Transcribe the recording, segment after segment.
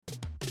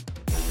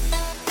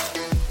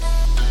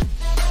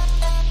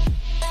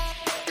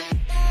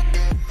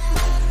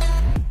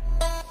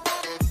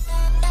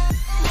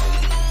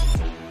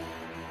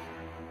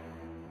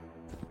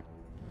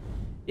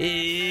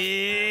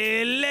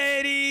Ladies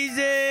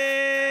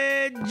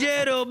and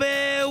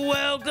gentlemen,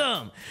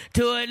 welcome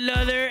to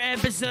another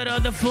episode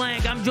of The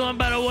Flank. I'm joined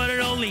by the one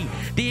and only,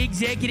 the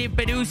executive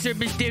producer,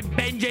 Mr.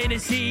 Benjay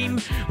Nassim.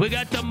 We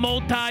got the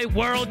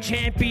multi-world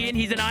champion.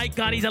 He's an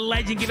icon. He's a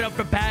legend. Give it up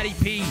for Patty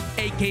P,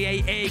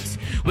 a.k.a. Aches.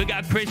 We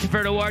got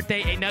Christopher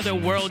Duarte, another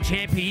world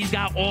champion. He's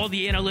got all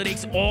the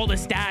analytics, all the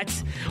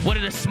stats. One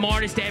of the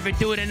smartest to ever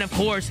do it. And, of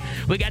course,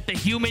 we got the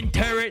human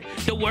turret,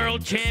 the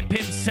world champ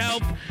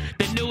himself,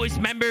 the newest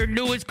member,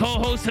 newest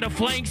co-host of The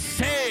Flank,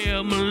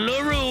 Sam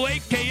LaRue,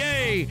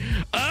 a.k.a.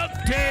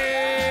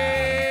 Octane.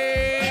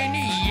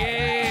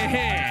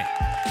 Yeah.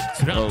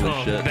 That's what I'm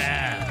talking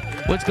about.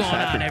 What's going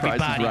on,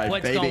 everybody?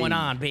 What's going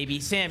on, baby?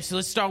 Sam, so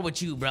let's start with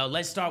you, bro.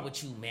 Let's start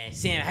with you, man.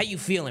 Sam, how you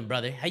feeling,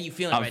 brother? How you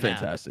feeling right now? I'm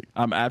fantastic.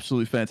 I'm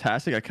absolutely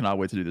fantastic. I cannot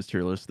wait to do this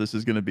tier list. This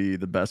is going to be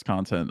the best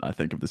content, I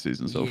think, of the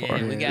season so far.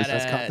 We got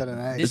this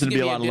is going to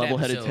be a lot of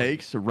level-headed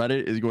takes.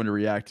 Reddit is going to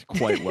react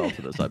quite well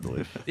to this, I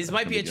believe. This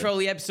might be a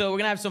trolley episode. We're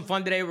going to have some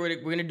fun today. We're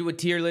going to do a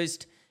tier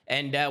list,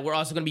 and we're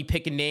also going to be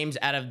picking names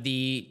out of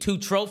the 2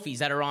 trophies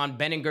that are on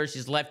Ben and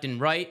Gersh's left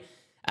and right.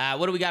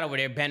 What do we got over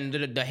there, Ben?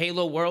 The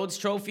Halo Worlds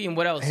trophy, and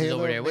what else is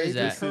over there? What is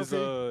that? This is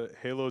a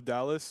Halo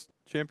Dallas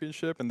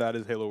championship, and that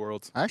is Halo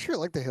Worlds. I actually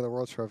like the Halo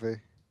Worlds trophy.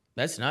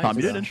 That's nice. Tom,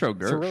 you didn't intro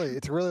Gersh.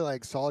 It's really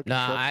like solid.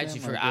 Nah, I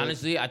actually,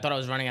 honestly, I thought I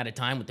was running out of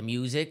time with the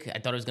music. I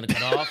thought it was gonna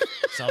cut off.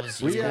 So I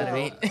was. We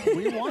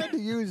wanted to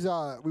use.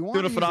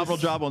 Doing a phenomenal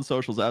job on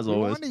socials as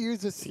always. We wanted to use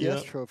the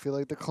CS trophy,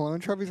 like the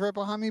Cologne trophy's right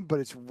behind me, but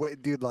it's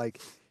dude,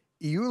 like.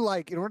 You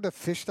in order to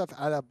fish stuff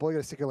out of that bowl, you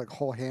gotta stick your like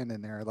whole hand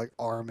in there, like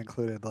arm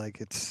included. Like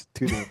it's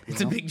too deep.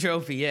 It's a big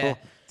trophy, yeah.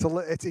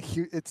 It's a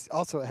huge. It's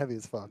also heavy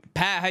as fuck.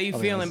 Pat, how you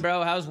feeling,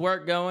 bro? How's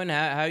work going?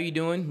 How you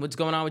doing? What's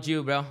going on with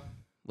you, bro?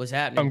 What's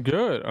happening?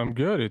 I'm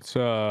good. It's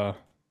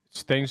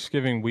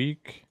Thanksgiving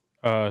week,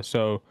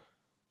 so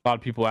a lot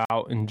of people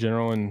out in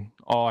general and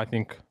all. I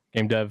think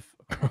game dev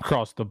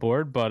across the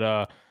board, but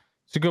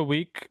it's a good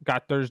week.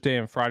 Got Thursday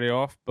and Friday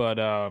off, but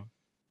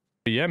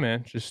yeah,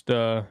 man, just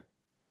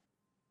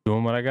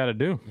doing what I got to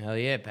do. Hell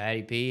yeah,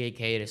 Patty P,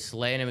 a.k.a. The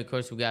Slay. And, of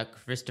course, we got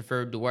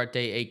Christopher Duarte,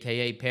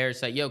 a.k.a.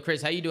 Parasite. Yo,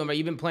 Chris, how you doing, bro?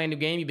 You been playing the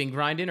game? You been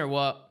grinding or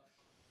what?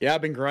 Yeah,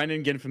 I've been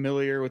grinding, getting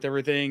familiar with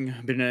everything.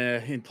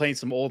 Been playing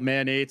some old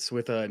man 8s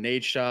with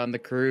Nate Shaw and the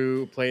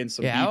crew, playing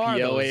some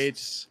BPL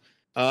 8s.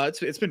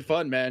 It's been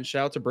fun, man.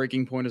 Shout out to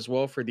Breaking Point as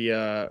well for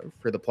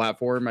the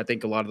platform. I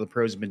think a lot of the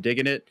pros have been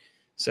digging it.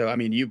 So, I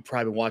mean, you've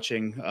probably been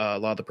watching a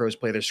lot of the pros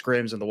play their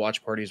scrims and the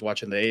watch parties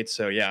watching the 8s.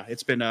 So, yeah,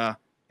 it's been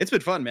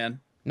fun, man.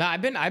 No,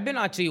 I've been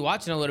actually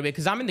watching a little bit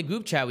because I'm in the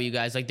group chat with you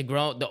guys, like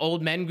the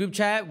old men group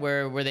chat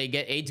where they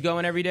get 8s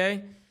going every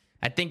day.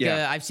 I think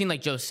I've seen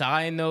like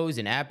Josiah in those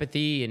and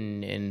Apathy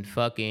and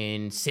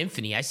fucking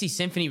Symphony. I see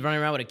Symphony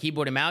running around with a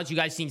keyboard and mouse. You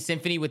guys seen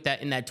Symphony with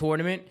that in that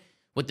tournament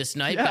with the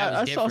snipe? Yeah,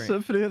 that was different. saw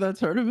Symphony in that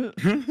tournament.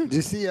 Did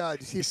you see?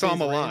 You saw him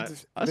a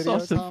lot. I saw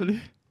Symphony.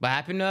 Tom? What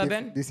happened,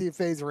 Ben? Did you see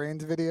FaZe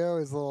Rain's video?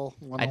 His little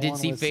I did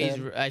see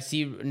FaZe. I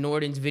see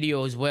Norden's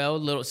video as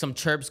well. Some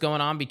chirps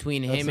going on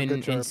between him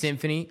and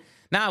Symphony.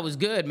 Nah, it was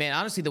good, man.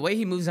 Honestly, the way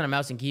he moves on a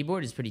mouse and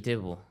keyboard is pretty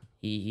typical.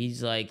 He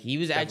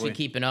was actually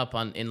keeping up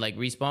in like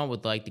respawn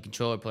with like the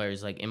controller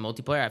players like in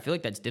multiplayer. I feel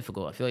like that's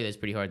difficult. I feel like that's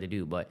pretty hard to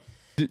do. But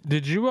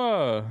did you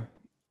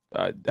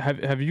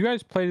have you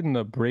guys played in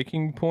the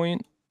Breaking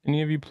Point?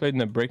 Any of you played in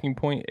the Breaking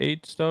Point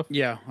 8 stuff?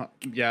 Yeah,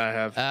 I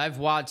have. I've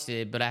watched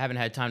it, but I haven't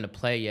had time to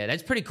play yet.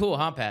 That's pretty cool,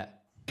 huh,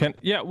 Pat?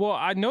 Well,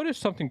 I noticed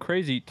something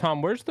crazy.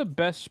 Tom, where's the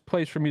best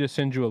place for me to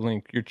send you a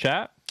link? Your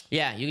chat?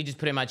 Yeah, you can just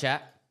put it in my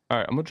chat. All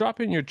right, I'm going to drop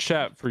in your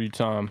chat for you,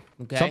 Tom.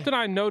 Okay. Something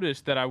I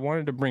noticed that I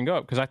wanted to bring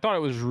up because I thought it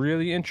was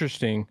really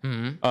interesting.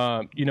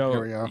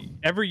 Mm-hmm.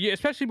 Every year,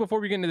 especially before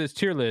we get into this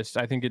tier list,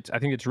 I think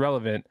it's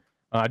relevant.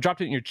 I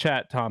dropped it in your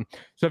chat, Tom.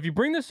 So if you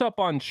bring this up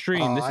on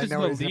stream, this is the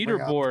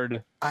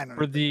leaderboard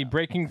for the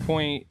Breaking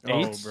Point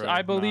 8s,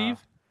 I believe.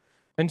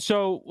 And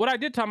so what I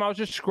did, Tom, I was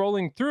just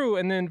scrolling through,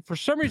 and then for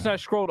some reason I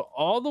scrolled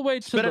all the way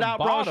to the bottom. Spit it out,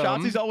 bro.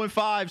 Shotzi's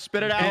 0-5.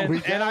 Spit it out.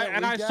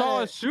 And I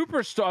saw a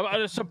superstar,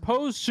 a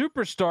supposed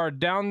superstar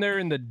down there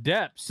in the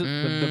depths,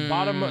 the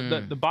bottom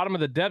of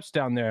the depths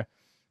down there.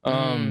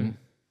 And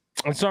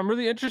so I'm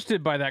really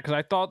interested by that because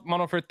I thought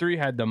Modern Warfare 3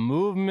 had the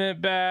movement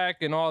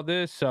back and all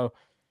this. So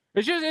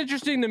it's just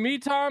interesting to me,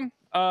 Tom.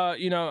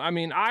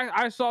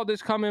 I saw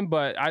this coming,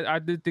 but I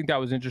did think that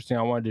was interesting.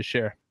 I wanted to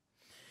share.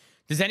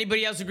 Does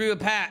anybody else agree with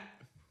Pat?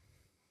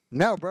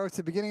 No, bro. It's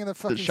the beginning of the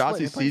fucking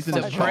Shotzi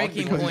season of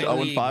Breaking Point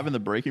League. 0-5 in the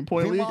Breaking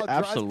Point League.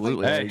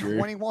 Absolutely, I agree.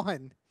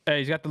 21. Hey,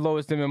 he's got the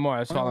lowest MMR.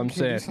 That's all I'm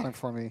saying. Do something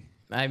for me.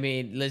 I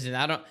mean, listen,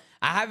 I don't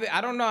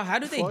know. How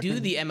do they do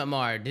the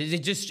MMR? Is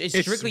it it's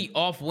strictly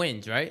off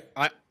wins, right?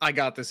 I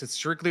got this. It's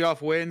strictly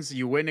off wins.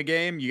 You win a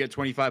game, you get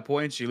 25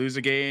 points. You lose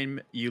a game,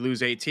 you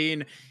lose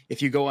 18.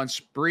 If you go on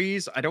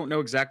sprees, I don't know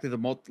exactly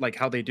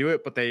how they do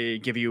it, but they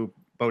give you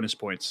bonus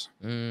points.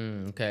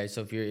 Okay,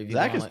 so if you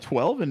Zach is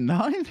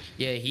 12-9.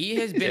 Yeah, he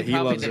has been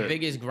probably the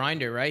biggest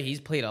grinder, right?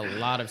 He's played a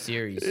lot of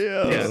series.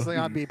 Yeah. Especially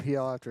on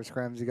BPL after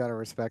scrims, you gotta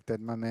respect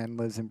that my man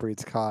lives and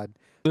breathes COD.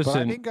 Listen,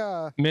 but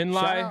I think, men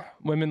lie,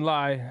 women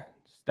lie.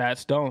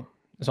 Stats don't.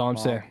 That's all I'm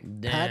saying.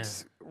 Damn.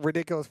 Pat's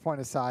ridiculous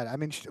point aside. I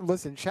mean,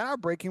 listen, shout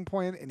out Breaking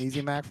Point and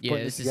Easy Mac for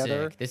putting this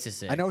together. Sick. This is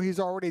sick. I know he's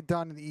already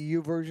done the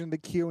EU version of the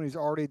queue, and he's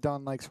already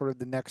done like sort of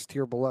the next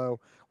tier below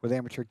with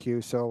amateur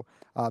queue. So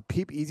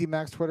peep Easy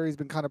Mac's Twitter. He's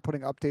been kind of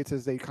putting updates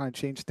as they kind of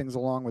change things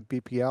along with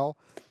BPL.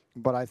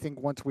 But I think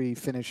once we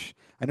finish,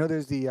 I know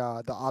there's the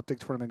Optic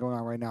tournament going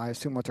on right now. I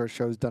assume once our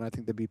show's done, I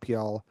think the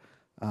BPL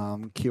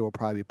queue will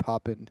probably be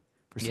popping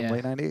for some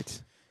late night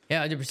eights.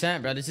 Yeah,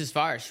 100%, bro. This is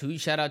fire.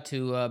 Huge shout out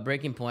to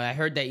Breaking Point. I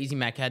heard that Easy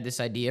Mac had this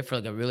idea for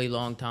like a really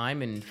long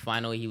time, and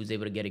finally he was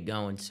able to get it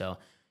going. So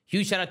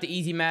huge shout out to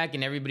Easy Mac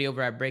and everybody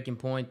over at Breaking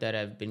Point that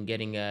have been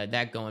getting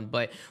that going.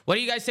 But what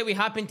do you guys say we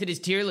hop into this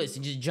tier list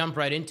and just jump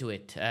right into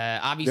it?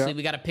 Obviously,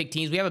 we got to pick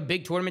teams. We have a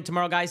big tournament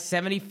tomorrow, guys.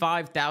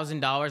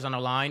 $75,000 on the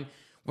line.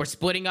 We're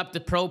splitting up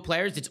the pro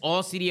players. It's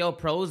all CDL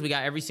pros. We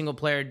got every single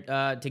player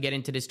to get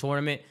into this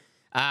tournament.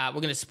 We're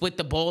going to split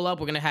the bowl up.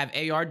 We're going to have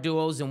AR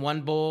duos in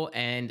one bowl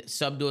and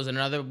sub duos in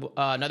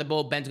another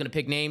bowl. Ben's going to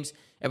pick names.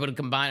 Everyone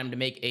combine them to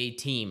make a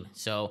team.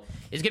 So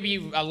it's going to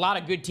be a lot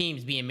of good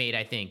teams being made,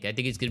 I think. I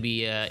think it's going to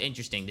be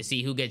interesting to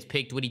see who gets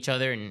picked with each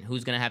other and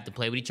who's going to have to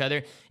play with each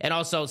other. And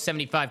also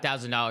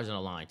 $75,000 on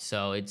the line.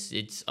 So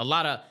it's a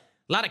lot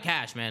of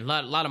cash, man.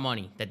 A lot of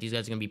money that these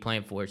guys are going to be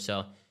playing for.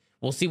 So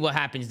we'll see what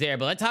happens there.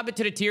 But let's hop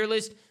into the tier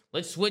list.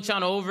 Let's switch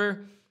on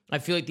over. I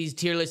feel like these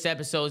tier list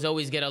episodes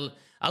always get a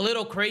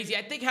little crazy.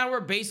 I think how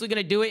we're basically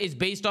going to do it is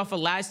based off of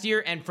last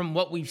year and from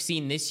what we've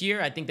seen this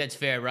year. I think that's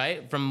fair,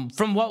 right? From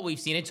what we've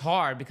seen. It's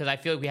hard because I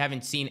feel like we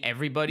haven't seen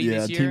everybody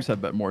this year. Yeah, teams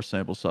have more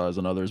sample size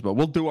than others, but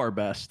we'll do our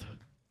best.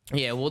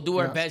 Yeah, we'll do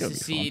our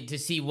best to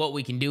see what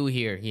we can do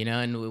here, you know,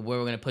 and where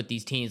we're going to put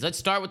these teams. Let's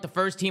start with the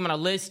first team on our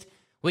list.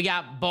 We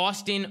got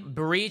Boston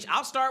Breach.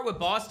 I'll start with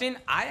Boston.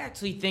 I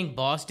actually think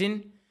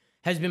Boston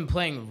has been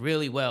playing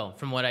really well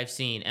from what I've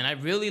seen. And I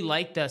really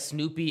like the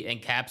Snoopy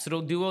and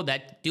Capsule duo.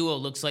 That duo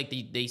looks like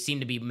they seem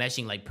to be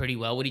meshing like pretty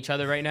well with each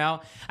other right now.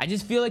 I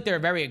just feel like they're a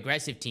very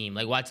aggressive team.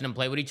 Like watching them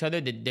play with each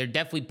other, they're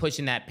definitely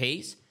pushing that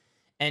pace.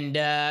 And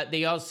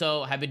they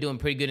also have been doing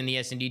pretty good in the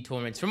S&D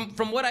tournaments.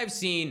 From what I've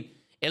seen,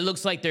 it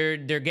looks like they're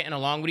getting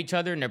along with each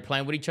other and they're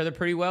playing with each other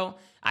pretty well.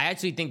 I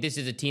actually think this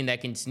is a team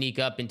that can sneak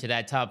up into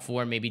that top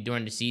four maybe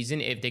during the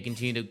season if they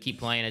continue to keep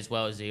playing as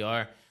well as they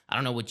are. I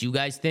don't know what you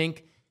guys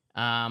think.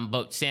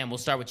 But Sam, we'll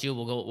start with you.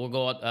 We'll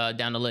go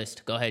down the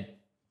list. Go ahead.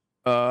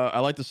 I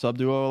like the sub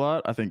duo a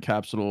lot. I think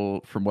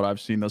Capsule, from what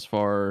I've seen thus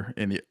far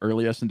in the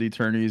early S&D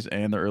tourneys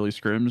and the early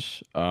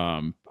scrims,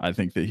 I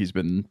think that he's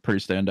been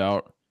pretty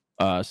standout.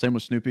 Same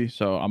with Snoopy.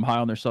 So I'm high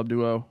on their sub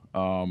duo.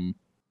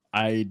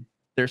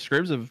 Their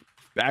scrims have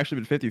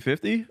actually been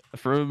 50-50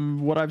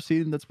 from what I've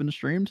seen that's been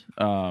streamed.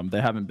 They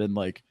haven't been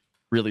like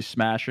really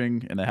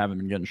smashing and they haven't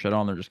been getting shit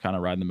on. They're just kind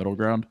of riding the middle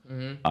ground.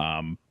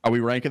 Mm-hmm. Are we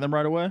ranking them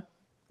right away?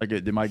 Like,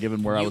 am I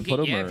giving where I would put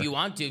them? Yeah, or? If you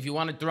want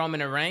to throw them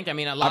in a rank. I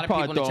mean, a lot of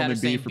people in the chat are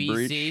saying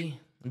BC.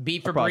 B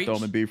for Breach. Throw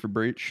them in B for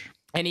Breach.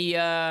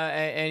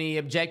 Any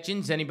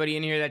objections? Anybody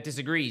in here that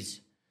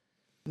disagrees?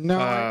 No,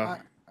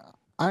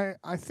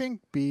 I think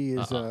B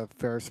is a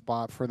fair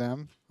spot for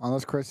them.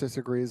 Unless Chris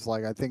disagrees,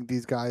 like I think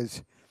these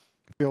guys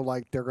feel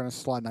like they're going to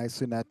slot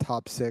nicely in that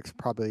top 6,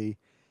 probably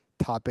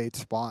top 8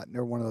 spot. And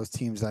they're one of those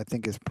teams that I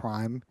think is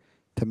prime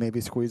to maybe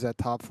squeeze that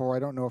top 4. I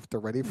don't know if they're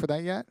ready for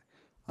that yet.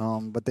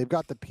 But they've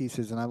got the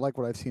pieces, and I like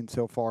what I've seen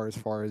so far as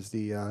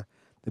the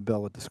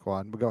build with the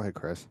squad. But go ahead,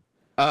 Chris.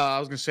 I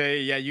was gonna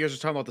say, yeah, you guys are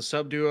talking about the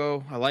sub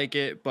duo. I like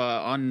it,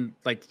 but on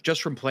like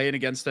just from playing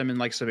against them in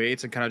like sub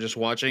 8s and kind of just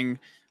watching,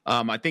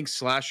 I think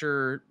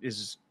Slasher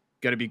is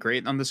gonna be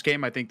great on this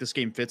game. I think this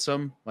game fits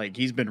him. Like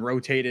he's been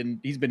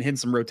rotating, he's been hitting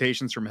some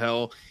rotations from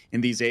hell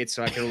in these 8s,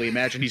 so I can only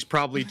imagine he's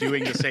probably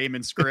doing the same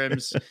in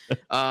scrims.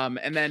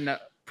 And then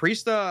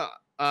Priesta.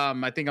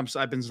 I think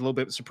I've been a little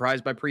bit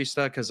surprised by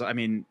Priesta because I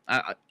mean,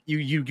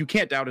 you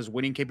can't doubt his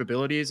winning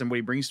capabilities and what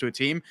he brings to a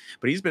team,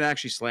 but he's been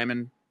actually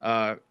slamming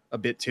a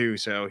bit too.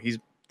 So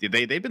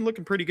they've been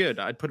looking pretty good.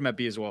 I'd put him at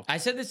B as well. I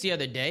said this the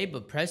other day,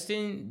 but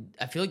Preston,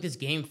 I feel like this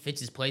game fits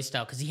his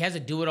playstyle because he has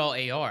a do-it-all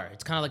AR.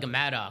 It's kind of like a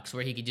Maddox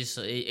where he could just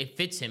it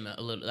fits him a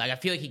little. Like I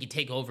feel like he could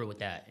take over with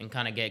that and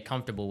kind of get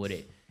comfortable with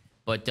it.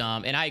 But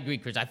and I agree,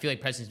 Chris. I feel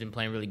like Preston's been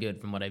playing really good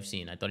from what I've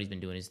seen. I thought he's been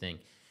doing his thing.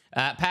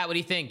 Pat, what do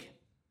you think?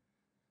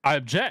 I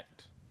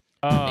object.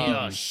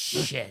 Oh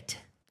shit!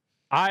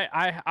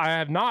 I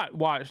have not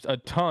watched a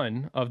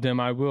ton of them.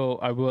 I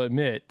will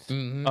admit.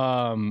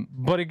 Mm-hmm.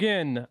 But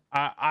again,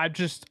 I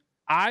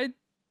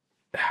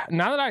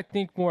now that I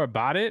think more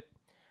about it,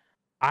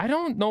 I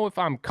don't know if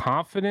I'm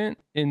confident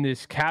in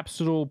this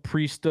Capsule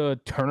Priesta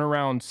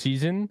turnaround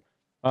season.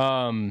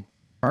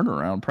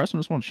 Turnaround. Preston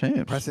just won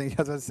champs. Preston, I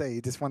was going to say,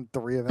 he just won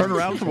 3 of them.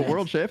 Turnaround from a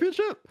world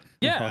championship?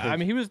 Yeah, I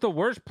mean, he was the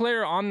worst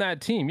player on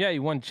that team. Yeah, he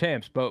won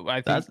champs, but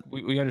I think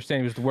we understand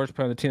he was the worst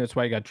player on the team. That's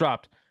why he got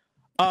dropped.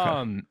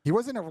 He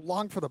wasn't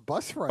along for the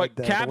bus ride, but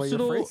though, Capsule,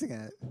 the way you're phrasing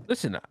it.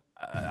 Listen,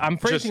 I'm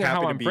phrasing it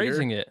how I'm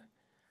phrasing it.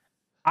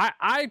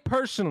 I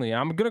personally,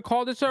 I'm going to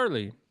call this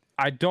early.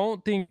 I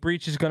don't think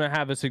Breach is going to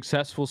have a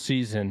successful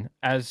season,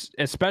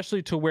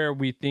 especially to where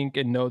we think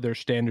and know their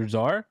standards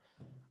are.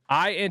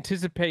 I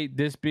anticipate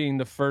this being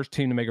the first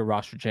team to make a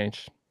roster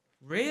change.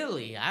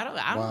 Really? I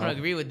don't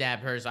agree with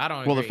that person. I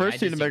don't Well, agree. the first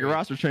team to make a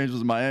roster change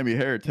was Miami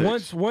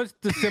Heritage. Once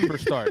December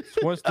starts.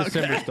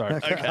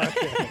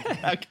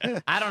 Okay.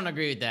 I don't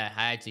agree with that.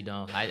 I actually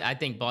don't. I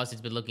think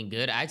Boston's been looking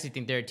good. I actually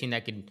think they're a team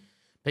that could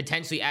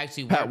potentially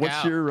actually work Pat,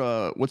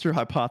 what's your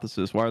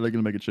hypothesis? Why are they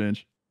going to make a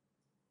change?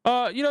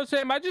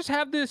 Sam, I just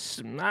have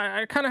this.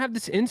 I kind of have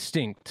this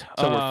instinct.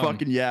 So we're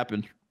fucking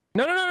yapping.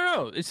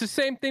 No. It's the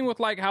same thing with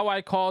like how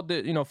I called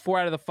the 4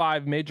 out of the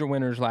 5 major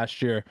winners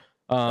last year.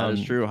 That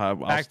is true.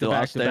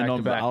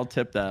 I'll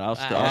tip that. I'll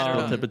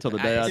still tip it till the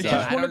day I die. It's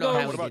just one of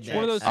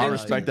those. I'll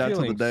respect that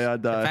till the day I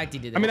die. The fact he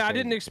did I mean, I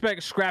didn't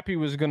expect Scrappy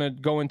was gonna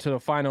go into the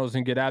finals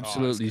and get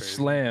absolutely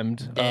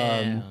slammed.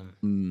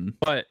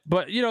 But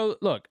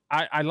look,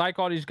 I like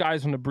all these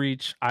guys on the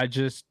breach.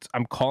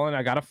 I'm calling.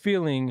 I got a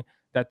feeling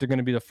that they're going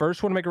to be the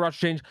first one to make a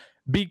roster change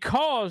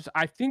because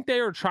I think they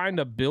are trying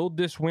to build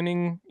this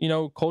winning,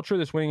 culture,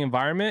 this winning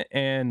environment,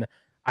 and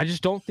I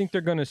just don't think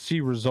they're going to see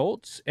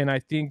results. And I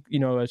think,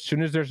 as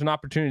soon as there's an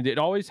opportunity, it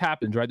always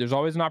happens, right? There's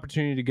always an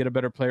opportunity to get a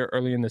better player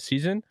early in the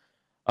season.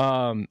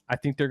 I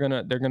think they're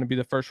gonna be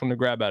the first one to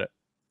grab at it.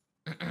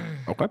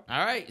 Okay.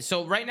 All right.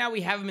 So right now we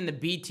have him in the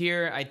B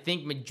tier. I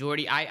think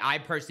majority. I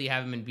personally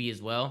have him in B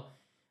as well.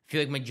 I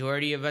feel like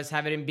majority of us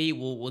have it in B.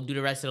 We'll do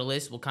the rest of the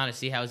list. We'll kind of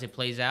see how it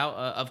plays out.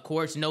 Of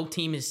course, no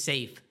team is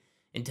safe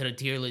until the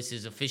tier list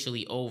is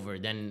officially over.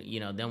 Then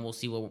we'll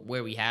see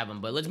where we have them.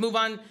 But let's move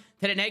on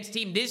to the next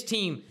team. This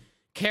team,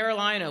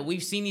 Carolina.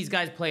 We've seen these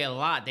guys play a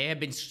lot. They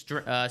have been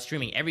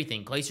streaming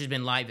everything. Clayster's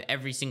been live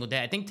every single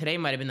day. I think today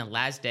might have been the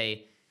last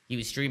day he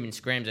was streaming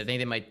scrims. I think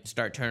they might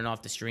start turning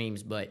off the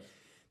streams, but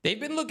they've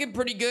been looking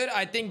pretty good.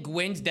 I think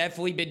Gwyn's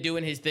definitely been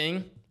doing his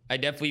thing. I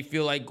definitely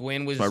feel like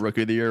Gwyn was my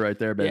rookie of the year right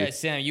there, baby. Yeah,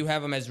 Sam, you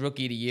have him as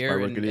rookie of the year.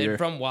 And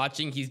from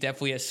watching, he's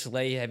definitely a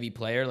slay heavy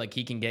player. Like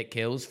he can get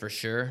kills for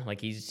sure. Like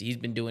he's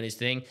been doing his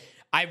thing.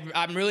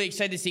 I'm really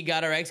excited to see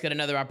GodRX get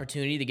another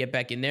opportunity to get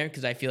back in there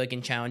because I feel like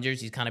in challengers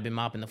he's kind of been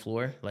mopping the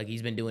floor. Like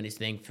he's been doing his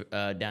thing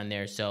down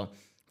there. So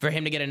for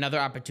him to get another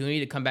opportunity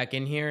to come back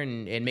in here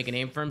and make a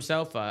name for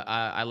himself,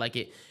 I like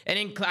it. And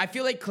then I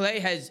feel like Clay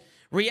has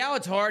Real.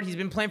 It's hard. He's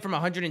been playing from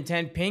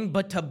 110 ping,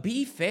 but to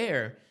be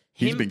fair.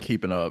 He's been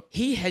keeping up.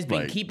 He has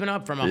been keeping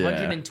up from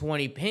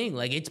 120 ping.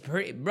 Like it's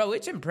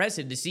it's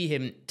impressive to see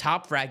him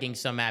top fragging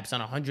some maps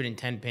on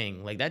 110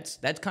 ping. Like that's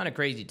kind of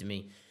crazy to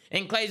me.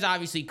 And Clay's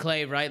obviously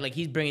Clay, right? Like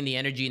he's bringing the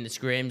energy in the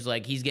scrims.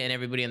 Like he's getting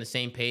everybody on the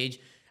same page.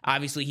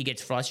 Obviously he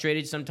gets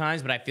frustrated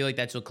sometimes, but I feel like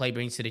that's what Clay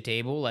brings to the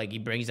table. Like he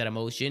brings that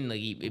emotion. Like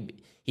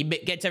he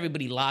gets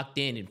everybody locked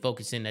in and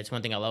focusing. That's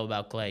one thing I love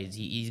about Clay. Is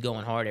he's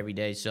going hard every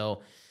day.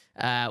 So.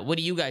 What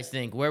do you guys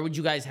think? Where would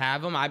you guys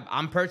have him?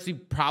 I'm personally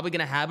probably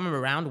gonna have him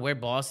around where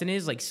Boston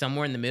is, like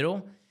somewhere in the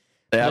middle.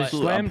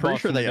 Absolutely. I'm pretty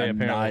sure they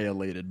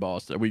annihilated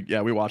Boston.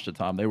 We watched it,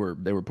 Tom. They were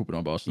pooping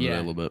on Boston a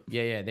little bit.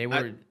 Yeah, they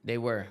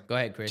were. Go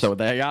ahead, Chris. So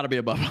they got to be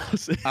above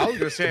us. I was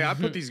gonna say I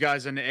put these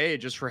guys in A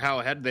just for how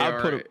ahead they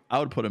are. I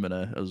would put them in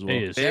A as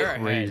well. They're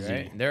crazy.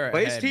 Ahead, right? They're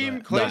Clay's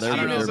team. Clay's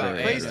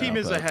team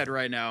is ahead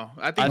right now.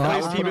 I think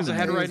Clay's team is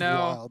ahead right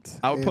now.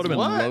 I would put him in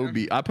low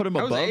B. I put him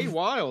above A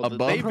wild.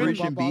 Above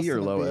Christian B or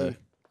low A.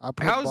 I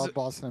put above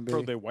Boston and B.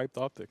 Bro, they wiped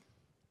Optic.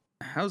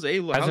 How's A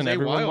wild?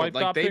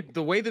 Like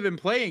the way they've been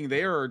playing,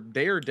 they are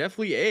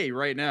definitely A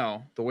right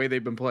now. The way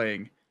they've been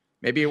playing,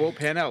 maybe it won't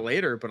pan out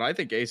later, but I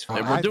think A's.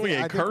 If we're doing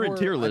a current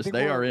tier list,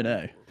 they are in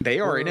A. They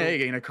are in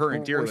A in a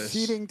current tier list. We're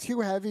seeding too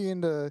heavy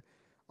into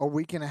a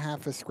week and a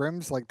half of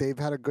scrims. Like they've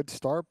had a good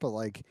start, but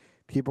like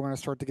people are going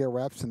to start to get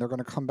reps and they're going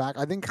to come back.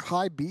 I think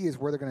high B is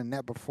where they're going to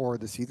net before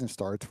the season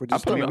starts. I would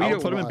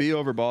put them in B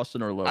over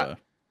Boston or low A.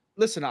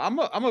 Listen, I'm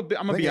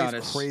gonna be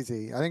honest.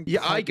 Crazy. I think.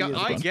 Yeah,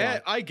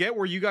 I get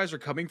where you guys are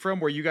coming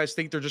from. Where you guys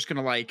think they're just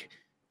gonna like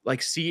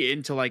see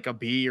into like a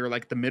B or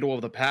like the middle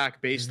of the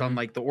pack based on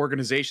like the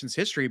organization's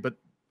history. But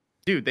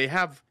dude, they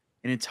have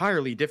an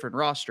entirely different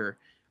roster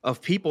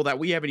of people that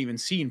we haven't even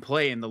seen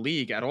play in the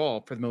league at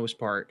all for the most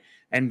part.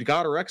 And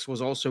GodRX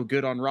was also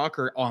good on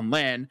Rocker on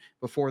LAN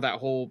before that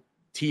whole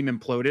team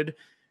imploded.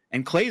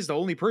 And Clay's the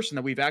only person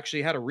that we've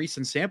actually had a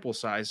recent sample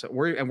size.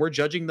 We're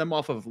judging them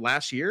off of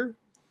last year.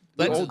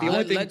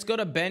 Let's go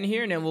to Ben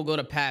here, and then we'll go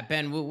to Pat.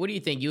 Ben, what do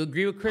you think? You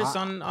agree with Chris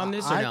on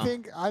this or no?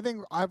 I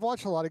think I've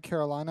watched a lot of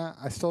Carolina.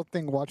 I still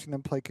think watching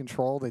them play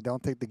control, they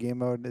don't take the game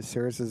mode as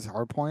serious as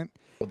Hardpoint.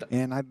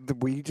 And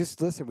we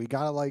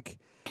gotta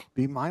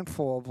be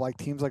mindful of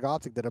teams like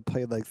Optic that have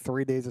played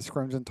 3 days of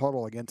scrims in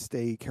total against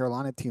a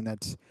Carolina team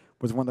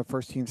was one of the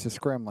first teams to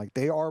scrim.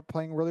 They are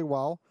playing really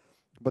well,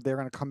 but they're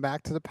going to come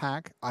back to the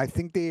pack. I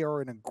think they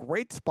are in a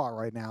great spot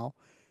right now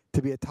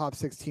to be a top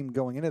 6 team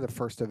going into the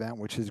first event,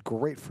 which is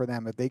great for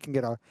them. If they can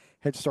get a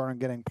head start on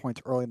getting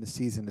points early in the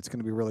season, it's going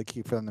to be really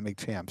key for them to make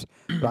champs.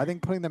 But I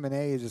think putting them in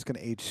A is just going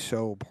to age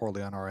so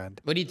poorly on our end.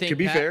 What do you think, To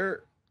be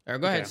fair... Or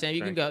go ahead, Sam.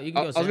 You can go.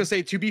 I was going to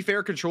say, to be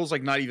fair, Control's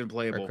not even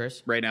playable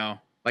right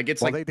now.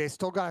 They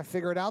still got to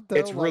figure it out, though.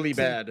 It's really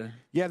bad.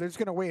 Yeah, they're just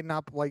going to wait and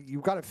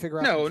you've got to figure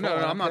out. No,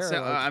 I'm not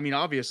saying, I mean,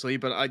 obviously,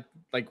 but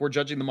we're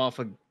judging them off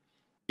of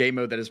game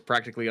mode that is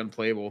practically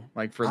unplayable,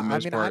 like for the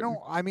most part.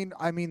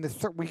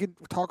 We could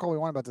talk all we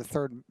want about the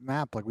third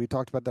map. Like we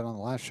talked about that on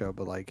the last show,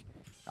 but like,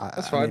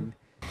 That's fine.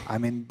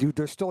 Dude,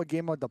 there's still a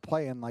game mode to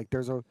play, and like,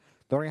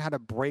 learning how to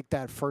break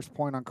that first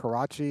point on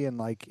Karachi and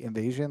like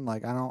Invasion.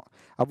 Like,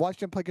 I've watched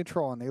them play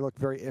Control, and they look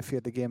very iffy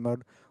at the game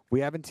mode. We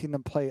haven't seen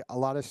them play a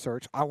lot of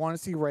Search. I want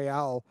to see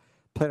Real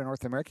play the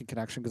North American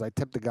connection because I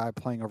tipped the guy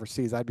playing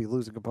overseas. I'd be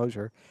losing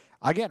composure.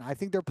 Again, I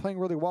think they're playing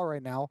really well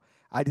right now.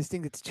 I just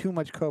think it's too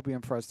much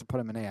copium for us to put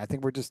them in A. I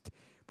think we're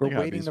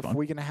waiting the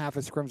week and a half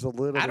of scrims a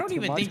little bit. I don't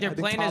even think they're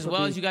playing as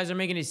well as you guys are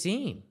making it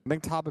seem. I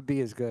think top of B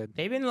is good.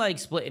 They've been like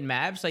splitting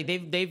maps. Like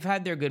they've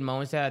had their good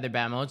moments, they had their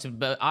bad moments.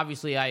 But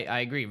obviously,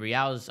 I agree.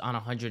 Real's on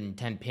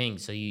 110 ping,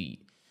 so you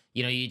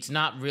know it's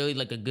not really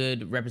like a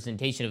good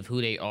representation of who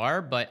they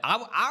are. But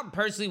I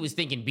personally was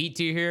thinking B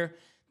tier here.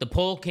 The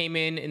poll came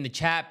in the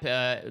chat.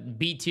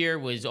 B tier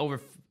was over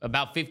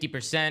about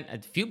 50%.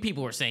 A few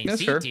people were saying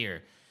C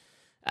tier.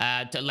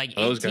 To like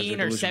 18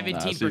 or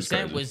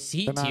 17% was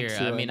C tier.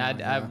 I mean,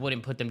 I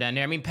wouldn't put them down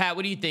there. I mean, Pat,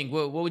 what do you think?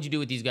 What would you do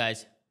with these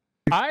guys?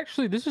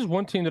 This is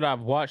one team that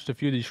I've watched a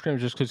few of these scrims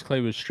just because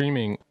Clay was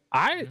streaming.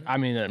 I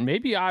mean,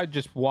 maybe I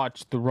just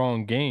watched the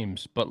wrong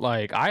games, but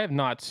like I have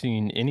not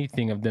seen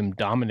anything of them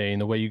dominating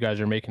the way you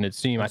guys are making it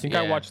seem. I think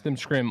I watched them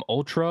scrim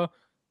Ultra.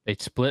 They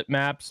split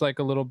maps like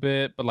a little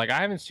bit, but like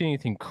I haven't seen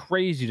anything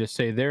crazy to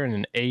say they're in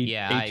an A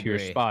tier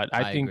spot.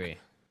 I think agree.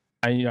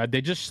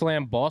 They just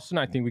slammed Boston.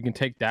 I think we can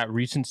take that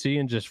recency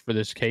and just for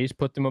this case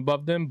put them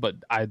above them. But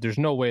there's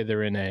no way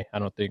they're in A. I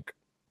don't think.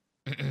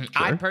 Sure.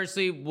 I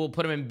personally will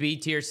put them in B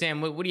tier.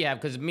 Sam, what do you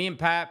have? Because me and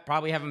Pat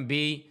probably have them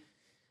B.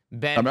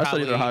 Ben, I'm not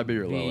either high B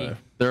or low A.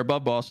 They're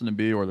above Boston and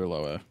B, or they're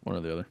low A. One or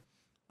the other.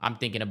 I'm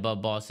thinking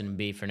above Boston and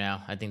B for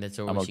now. I think that's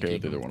where I'm we should okay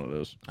keep with either them. one of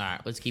those. All right,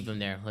 let's keep them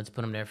there. Let's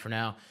put them there for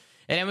now.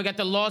 And then we got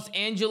the Los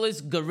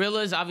Angeles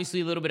Gorillas.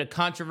 Obviously, a little bit of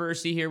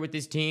controversy here with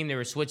this team. They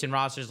were switching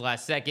rosters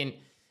last second.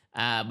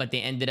 But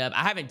they ended up.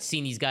 I haven't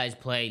seen these guys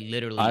play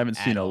literally. I haven't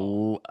seen a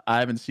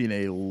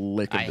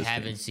lick of this. I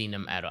haven't seen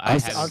them at all.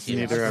 I've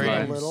seen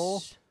a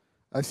little.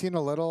 I've seen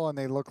a little, and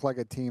they look like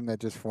a team that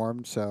just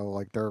formed. So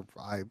like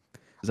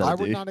I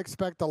would not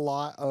expect a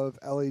lot of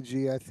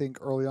LAG. I think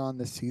early on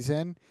this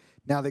season.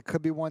 Now they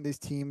could be one of these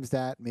teams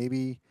that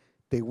maybe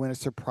they win a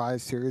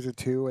surprise series or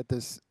two at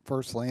this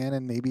first LAN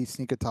and maybe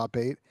sneak a top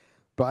 8.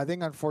 But I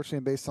think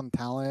unfortunately, based on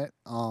talent,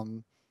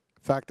 the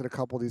fact that a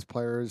couple of these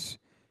players,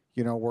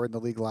 were in the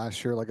league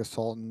last year, like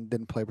Assault, and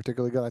didn't play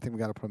particularly good. I think we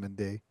got to put them in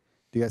D.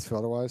 Do you guys feel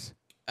otherwise?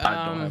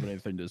 I don't have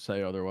anything to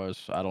say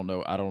otherwise. I don't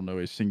know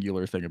a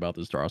singular thing about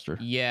this roster.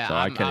 Yeah, so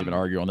I can't even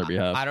argue on their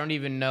behalf. I don't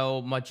even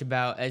know much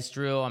about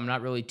Esdril. I'm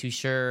not really too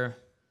sure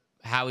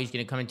how he's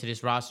going to come into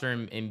this roster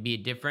and be a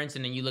difference.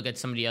 And then you look at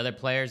some of the other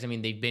players. I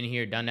mean, they've been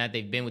here, done that.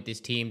 They've been with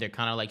this team. They're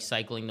kind of like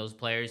cycling those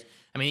players.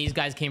 I mean, these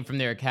guys came from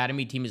their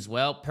academy team as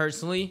well.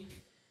 Personally,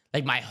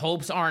 like my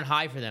hopes aren't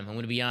high for them. I'm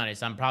going to be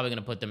honest. I'm probably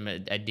going to put them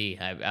at D.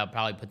 I'll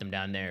probably put them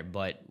down there.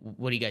 But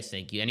what do you guys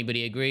think?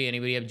 Anybody agree?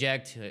 Anybody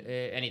object?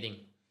 Anything?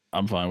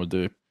 I'm fine with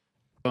D.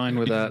 Fine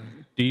with that.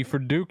 D for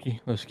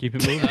Dookie. Let's keep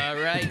it moving. All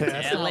right,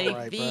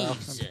 LA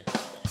Thieves.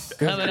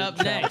 Coming up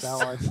next.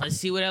 Let's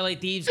see what LA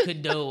Thieves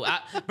could do.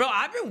 Bro,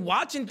 I've been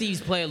watching Thieves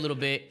play a little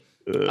bit.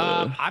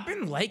 I've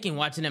been liking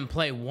watching them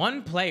play.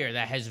 One player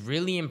that has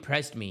really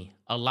impressed me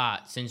a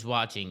lot since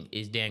watching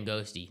is Dan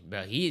Ghosty.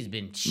 Bro, he has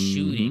been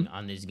shooting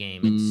on this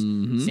game.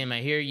 And Sam,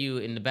 I hear you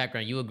in the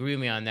background. You agree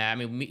with me on that. I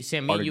mean,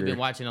 Sam, you've been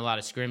watching a lot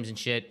of scrims and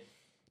shit.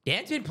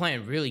 Dan's been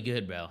playing really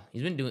good, bro.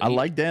 He's been doing. I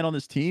like Dan on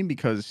this team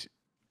because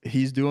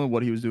he's doing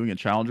what he was doing in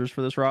Challengers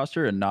for this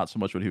roster and not so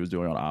much what he was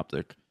doing on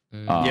Optic.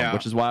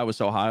 Which is why I was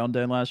so high on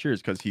Dan last year,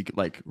 is because he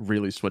like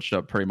really switched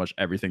up pretty much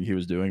everything he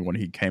was doing when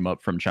he came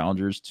up from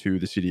Challengers to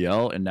the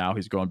CDL, and now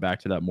he's going back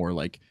to that more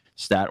like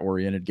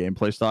stat-oriented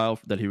gameplay style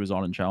that he was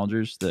on in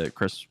Challengers that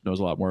Chris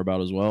knows a lot more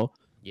about as well.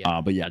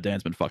 But yeah,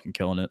 Dan's been fucking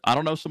killing it. I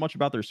don't know so much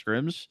about their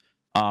scrims.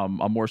 I'm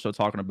more so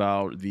talking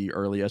about the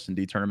early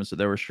S&D tournaments that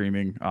they were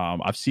streaming.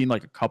 I've seen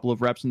like a couple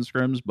of reps in the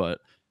scrims,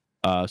 but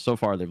so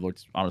far they've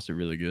looked honestly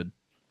really good.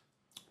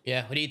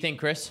 Yeah, what do you think,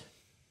 Chris?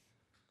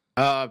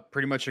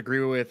 Pretty much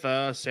agree with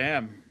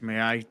Sam. I mean,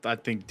 I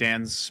think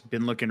Dan's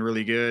been looking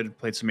really good.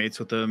 Played some mates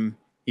with him.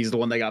 He's the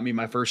one that got me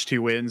my first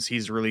 2 wins.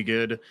 He's really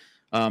good.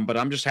 But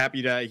I'm just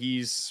happy that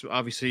he's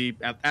obviously,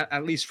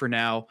 at least for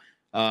now,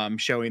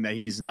 showing that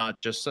he's not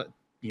just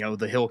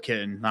the hill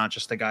kid, not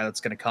just the guy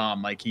that's going to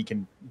come. Like he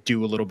can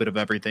do a little bit of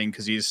everything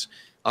because he's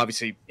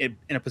obviously in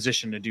a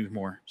position to do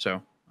more.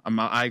 So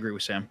I agree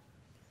with Sam.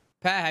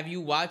 Pat, have you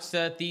watched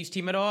the Thieves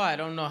team at all? I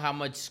don't know how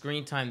much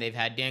screen time they've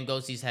had. Dan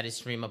Ghosty's had his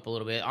stream up a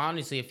little bit.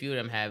 Honestly, a few of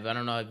them have. I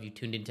don't know if you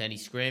tuned into any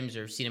scrims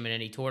or seen them in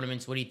any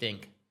tournaments. What do you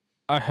think?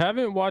 I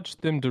haven't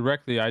watched them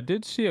directly. I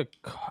did see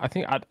I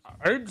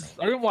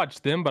didn't watch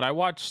them, but I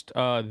watched,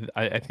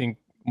 I think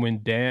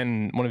when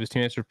Dan, one of his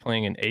teammates were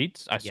playing in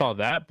 8s, I saw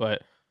that,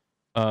 but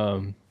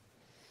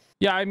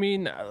yeah, I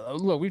mean,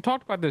 look, we've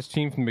talked about this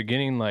team from the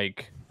beginning.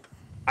 Like,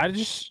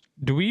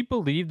 do we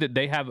believe that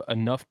they have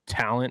enough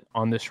talent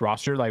on this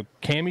roster? Like,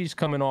 Cammy's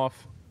coming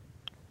off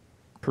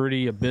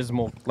pretty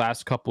abysmal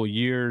last couple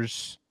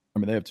years. I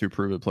mean, they have 2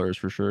 prove-it players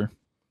for sure.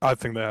 I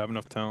think they have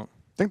enough talent.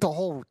 I think the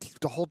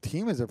whole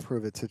team is a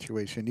prove-it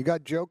situation. You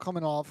got Joe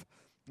coming off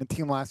the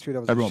team last year that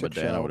was Everyone a but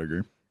shit Dan, show, I would agree.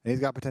 and he's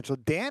got potential.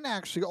 Dan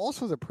actually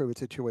also is a prove-it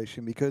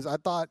situation because I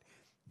thought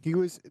he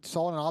was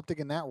solid and optic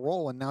in that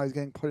role, and now he's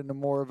getting put into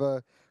more of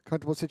a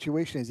comfortable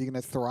situation. Is he going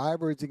to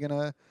thrive, or is he going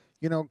to,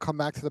 come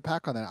back to the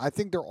pack on that? I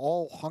think they're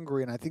all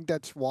hungry, and I think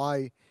that's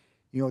why,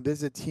 this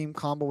is a team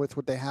combo with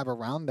what they have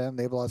around them.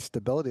 They have a lot of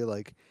stability.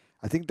 Like,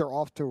 I think they're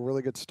off to a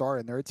really good start,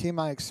 and they're a team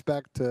I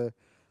expect to,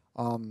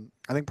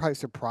 I think probably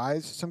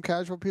surprise some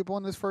casual people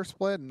in this first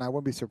split, and I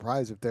wouldn't be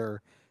surprised if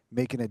they're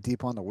making it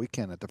deep on the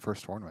weekend at the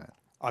first tournament.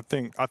 I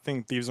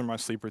think these are my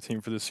sleeper team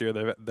for this year.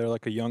 They're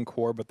like a young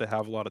core, but they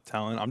have a lot of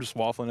talent. I'm just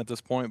waffling at this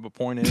point, but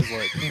point is,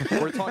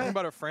 like, we're talking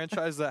about a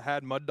franchise that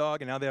had Mud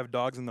Dog, and now they have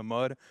dogs in the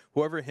mud.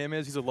 Whoever him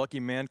is, he's a lucky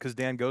man because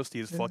Dan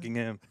Ghosty is fucking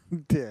him.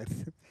 Did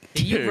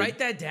you write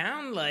that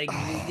down? Like,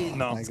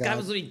 no. This guy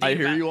was what he I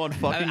hear you on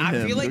fucking I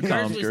him. feel like Good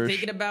Gersh times, was Gersh.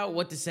 thinking about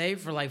what to say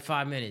for like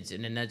 5 minutes,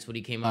 and then that's what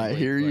he came up with. I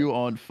hear but- you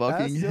on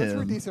fucking Those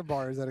were him. decent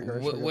bars that are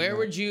Where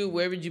would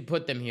you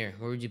put them here?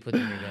 Where would you put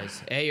them here,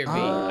 guys? A or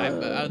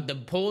B? The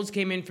polls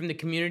came in from the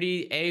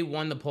community. A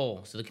won the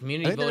poll, so the I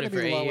community think they're voted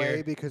gonna for be A low here.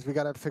 A because we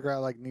got to figure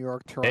out like New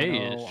York, A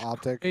Toronto, is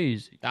optic.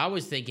 crazy. I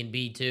was thinking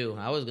B too.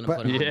 I was gonna But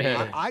put him on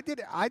Yeah. B.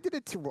 I did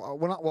it too.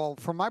 Well,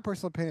 from my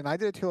personal opinion, I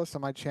did a tier list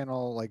on my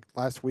channel like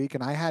last week,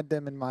 and I had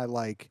them in my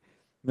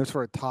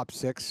sort of top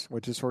 6,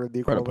 which is sort of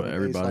the Try to equivalent put of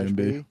everybody in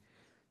B. A/B.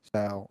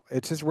 So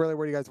it's just really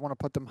where you guys want to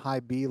put them,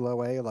 high B,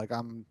 low A. Like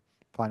I'm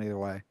fine either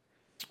way.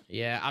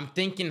 Yeah, I'm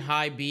thinking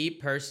high B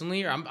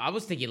personally, or I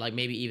was thinking like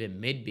maybe even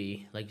mid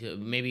B, like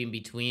maybe in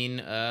between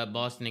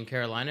Boston and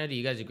Carolina. Do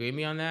you guys agree with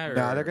me on that? Or?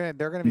 No, they're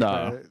gonna be No.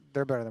 better.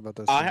 They're better than both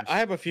those I teams.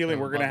 have a feeling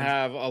we're gonna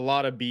above them. have a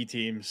lot of B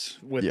teams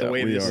with Yeah, the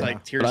way we this are.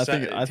 like tier But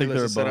set. I think tier they're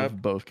list is set above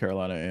up. both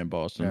Carolina and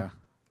Boston. Yeah.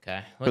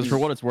 Okay. Because for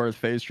what it's worth,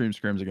 FaZe stream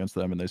scrims against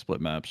them and they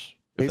split maps.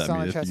 If Based that on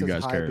the means chest you is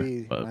guys high care.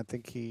 B, But and I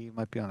think he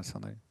might be onto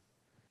something.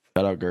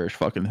 shout out Gersh,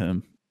 fucking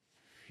him.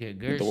 Yeah,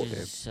 Gersh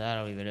is, I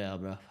don't even know,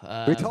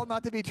 bro. We told him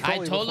not to be I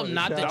trolling. told before him the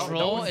not show. to That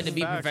troll was and to his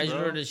be facts, professional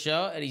bro. to the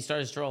show, and he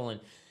started trolling.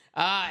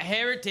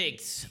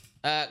 Heretics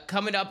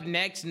coming up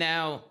next.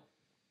 Now,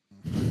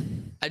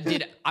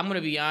 I'm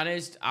gonna be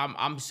honest.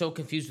 I'm so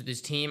confused with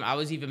this team. I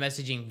was even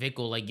messaging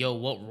Vickle like, "Yo,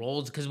 what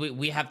roles?" Because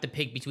we have to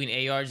pick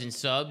between ARs and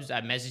subs. I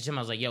messaged him.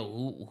 I was like,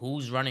 "Yo,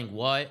 who's running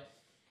what?"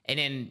 And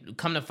then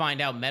come to find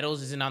out,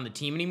 Metals isn't on the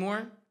team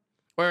anymore.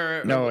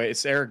 No,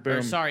 it's Eric Boom.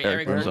 Or sorry, Eric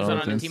Eric Boom's Boom's on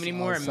not the on the team. team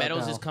anymore, Oh, and suck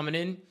Metals now. is coming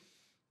in.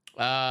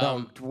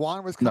 No,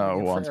 Juan was coming. No, in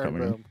for Juan's Eric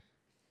coming in. Boom.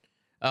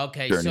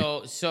 Okay,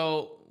 Journey.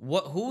 so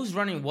who's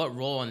running what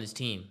role on this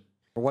team?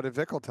 What did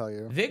Vickle tell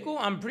you? Vickle,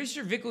 I'm pretty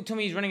sure Vickle told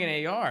me he's running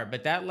an AR,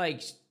 but that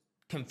like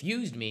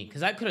confused me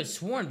because I could have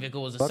sworn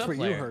Vickle was a That's sub what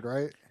player. you heard,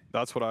 right?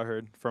 That's what I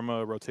heard from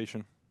a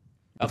rotation.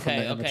 From Okay,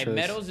 the okay. amateurs.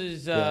 Metals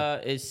is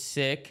Yeah. is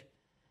sick.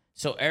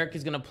 So Eric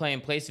is gonna play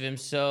in place of him.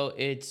 So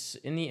it's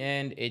in the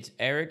end, it's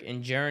Eric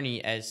and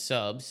Journey as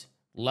subs,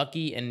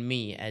 Lucky and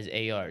me as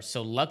ARs.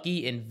 So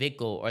Lucky and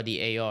Vickle are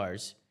the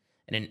ARs,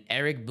 and then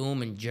Eric,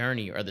 Boom, and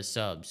Journey are the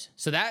subs.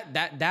 So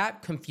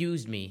that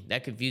confused me.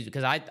 That confused me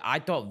because I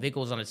thought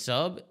Vickle was on a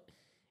sub,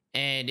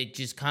 and it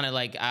just kind of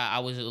like I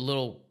was a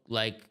little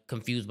like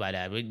confused by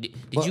that. Did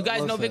you guys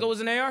know Listen. Vickle was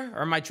an AR,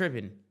 or am I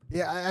tripping?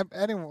 Yeah,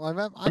 anyway,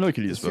 I know he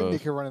could use assumed he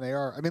both. could run an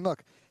AR. I mean,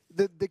 look,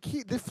 the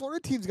Florida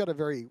team's got a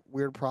very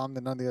weird problem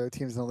that none of the other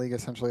teams in the league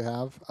essentially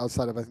have,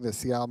 outside of I think the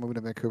Seattle moving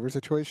to Vancouver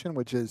situation,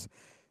 which is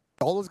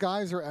all those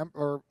guys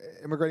are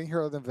immigrating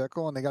here other than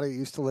Vickle, and they got to get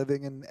used to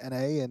living in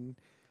NA. And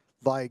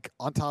like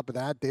on top of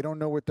that, they don't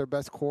know what their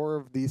best core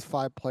of these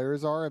 5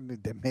 players are, and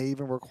they may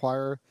even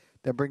require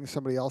them bringing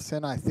somebody else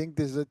in. I think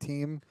this is a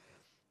team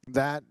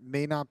that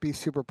may not be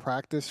super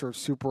practiced or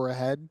super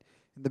ahead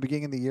in the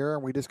beginning of the year,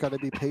 and we just got to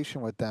be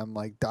patient with them.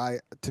 Like,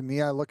 to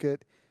me, I look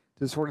at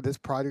this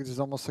project is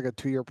almost like a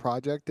 2-year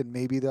project, and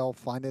maybe they'll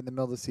find it in the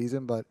middle of the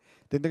season, but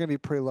I think they're going to be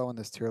pretty low on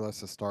this tier list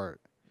to start.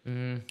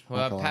 Well,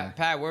 gonna lie.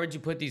 Pat, where would you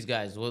put these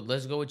guys? Well,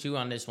 let's go with you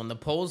on this one. The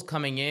poll's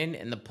coming in,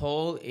 and the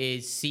poll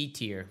is C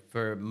tier.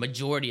 For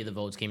majority of the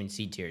votes came in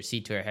C tier.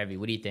 C tier heavy.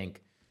 What do you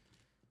think?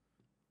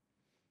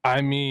 I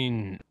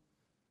mean,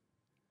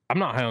 I'm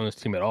not high on this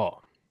team at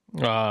all.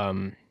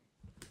 Vic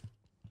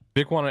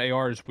one on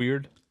AR is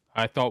weird.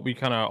 I thought we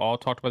kind of all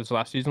talked about this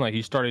last season. Like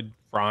he started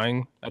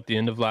frying at the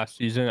end of last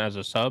season as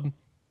a sub.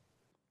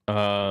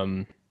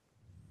 To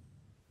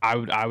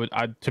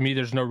me,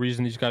 there's no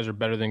reason these guys are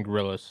better than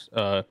Gorillas.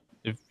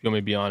 If you want me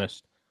to be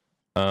honest.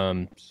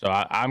 So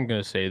I'm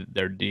gonna say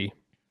they're D.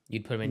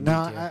 You'd put them in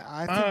No, D tier.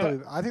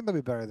 I think they'll be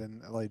better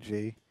than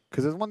LAG,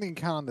 because there's one thing you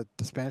can count on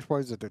the Spanish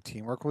boys, that their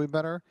teamwork will be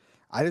better.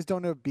 I just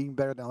don't know if being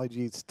better than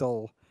LAG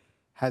still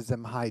has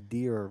them high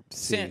D or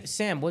C.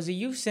 Sam, was it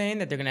you saying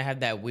that they're gonna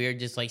have that weird,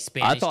 just like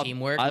Spanish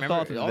teamwork? I Remember,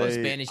 thought that all the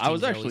Spanish I teams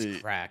was are actually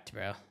always cracked,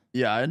 bro.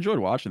 Yeah, I enjoyed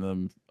watching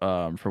them.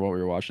 For what we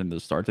were watching to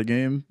start the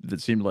game,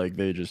 it seemed like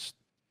they just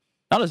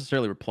not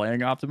necessarily were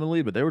playing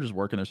optimally, but they were just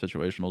working their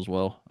situational as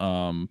well.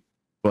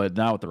 But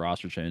now with the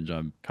roster change,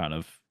 I'm kind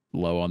of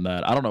low on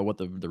that. I don't know what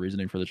the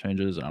reasoning for the change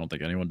is. I don't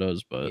think anyone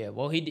does, but Yeah,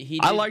 well, he did.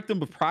 I liked them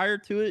prior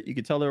to it. You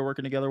could tell they were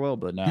working together well,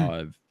 but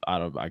now I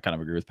kind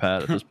of agree with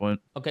Pat at this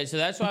point. Okay, so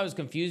that's why I was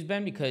confused,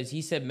 Ben, because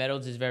he said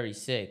Metals is very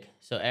sick.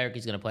 So Eric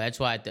is gonna play. That's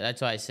why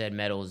I said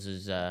Metals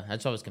is.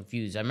 That's why I was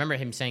confused. I remember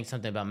him saying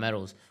something about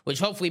Metals, which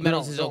hopefully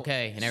Metals is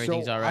okay and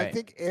everything's all right. I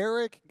think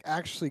Eric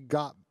actually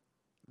got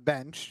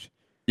benched.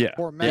 Yeah,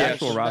 For the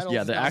actual roster. Metals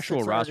Yeah, the now actual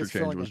sits roster August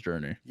change filling was in.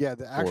 Journey. Yeah,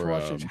 the actual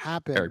roster change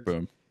happened. Eric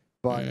Boom.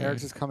 But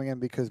Eric's just coming in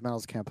because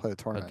Metals can't play the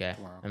tournament Okay,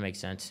 tomorrow. that makes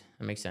sense.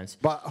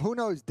 But But who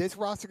knows? This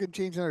roster could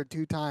change another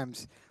 2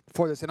 times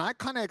before this, and I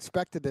kind of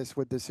expected this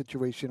with this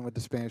situation with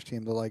the Spanish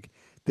team.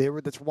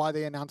 That's why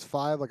they announced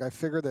 5. Like I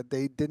figured that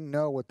they didn't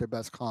know what their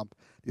best comp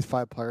these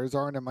 5 players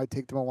are, and it might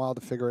take them a while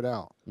to figure it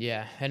out.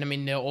 yeah, and I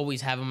mean they'll always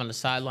have him on the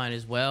sideline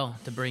as well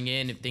to bring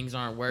in if things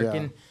aren't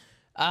working.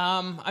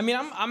 I mean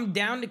I'm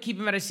down to keep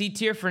him at a C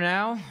tier for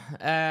now.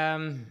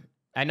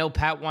 I know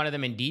Pat wanted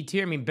them in D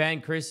tier. I mean,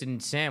 Ben, Chris,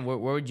 and Sam, where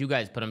would you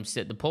guys put him?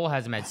 The poll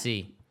has him at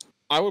C.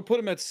 I would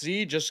put him at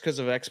C just because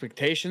of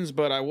expectations,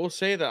 but I will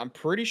say that I'm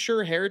pretty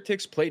sure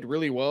Heretics played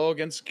really well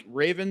against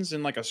Ravens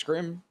in like a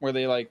scrim where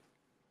they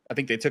I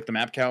think they took the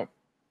map count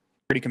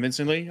pretty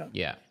convincingly.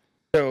 Yeah.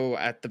 So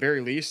at the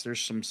very least,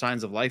 there's some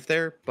signs of life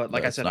there. But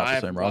like I said, not I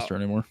the same roster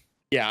anymore.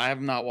 Yeah, I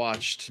have not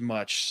watched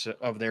much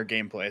of their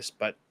gameplays,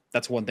 but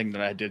that's one thing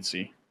that I did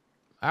see.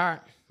 All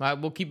right,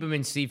 we'll keep him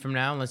in C from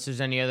now, unless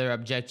there's any other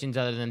objections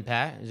other than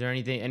Pat. Is there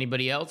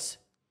anybody else?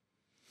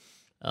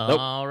 Nope.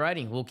 All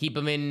righty, we'll keep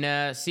him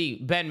in C.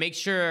 Ben, make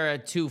sure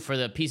too for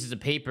the pieces of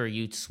paper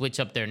you switch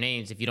up their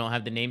names. If you don't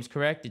have the names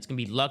correct, it's gonna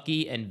be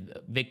Lucky and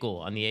Vickle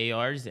on the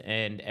ARs,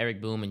 and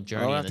Eric Boom and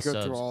Journey I'll on have the to go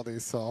subs. through all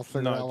these, so I'll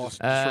figure No, out.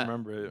 just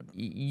remember it.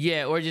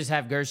 Yeah, or just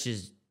have Gersh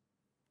just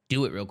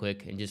do it real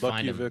quick and just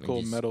find Lucky him.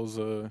 Vickle, Metals,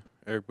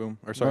 Eric Boom,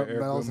 or sorry,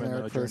 Eric Metals Boom and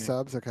and Eric for the Journey.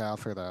 subs. Okay, I'll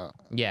figure that out.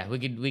 Yeah, we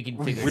could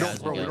figure We it out.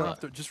 don't, bro, we together. don't have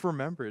to just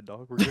remember it,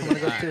 dog. We're I'm good. gonna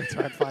go through and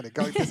try and find it.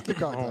 Go, just keep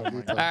going. Oh Tom. my You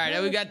God. tell All right,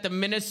 now we got the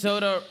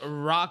Minnesota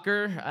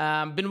Rocker.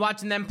 Been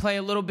watching them play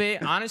a little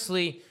bit.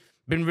 Honestly,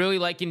 been really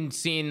liking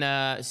seeing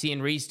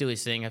Reese do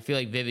his thing. I feel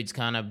like Vivid's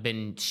kind of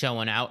been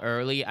showing out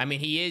early. I mean,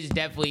 he is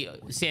definitely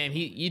Sam.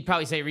 You'd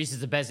probably say Reese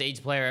is the best AIDS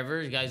player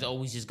ever. The guy's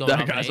always just going.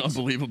 That off guy's on AIDS.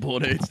 unbelievable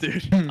at AIDS,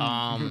 dude.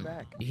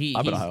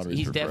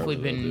 He's definitely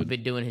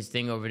been doing his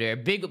thing over there.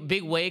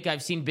 Big Wake.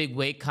 I've seen Big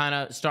Wake kind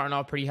of starting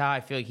off pretty high. I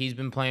feel like he's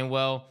been playing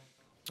well.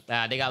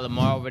 They got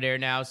Lamar over there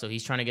now, so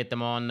he's trying to get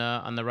them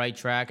on the right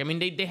track. I mean,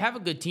 they have a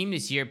good team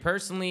this year.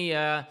 Personally,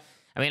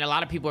 I mean, a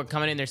lot of people are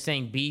coming in. They're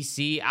saying B,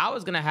 C. I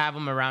was gonna have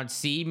them around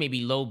C,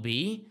 maybe low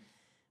B.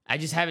 I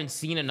just haven't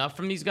seen enough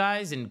from these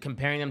guys, and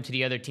comparing them to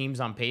the other teams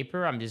on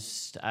paper, I'm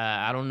just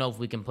I don't know if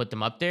we can put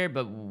them up there.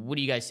 But what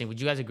do you guys think?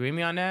 Would you guys agree with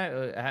me on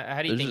that?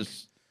 How do you think?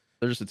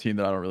 They're just a team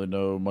that I don't really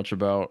know much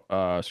about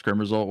scrim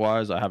result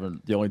wise.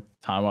 The only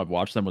time I've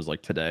watched them was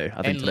like today.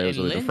 I think today was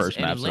really the first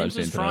match that I've Linz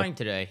seen was frying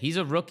today. He's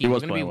a rookie. He We're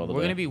was playing well we're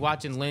today. gonna be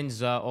watching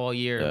Linz all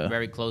year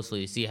very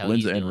closely to see how he's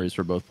Linz and doing. Reese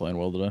were both playing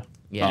well today.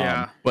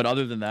 Yeah. But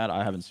other than that,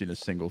 I haven't seen a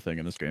single thing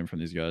in this game from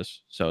these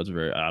guys. So it's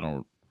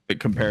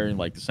comparing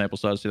like the sample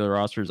size to the other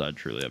rosters, I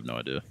truly have no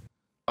idea.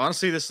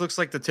 Honestly, this looks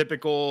like the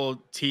typical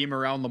team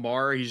around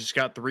Lamar. He's just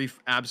got 3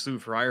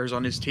 absolute fryers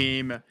on his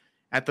team.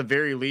 At the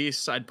very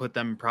least, I'd put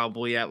them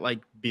probably at like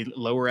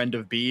lower end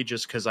of B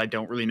just because I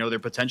don't really know their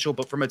potential.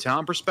 But from a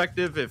talent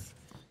perspective, if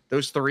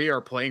those 3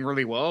 are playing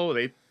really well,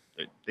 they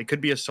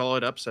could be a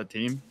solid upset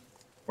team,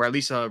 or at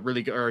least a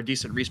really good or a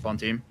decent respawn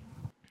team.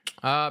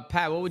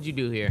 Pat, what would you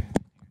do here?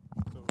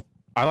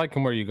 I like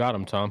him where you got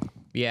him, Tom.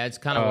 Yeah, it's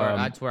kind of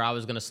that's where I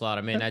was gonna slot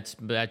him in.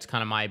 That's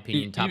kind of my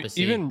opinion. Top of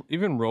C.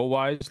 Even role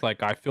wise,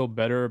 like I feel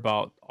better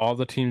about all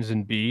the teams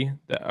in B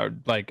that are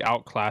like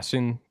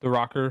outclassing the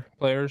Rocker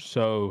players.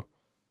 So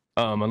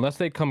unless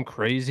they come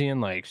crazy in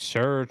like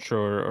search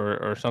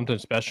or something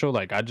special,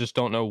 like I just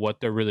don't know what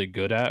they're really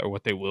good at or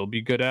what they will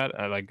be good at.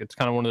 It's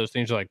kind of one of those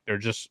things like they're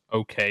just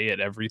okay at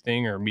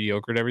everything or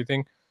mediocre at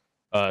everything.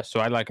 So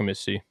I like them as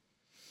C.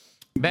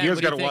 Ben, you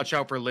guys got to watch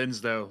out for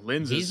Linz, though.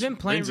 He's been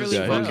playing really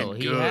fucking well.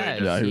 He good.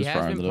 has. Yeah, he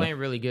has been playing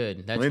really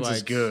good. That's Linz why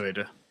is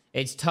good.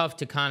 It's tough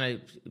to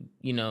kind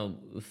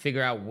of,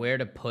 figure out where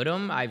to put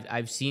him.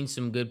 I've seen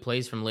some good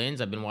plays from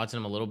Linz. I've been watching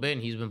him a little bit,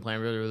 and he's been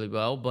playing really, really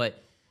well.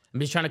 But I'm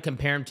just trying to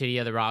compare him to the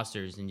other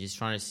rosters and just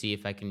trying to see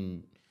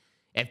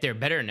if they're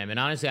better than them. And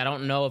honestly, I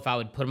don't know if I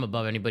would put him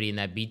above anybody in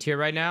that B tier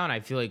right now. And I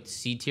feel like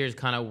C tier is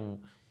kind of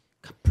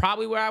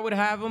probably where I would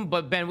have him.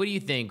 But Ben, what do you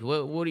think?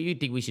 What do you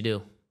think we should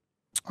do?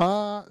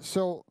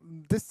 So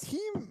this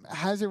team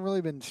hasn't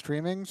really been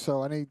streaming,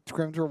 so any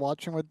scrims we're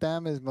watching with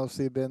them has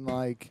mostly been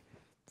like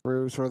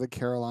through sort of the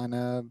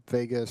Carolina,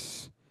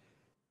 Vegas,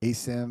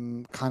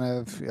 ASIM kind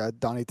of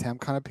Donnie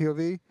Temp kind of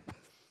POV.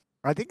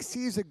 I think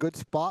C is a good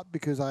spot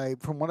because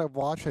from what I've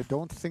watched, I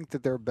don't think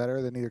that they're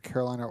better than either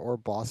Carolina or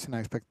Boston. I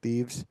expect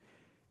Thieves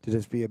to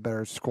just be a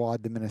better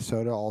squad than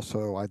Minnesota.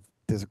 Also,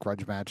 there's a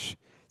grudge match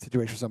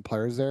situation for some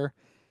players there.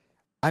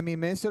 I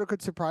mean, Minnesota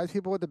could surprise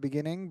people at the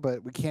beginning,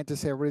 but we can't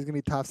just say everybody's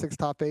going to be top 6,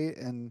 top 8,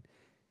 and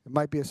it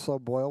might be a slow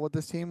boil with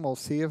this team. We'll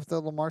see if the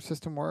Lamar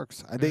system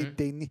works. They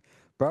need,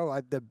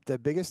 Bro, the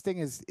biggest thing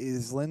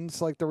is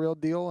Lin's like the real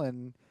deal,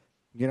 and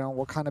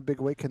what kind of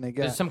big weight can they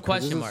get? There's some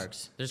question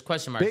marks. There's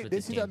question marks with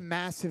this this is team. a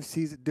massive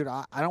season, dude.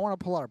 I don't want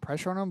to put a lot of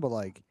pressure on him, but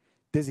like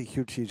this is a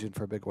huge season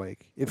for Big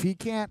Wake. If he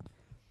can't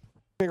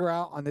figure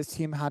out on this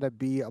team how to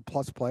be a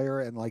plus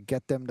player and like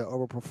get them to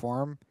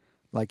overperform,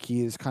 like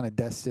he is kind of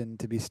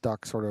destined to be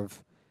stuck sort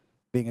of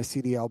being a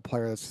CDL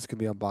player that's just gonna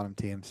be on bottom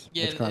teams,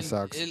 which kind of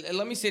sucks.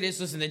 Let me say this.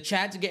 Listen, the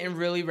chat's getting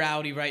really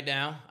rowdy right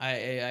now.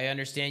 I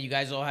understand you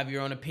guys all have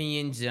your own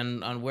opinions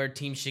on where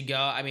teams should go.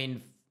 I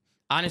mean,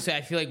 honestly,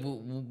 I feel like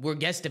we're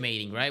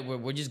guesstimating, right?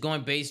 We're just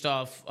going based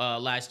off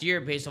last year,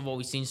 based on what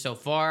we've seen so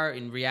far.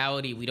 In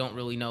reality, we don't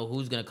really know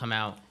who's gonna come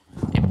out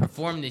and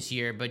perform this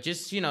year, but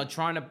just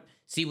trying to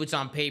see what's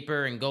on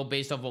paper and go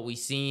based off what we've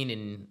seen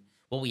and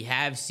what we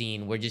have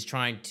seen. We're just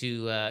trying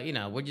to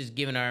we're just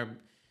giving our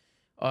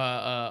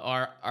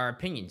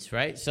opinions,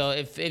 right? So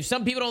if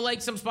some people don't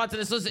like some spots on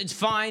this list, it's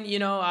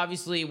fine.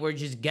 Obviously we're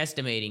just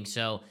guesstimating.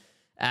 So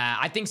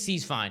I think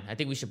C's fine. I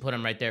think we should put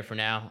him right there for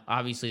now.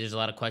 Obviously there's a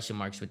lot of question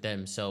marks with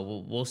them.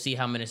 So we'll see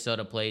how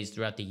Minnesota plays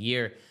throughout the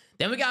year.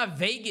 Then we got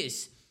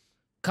Vegas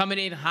coming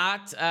in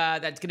hot.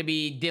 That's going to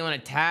be Dylan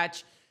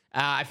Attach.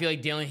 I feel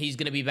like Dylan, he's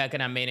going to be back in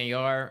that main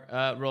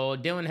AR role.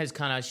 Dylan has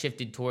kind of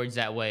shifted towards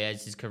that way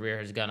as his career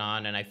has gone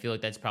on, and I feel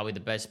like that's probably the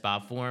best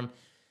spot for him.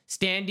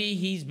 Standy,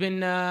 he's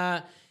been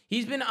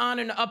on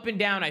and up and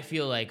down, I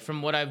feel like,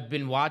 from what I've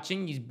been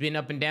watching. He's been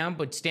up and down,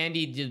 but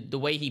Standy, the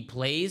way he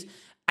plays,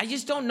 I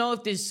just don't know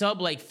if this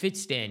sub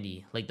fits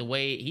Standy. Like the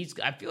way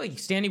I feel like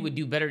Standy would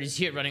do better this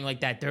year running like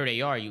that third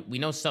AR. We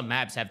know some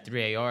maps have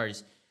 3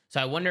 ARs.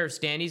 So I wonder if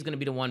Standy's going to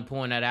be the one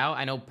pulling that out.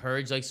 I know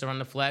Purge likes to run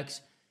the flex,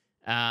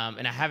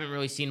 and I haven't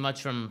really seen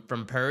much from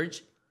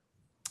Purge.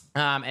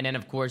 And then,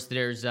 of course,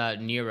 there's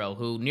Nero,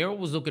 who Nero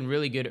was looking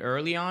really good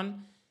early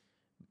on.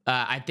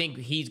 I think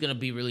he's going to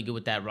be really good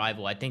with that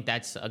rival. I think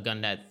that's a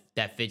gun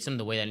that fits him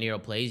the way that Nero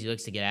plays. He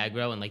likes to get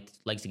aggro and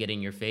likes to get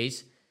in your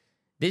face.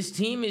 This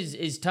team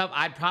is tough.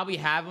 I'd probably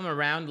have him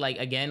around,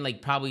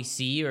 probably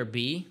C or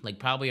B,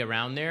 probably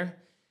around there.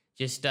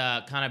 Just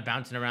kind of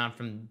bouncing around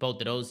from both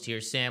of those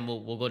tiers. Sam,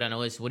 we'll go down the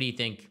list. What do you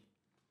think?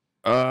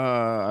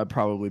 I'd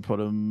probably put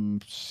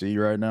him C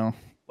right now.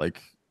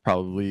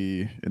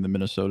 Probably in the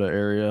Minnesota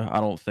area. I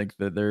don't think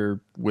that they're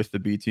with the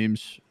B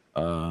teams,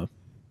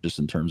 just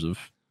in terms of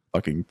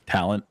fucking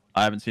talent.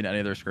 I haven't seen any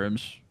of their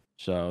scrims,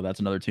 so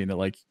that's another team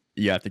that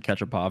you have to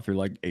catch up off through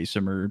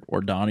Asim or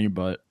Donnie.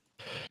 But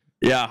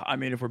yeah, I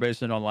mean, if we're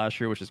basing it on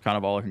last year, which is kind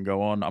of all I can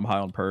go on, I'm high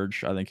on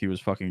Purge. I think he was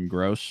fucking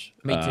gross.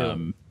 Me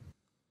too.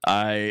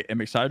 I am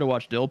excited to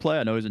watch Dill play.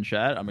 I know he's in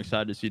chat. I'm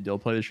excited to see Dill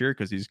play this year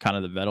because he's kind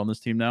of the vet on this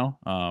team now.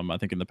 I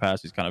think in the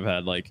past he's kind of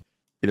had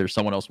either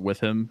someone else with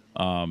him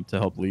to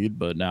help lead,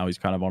 but now he's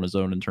kind of on his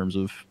own in terms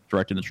of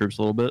directing the troops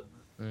a little bit.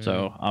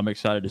 So I'm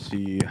excited to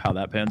see how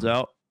that pans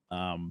out.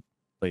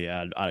 But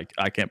yeah,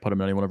 I can't put him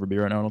in anyone over B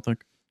right now, I don't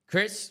think.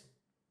 Chris?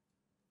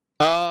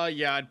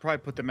 Yeah, I'd probably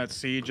put them at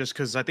C just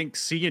because I think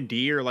C and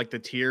D are the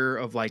tier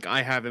of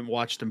I haven't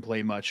watched him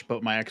play much,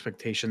 but my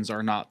expectations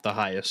are not the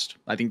highest.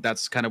 I think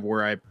that's kind of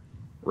where I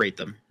rate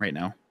them right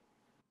now.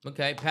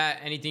 Okay, Pat,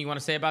 anything you want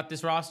to say about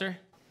this roster?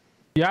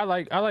 Yeah,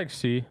 I like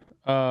C.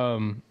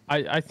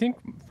 I think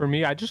for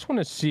me, I just want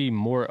to see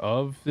more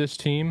of this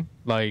team.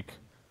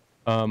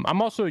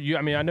 I'm also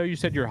I know you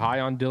said you're high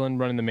on Dylan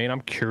running the main.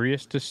 I'm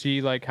curious to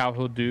see how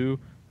he'll do,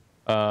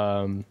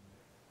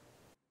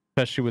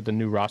 especially with the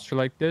new roster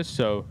like this.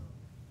 So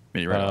I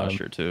mean, you're right last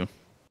year too.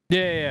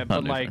 Yeah,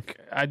 but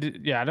I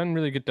didn't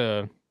really get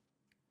the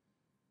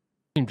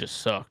team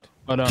just sucked.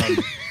 But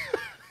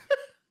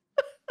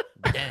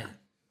Damn.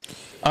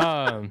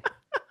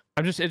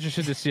 I'm just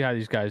interested to see how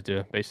these guys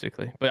do,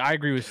 basically. But I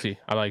agree with C.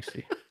 I like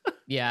C.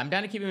 Yeah, I'm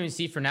down to keep him in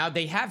C for now.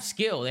 They have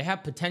skill. They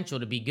have potential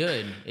to be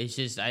good. It's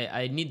just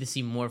I need to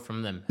see more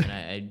from them,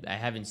 and I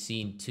haven't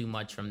seen too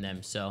much from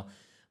them. So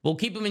we'll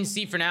keep them in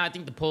C for now. I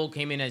think the poll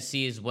came in as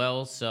C as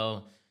well,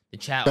 so the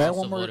chat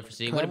also voted for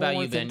C. What about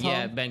you, Ben?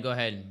 Yeah, Ben, go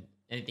ahead.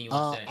 Anything you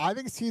want to say? I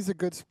think C is a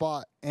good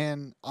spot,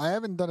 and I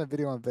haven't done a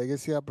video on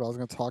Vegas yet, but I was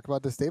going to talk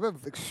about this. They have an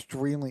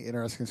extremely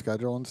interesting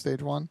schedule in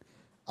Stage 1.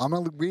 I'm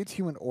going to read to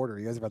you in order.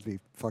 You guys are about to be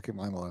fucking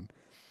mind-blown.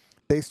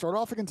 They start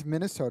off against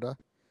Minnesota,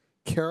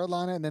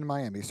 Carolina, and then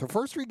Miami. So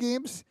first 3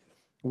 games,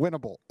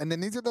 winnable. And then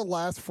these are the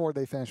last 4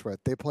 they finish with.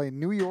 They play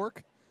New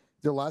York,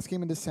 their last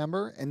game in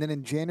December, and then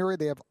in January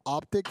they have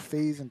Optic,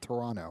 FaZe, and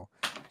Toronto.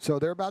 So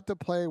they're about to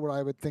play what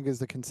I would think is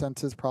the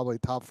consensus, probably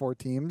top 4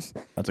 teams.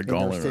 That's a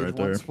gauntlet right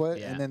there. Split,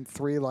 yeah. And then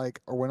 3 are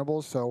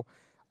winnables. So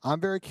I'm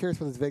very curious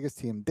with this Vegas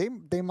team.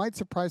 They might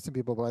surprise some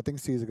people, but I think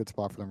C is a good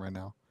spot for them right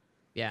now.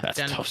 Yeah, that's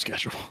a tough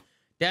schedule.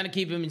 Down to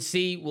keep him in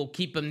C. We'll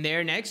keep him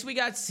there. Next, we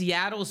got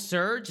Seattle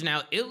Surge.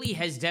 Now, Illy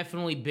has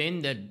definitely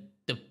been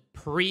the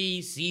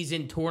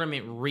preseason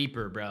tournament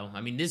reaper, bro.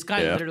 I mean, this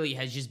guy literally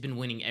has just been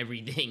winning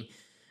everything.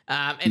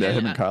 Him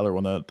and Kyler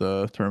won that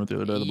tournament the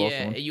other day. The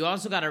Boston one. You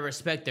also got to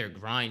respect their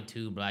grind,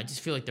 too, bro. I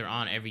just feel like they're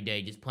on every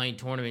day, just playing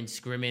tournaments,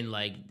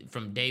 scrimming.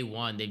 From day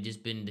one, they've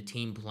just been the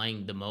team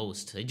playing the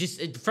most.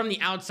 From the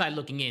outside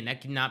looking in,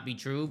 that cannot be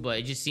true, but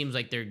it just seems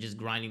like they're just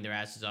grinding their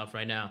asses off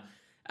right now.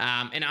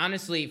 And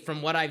honestly,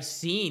 from what I've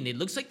seen, it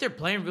looks like they're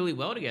playing really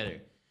well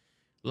together.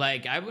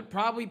 Like, I would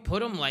probably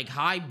put them like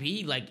high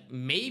B, like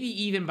maybe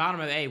even bottom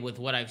of A with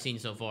what I've seen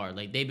so far.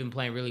 Like, they've been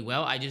playing really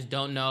well. I just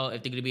don't know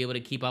if they're going to be able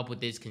to keep up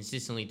with this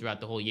consistently throughout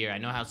the whole year. I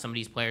know how some of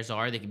these players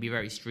are. They can be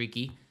very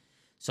streaky.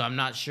 So I'm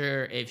not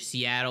sure if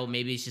Seattle,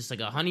 maybe it's just like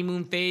a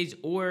honeymoon phase,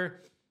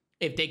 or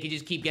if they could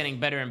just keep getting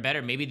better and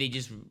better. Maybe they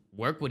just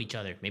work with each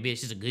other. Maybe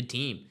it's just a good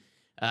team.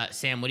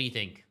 Sam, what do you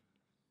think?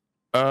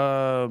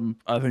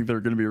 I think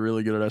they're going to be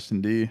really good at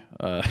S&D.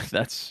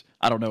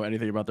 I don't know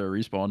anything about their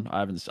respawn. I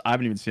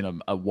haven't even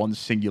seen a one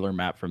singular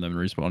map from them in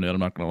respawn yet. I'm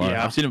not going to lie.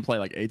 Yeah. I've seen them play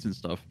like 8s and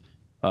stuff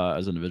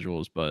as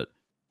individuals, but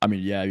I mean,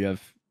 yeah, you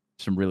have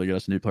some really good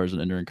S&D players in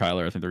Ender and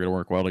Kyler. I think they're going to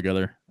work well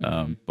together.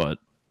 But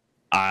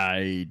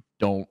I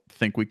don't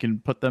think we can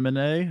put them in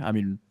A. I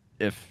mean,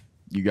 if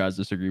you guys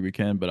disagree, we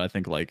can, but I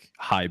think like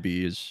high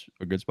B is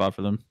a good spot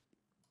for them.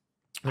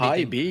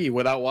 High B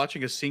without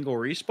watching a single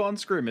respawn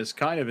scrim is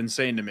kind of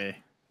insane to me.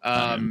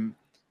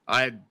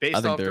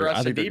 Based off their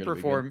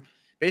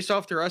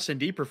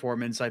S&D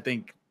performance, I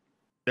think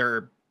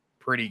they're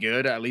pretty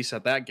good, at least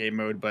at that game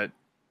mode. But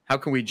how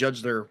can we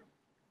judge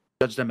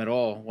them at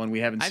all when we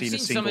haven't seen a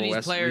single some of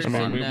these players? I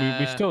mean,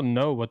 we still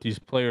know what these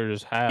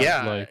players have.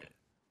 Yeah, like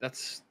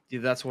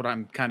that's what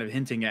I'm kind of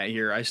hinting at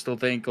here. I still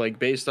think, like,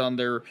 based on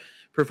their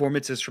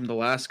performances from the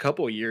last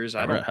couple of years,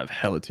 I don't have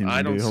hella teams.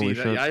 I don't see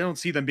that. I don't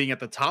see them being at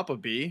the top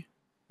of B,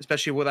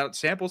 especially without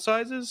sample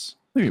sizes.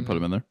 You can put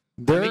them in there.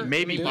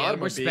 Maybe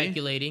bottom we're of B.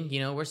 speculating.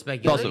 We're It's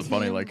speculating. also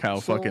funny, like how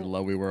fucking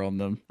low we were on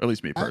them. At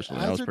least me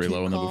personally, I was pretty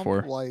low on them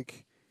before.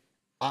 Like,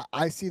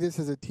 I see this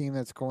as a team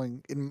that's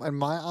going in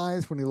my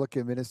eyes. When you look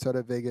at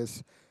Minnesota,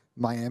 Vegas,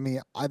 Miami,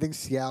 I think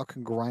Seattle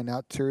can grind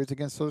out series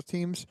against those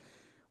teams.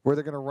 Where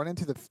they're going to run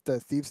into the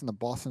Thieves and the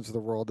Bostons of the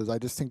world is I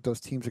just think those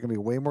teams are going to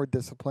be way more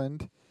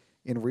disciplined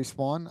in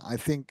respawn. I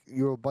think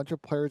you have a bunch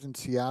of players in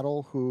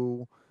Seattle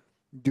who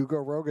do go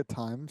rogue at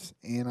times,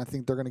 and I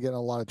think they're going to get in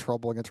a lot of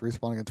trouble against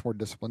respawn against more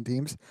disciplined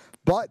teams.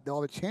 But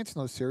they'll have a chance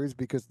in those series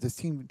because this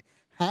team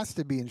has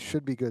to be and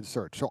should be good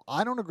search. So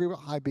I don't agree with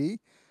high B.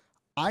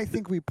 I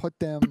think we put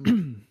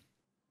them,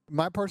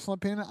 my personal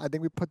opinion, I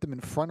think we put them in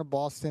front of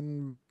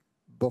Boston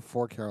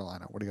before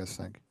Carolina. What do you guys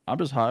think? I'm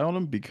just high on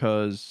them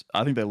because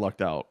I think they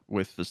lucked out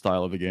with the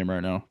style of the game right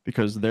now,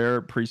 because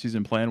their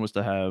preseason plan was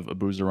to have a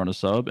Boozer on a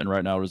sub, and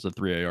right now it is a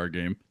 3 AR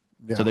game.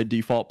 Yeah. So they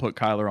default put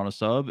Kyler on a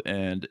sub,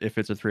 and if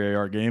it's a 3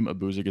 AR game, a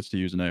Boozer gets to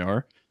use an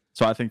AR.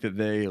 So I think that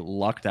they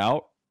lucked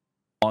out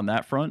on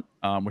that front,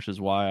 which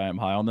is why I'm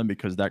high on them,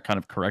 because that kind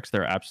of corrects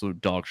their absolute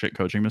dog shit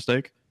coaching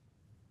mistake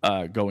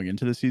going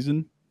into the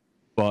season.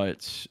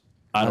 But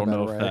I don't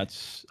know if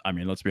that's, I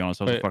mean, let's be honest,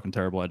 that was a fucking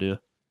terrible idea.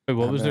 Wait,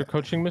 what was their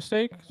coaching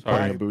mistake? Sorry,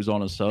 putting a Booze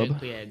on a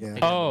sub.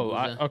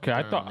 Oh, okay.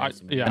 I thought,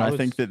 I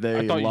think that they.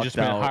 I thought you lucked just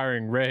meant out.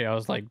 hiring Ray. I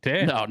was like,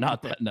 damn. No,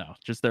 not that. No,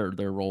 just their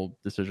role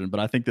decision. But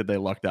I think that they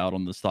lucked out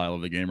on the style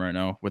of the game right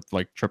now with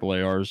like triple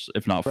ARs,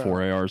 if not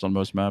 4 ARs on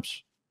most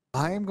maps.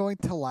 I am going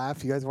to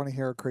laugh. You guys want to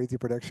hear a crazy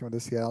prediction with the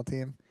Seattle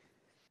team?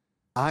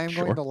 I am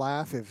going to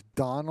laugh if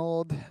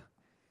Donald,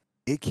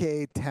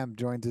 aka Temp,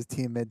 joins his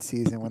team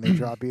mid-season when they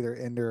drop either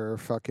Ender or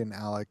fucking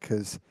Alec,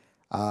 because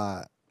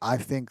I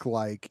think,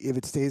 like, if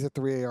it stays a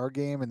 3 AR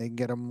game and they can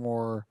get a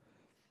more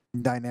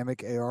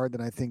dynamic AR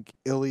than I think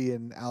Illy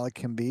and Alec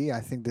can be, I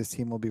think this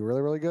team will be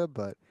really, really good.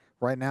 But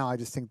right now, I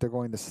just think they're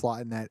going to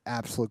slot in that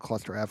absolute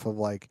cluster F of,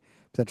 like,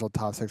 potential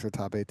top 6 or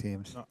top 8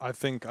 teams. No, I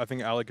think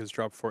Alec has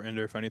dropped for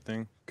Ender, if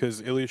anything,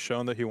 because Illy's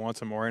shown that he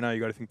wants him more right now.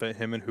 You got to think that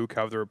him and Hook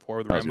have the rapport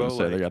with Rambo. I was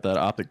gonna say, they got that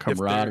optic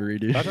camaraderie,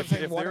 dude. If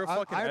they're a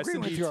fucking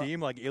S&D team,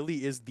 like,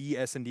 Illy is the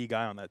S&D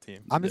guy on that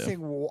team. I'm just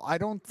saying, well, I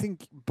don't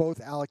think both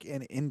Alec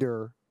and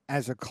Ender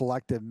as a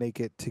collective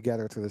make it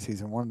together through the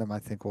season. One of them, I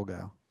think, will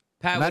go.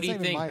 Pat, what do you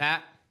think,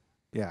 Pat?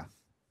 Yeah.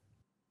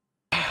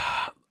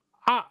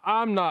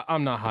 I'm not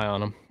high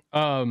on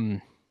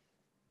them.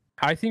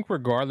 I think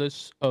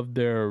regardless of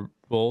their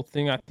role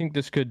thing, I think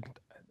this could.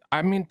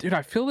 I mean, dude,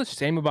 I feel the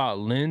same about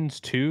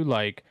Lins too.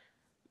 Like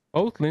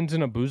both Lins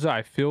and Abuza,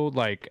 I feel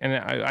like, and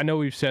I know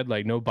we've said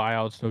like no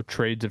buyouts, no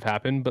trades have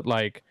happened, but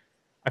like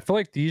I feel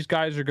like these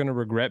guys are gonna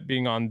regret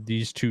being on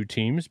these two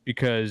teams,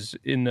 because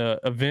in the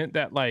event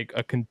that like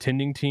a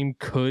contending team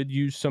could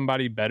use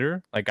somebody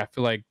better, like I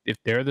feel like if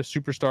they're the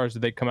superstars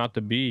that they come out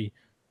to be,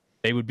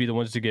 they would be the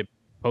ones to get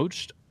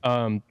poached.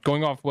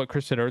 Going off what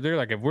Chris said earlier,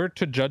 like if we're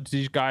to judge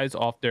these guys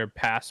off their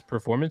past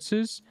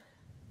performances,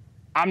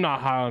 I'm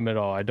not high on them at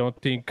all. I don't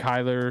think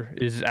Kyler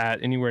is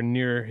at anywhere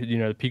near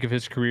the peak of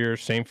his career.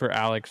 Same for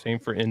Alex. Same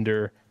for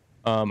Ender.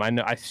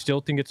 I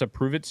still think it's a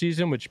prove it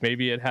season, which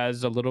maybe it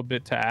has a little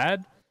bit to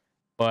add.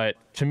 But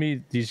to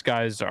me, these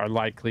guys are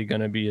likely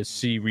going to be a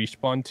C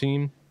respawn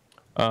team.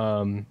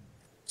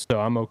 So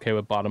I'm okay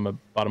with bottom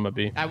of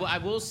B. I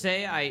will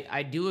say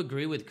I do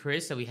agree with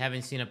Chris that we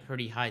haven't seen a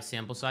pretty high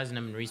sample size in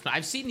them in respawn.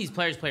 I've seen these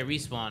players play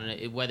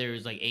respawn, whether it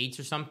was like 8s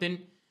or something.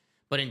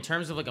 But in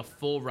terms of like a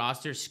full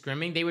roster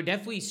scrimming, they were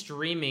definitely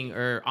streaming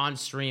or on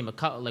stream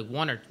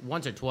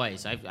once or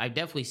twice. I've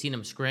definitely seen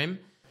them scrim.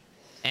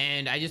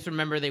 And I just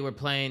remember they were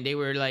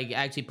like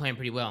actually playing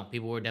pretty well.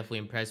 People were definitely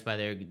impressed by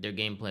their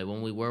gameplay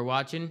when we were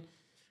watching.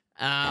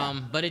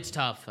 But it's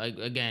tough.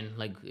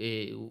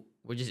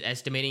 We're just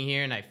estimating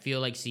here, and I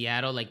feel like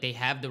Seattle, like they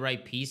have the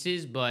right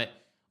pieces, but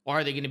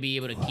are they going to be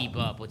able to keep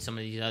up with some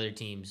of these other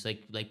teams?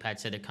 Like Pat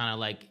said, they're kind of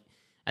like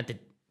at the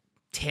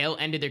tail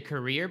end of their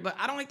career. But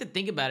I don't like to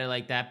think about it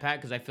like that, Pat,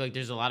 because I feel like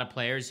there's a lot of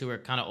players who are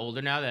kind of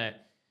older now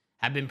that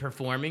have been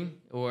performing,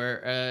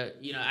 or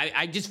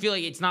I just feel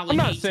like it's not like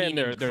I'm not saying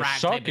they're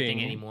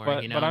sucking anymore.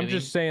 But I'm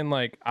just saying,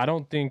 like, I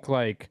don't think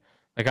like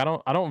I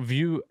don't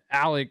view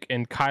Alec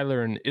and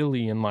Kyler and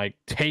Illy in like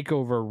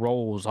takeover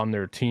roles on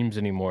their teams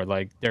anymore.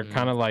 Like they're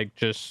kind of like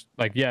just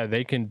like, yeah,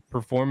 they can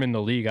perform in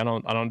the league. I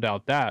don't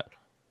doubt that.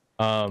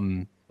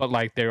 But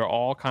like they're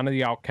all kind of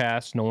the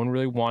outcasts. No one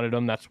really wanted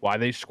them. That's why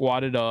they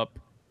squatted up.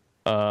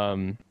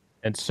 And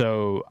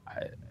so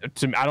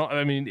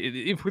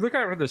if we look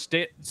at it from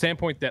the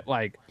standpoint that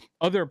like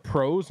other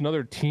pros and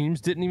other teams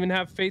didn't even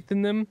have faith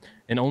in them,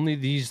 and only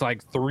these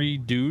like 3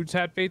 dudes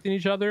had faith in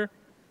each other,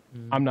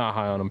 I'm not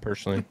high on them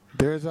personally.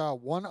 There's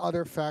one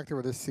other factor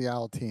with this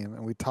Seattle team,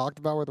 and we talked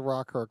about with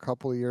Rocker a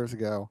couple of years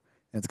ago,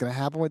 and it's going to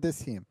happen with this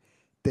team.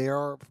 They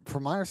are,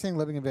 from my understanding,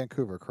 living in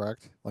Vancouver,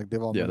 correct? Like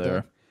they've all moved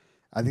there.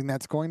 I think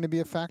that's going to be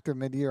a factor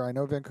mid-year. I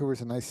know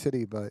Vancouver's a nice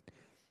city, but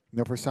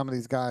for some of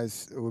these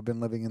guys who have been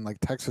living in like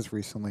Texas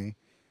recently,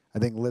 I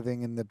think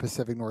living in the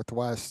Pacific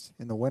Northwest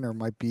in the winter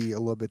might be a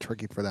little bit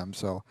tricky for them.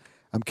 So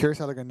I'm curious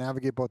how they're going to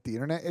navigate both the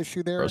internet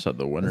issue there. Said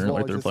the winter,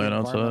 like they're playing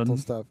outside.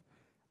 Stuff.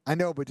 I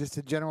know, but just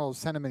a general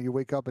sentiment, you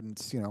wake up and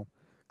it's,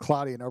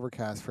 cloudy and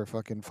overcast for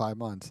fucking 5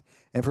 months.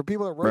 And for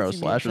people that roast me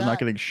in Slasher's not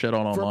getting shit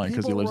on online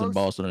because he lives in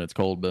Boston and it's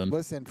cold, Ben.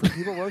 Listen, for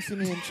people roasting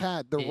me in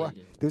chat,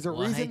 there's a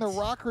reason the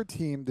Rocker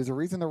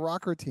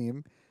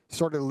team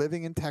started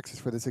living in Texas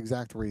for this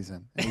exact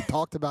reason. And we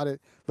talked about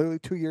it literally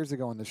 2 years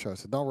ago on the show,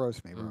 so don't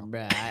roast me,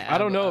 bro. I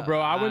don't know, bro.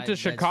 I went to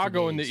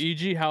Chicago in the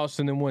EG house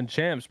and then won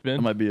champs, Ben.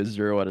 That might be a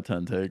 0 out of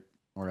 10 take.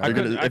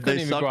 If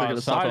they suck, they're going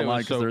to stop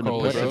online because they're in the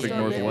Pacific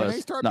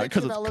Northwest. Not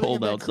because it's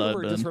cold outside,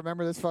 Ben. Just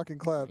remember this fucking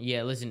clip.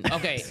 Yeah, listen.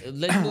 Okay,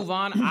 let's move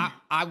on.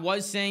 I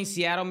was saying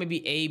Seattle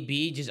maybe A,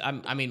 B.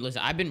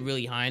 Listen, I've been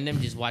really high on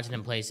them just watching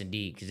them play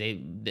S&D because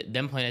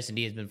them playing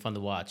S&D has been fun to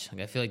watch.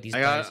 Like I feel like these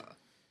guys.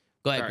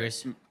 Go ahead,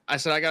 Chris. I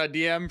said I got a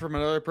DM from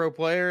another pro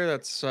player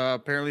that's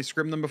apparently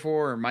scrimmed them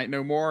before or might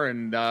know more,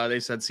 and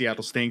they said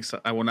Seattle stinks.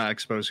 I will not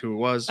expose who it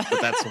was,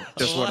 but that's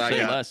just what I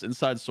got. Less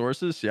inside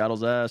sources,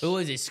 Seattle's ass. Who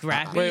is it?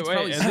 Scrappy? Wait.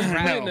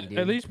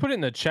 At least put it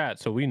in the chat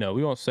so we know.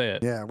 We won't say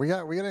it. Yeah, we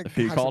got. If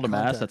you called him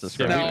ass, that's a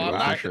scrappy. No,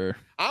 for sure.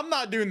 I'm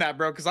not doing that,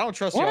 bro, because I don't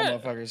trust y'all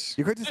motherfuckers.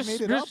 You could just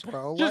made it up,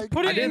 bro. Just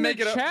put it in the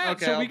chat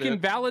so we can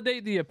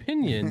validate the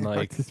opinion.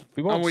 Like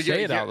we won't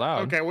say it out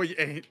loud. Okay, well.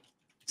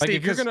 Like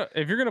Steve,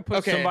 if you're gonna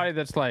put somebody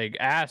that's like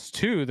ass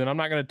too, then I'm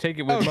not gonna take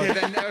it with. Okay,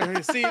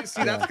 then see, that's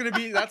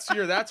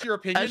your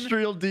opinion.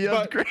 Estrial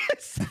DM,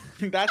 Chris.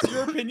 That's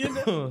your opinion.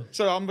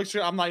 So I'm not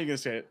even gonna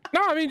say it.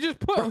 No, I mean just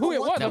put who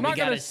it was. I'm not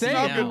gonna say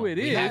who it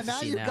is.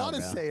 Now you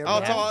gotta say it.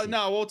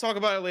 We'll talk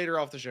about it later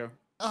off the show.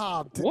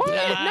 What? No, we're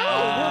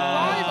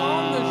live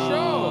on the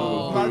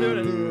show. I'm not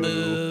doing it.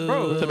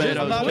 Bro,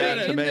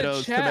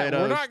 tomatoes.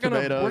 We're not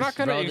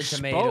gonna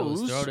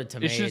expose. Throw the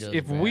tomatoes. It's just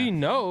if we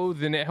know,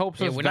 then it helps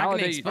us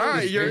validate. All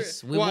right, you're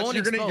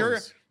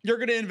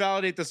gonna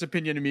invalidate this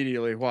opinion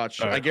immediately.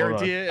 Watch, I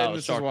guarantee it, and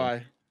this is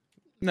why.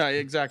 No,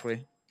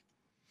 exactly.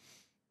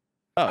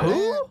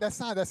 Oh, that's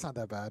not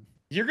that bad.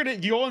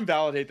 You'll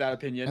invalidate that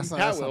opinion. That's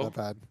not that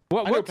bad.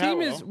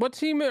 What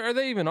team are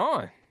they even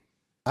on?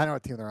 I know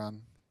what team they're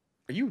on.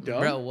 Are you dumb?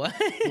 Bro, what?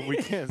 We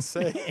can't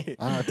say.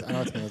 I know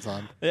what team it's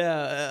on. Yeah,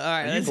 all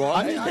right. Are you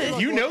blind?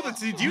 Do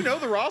you know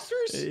the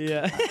rosters?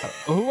 Yeah.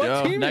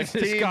 What team is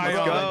this guy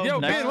on?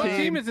 Yo, Ben, what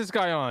team is this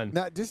guy on?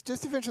 Now, just to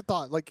finish a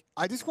thought, like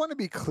I just want to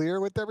be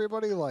clear with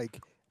everybody.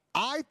 Like,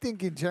 I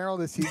think in general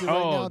this season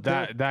right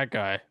now, that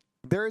guy.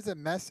 There is a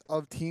mess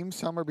of teams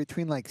somewhere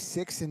between like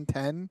 6 and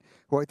 10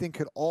 who I think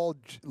could all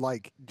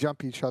like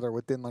jump each other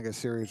within like a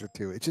series or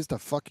two. It's just a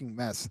fucking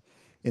mess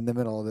in the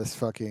middle of this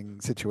fucking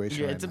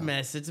situation. Yeah, it's a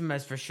mess. It's a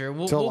mess for sure.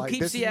 We'll keep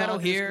this Seattle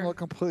here. It's look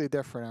completely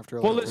different after.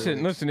 Well,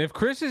 listen. If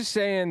Chris is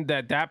saying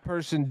that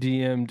person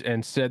DM'd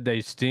and said they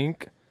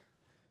stink,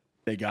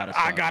 they gotta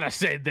suck. I gotta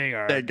say they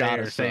are.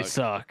 They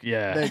suck.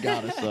 Yeah, they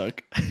gotta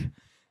suck.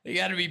 They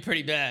got to be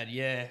pretty bad,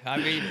 yeah. I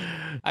mean,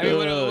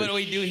 what do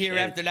we do here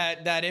after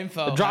that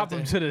info? Drop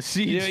them to the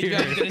C tier. You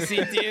drop them to the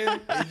C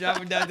tier. You drop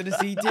them down to the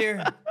C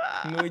tier.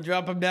 We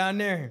drop them down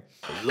there.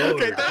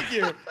 Lord. Okay, thank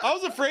you. I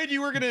was afraid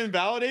you were gonna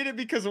invalidate it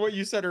because of what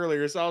you said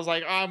earlier. So I was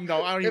like, I don't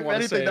even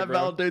want to say it,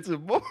 bro. That validates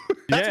it more.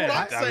 That's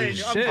what I'm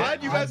saying. I'm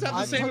glad you guys have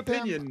the same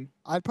opinion.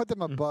 I'd put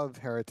them above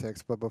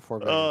Heretics, but before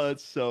Vegas. Oh,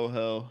 it's so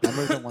hell.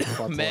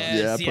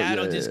 Man,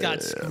 Seattle just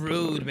got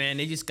screwed, man.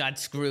 They just got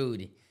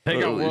screwed. They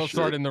got World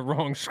Start in the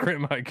wrong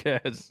scrim, I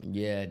guess.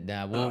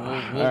 Yeah, we'll all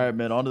right,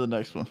 man. On to the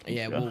next one.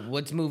 Yeah,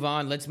 let's move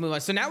on.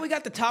 So now we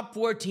got the top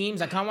 4 teams.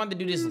 I kind of wanted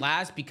to do this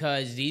last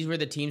because these were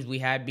the teams we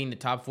had being the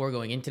top 4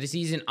 going into the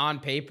season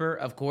on paper,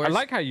 of course. I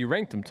like how you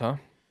ranked them,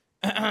 Tom.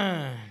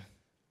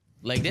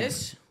 Like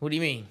this? What do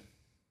you mean?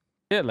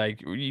 Yeah,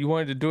 like you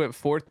wanted to do it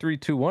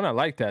 4-3-2-1. I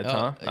like that,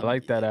 Tom. I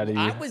like that out of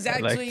you. I was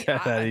actually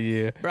out of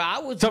you. Bro, I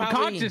was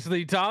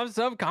Subconsciously, Tom.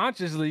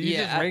 Subconsciously, you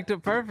just ranked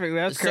it perfectly.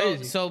 That's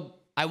crazy. So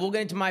I will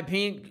get into my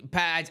opinion.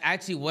 Pat,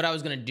 actually, what I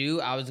was gonna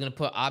do, I was gonna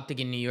put Optic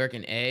in New York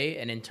in A,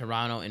 and then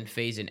Toronto and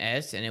FaZe in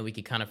S, and then we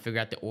could kind of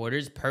figure out the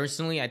orders.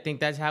 Personally, I think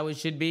that's how it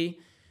should be.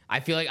 I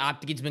feel like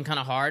Optic has been kind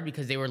of hard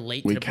because they were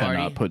late to the party. We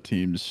cannot put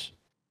teams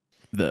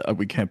that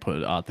we can't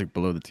put Optic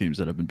below the teams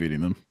that have been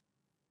beating them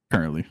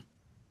currently.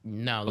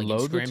 No, like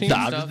below the scrims team?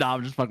 and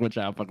I'm just fucking with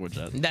you. I'm fucking with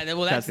you.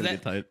 That's gonna be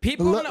tight.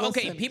 People are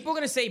gonna people are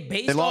gonna say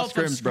based off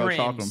of scrims, bro,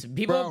 scrims.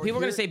 People are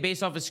gonna say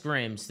based off of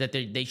scrims that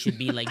they should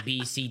be like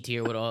B, C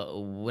tier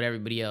with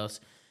everybody else.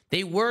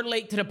 They were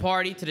late to the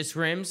party to the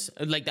scrims.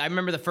 Like I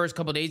remember the first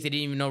couple of days they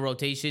didn't even know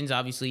rotations.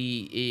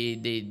 Obviously,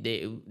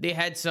 they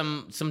had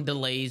some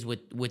delays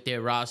with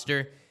their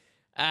roster.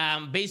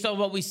 Based on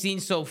what we've seen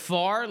so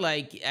far,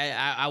 like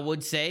I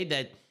would say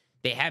that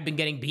they have been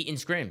getting beat in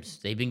scrims.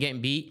 They've been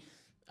getting beat.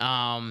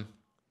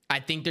 I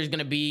think there's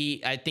gonna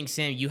be. I think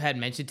Sam, you had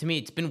mentioned to me,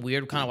 it's been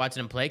weird kind of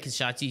watching them play because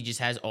Shotzi just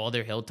has all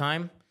their hill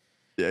time.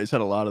 Yeah, he's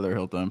had a lot of their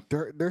hill time.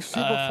 They're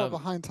super far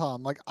behind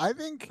Tom. Like I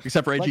think,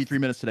 except for AG, like, 3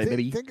 minutes today,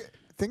 baby.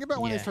 Think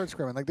about when they start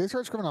scrimming. Like they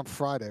start scrimming on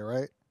Friday,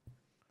 right?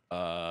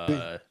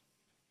 I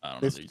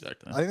don't know the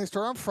exact time. I think they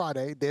start on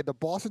Friday. They had the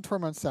Boston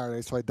tournament on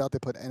Saturday, so I doubt they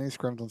put any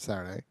scrims on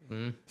Saturday.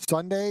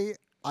 Sunday,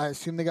 I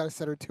assume they got a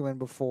set or two in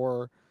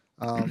before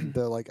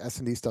the like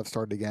S&D stuff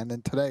started again.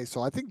 And today,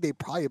 so I think they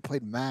probably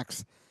played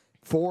max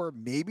 4,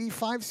 maybe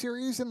 5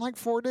 series in like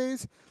 4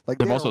 days. Like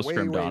they've also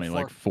scrimmed Donnie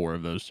like 4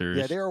 of those series.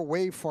 Yeah, they are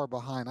way far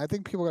behind. I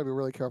think people got to be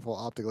really careful.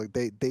 Optic, like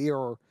they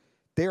are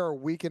a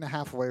week and a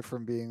half away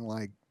from being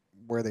like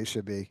where they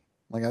should be.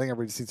 Like I think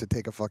everybody just needs to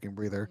take a fucking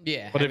breather.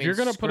 Yeah, but if you're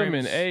gonna put them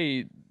in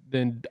A,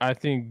 then I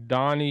think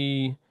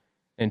Donnie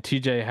and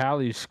TJ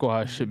Hallie's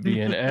squad should be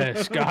in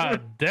S.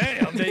 God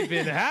damn, they've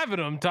been having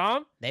them,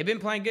 Tom. They've been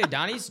playing good.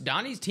 Donnie's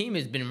team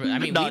has been. I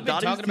mean, we've been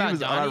Donnie's talking about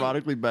Donnie.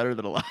 Ironically better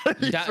than a lot of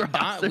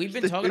these we've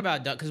been talking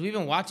about because we've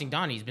been watching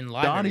Donnie. He's been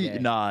live. Donnie,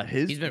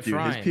 he's been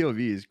frying. His POV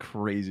is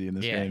crazy in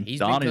this game.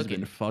 Donnie's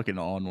been fucking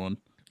on one.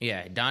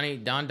 Yeah,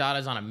 Don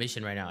Dada's on a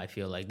mission right now. I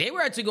feel like they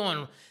were actually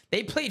going.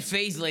 They played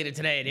FaZe later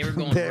today. They were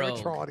going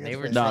rogue. They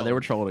were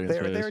trolling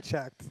against FaZe. They were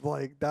checked.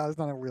 Like that was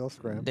not a real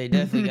scrim. They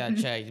definitely got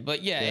checked.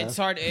 But yeah, it's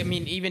hard. I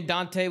mean, even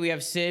Dante. We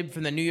have Sib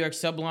from the New York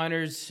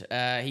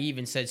Subliners. He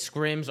even said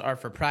scrims are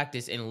for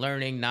practice and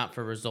learning, not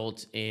for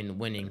results in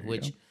winning.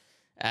 Which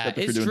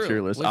is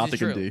true.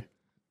 Optic and D.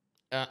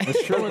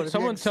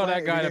 Someone tell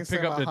that guy to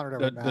pick up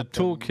the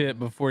toolkit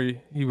before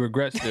he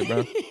regrets it,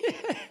 bro.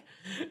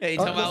 Hey,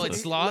 talking about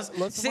with Sloss.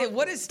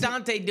 What is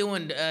Stante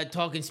doing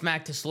talking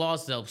smack to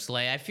Sloss, though,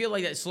 Slay? I feel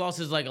like that Sloss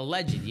is like a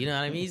legend. You know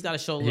what I mean? He's got to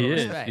show a little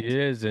respect. He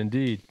is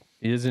indeed.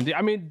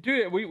 I mean,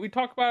 dude, we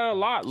talk about it a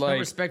lot. There's like no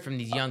respect from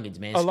these youngins,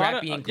 man.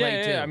 Scrappy and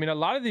Clay, too. I mean, a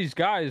lot of these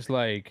guys,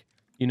 like,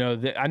 you know,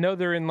 I know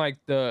they're in like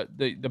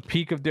the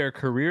peak of their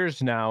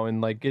careers now and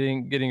like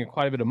getting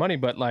quite a bit of money.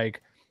 But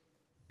like,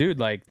 dude,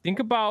 like, think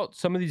about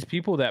some of these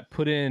people that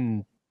put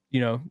in, you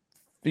know,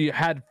 you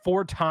had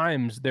 4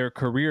 times their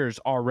careers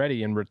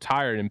already and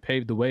retired and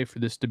paved the way for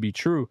this to be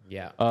true.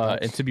 Yeah.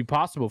 And to be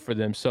possible for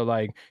them. So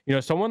like, you know,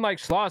 someone like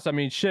Sloss, I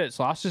mean, shit,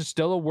 Sloss is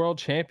still a world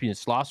champion.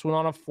 Sloss went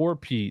on a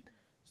 4-peat.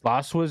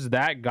 Sloss was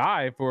that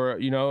guy for,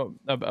 you know,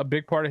 a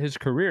big part of his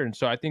career. And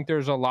so I think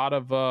there's a lot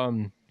of,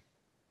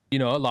 you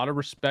know, a lot of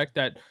respect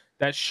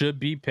that should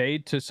be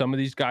paid to some of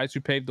these guys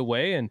who paved the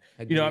way. And,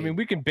 you know, I mean,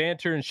 we can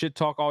banter and shit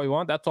talk all we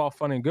want. That's all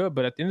fun and good.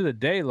 But at the end of the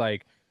day,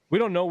 like, we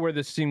don't know where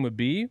this team would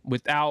be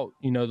without,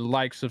 you know, the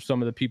likes of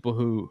some of the people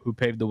who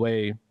paved the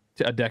way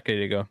a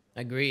decade ago.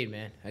 Agreed,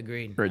 man.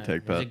 Agreed. Great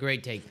take, Pat. It's a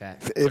great take,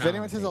 Pat. If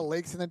anyone says a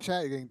Lakes in the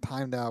chat, you're getting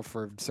timed out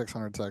for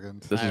 600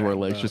 seconds. This is where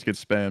Lakes just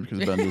gets spammed because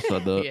Ben just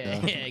said that.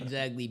 Yeah,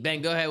 exactly.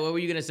 Ben, go ahead. What were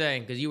you going to say?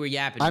 Because you were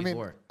yapping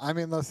before. I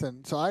mean,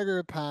 listen. So I agree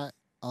with Pat.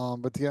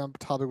 But to get on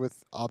topic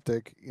with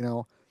Optic, you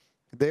know,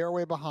 they are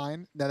way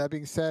behind. Now, that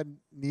being said,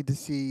 need to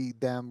see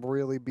them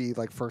really be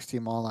like first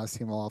team on, last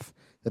team off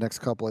the next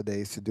couple of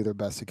days to do their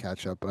best to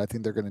catch up. But I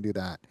think they're going to do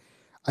that.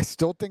 I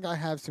still think I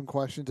have some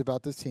questions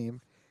about this team.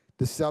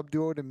 The sub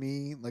duo to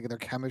me, like their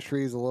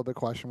chemistry is a little bit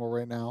questionable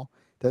right now.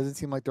 Doesn't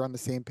seem like they're on the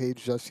same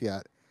page just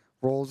yet.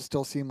 Roles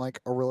still seem like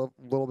a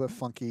little bit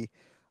funky.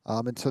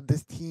 And so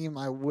this team,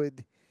 I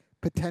would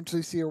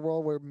potentially see a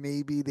role where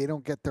maybe they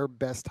don't get their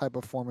best type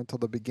of form until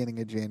the beginning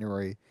of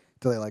January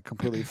until they like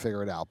completely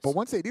figure it out. But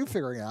once they do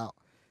figure it out,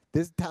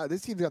 this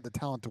team's got the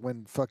talent to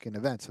win fucking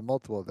events and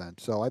multiple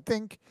events. So I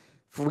think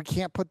we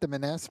can't put them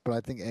in S, but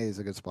I think A is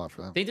a good spot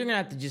for them. I think they're gonna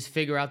have to just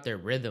figure out their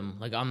rhythm,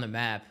 like on the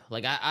map.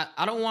 Like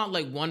I don't want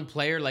like one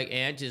player like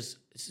Ant just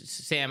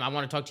Sam. I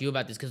want to talk to you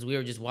about this because we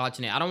were just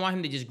watching it. I don't want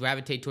him to just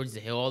gravitate towards the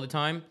hill all the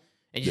time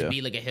and just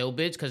be like a hill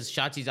bitch. Because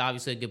Shotzi's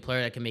obviously a good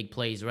player that can make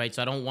plays, right?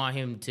 So I don't want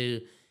him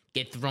to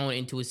get thrown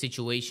into a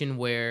situation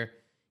where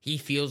he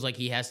feels like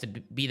he has to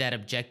be that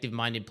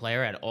objective-minded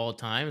player at all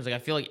times. Like I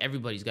feel like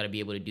everybody's got to be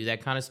able to do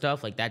that kind of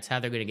stuff. Like that's how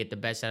they're gonna get the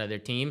best out of their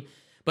team.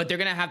 but they're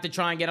gonna have to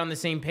try and get on the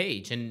same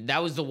page. And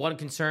that was the one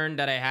concern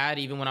that I had,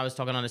 even when I was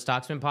talking on the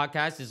Stocksman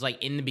podcast, is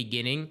like in the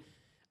beginning,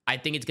 I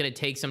think it's gonna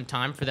take some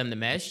time for them to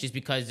mesh, just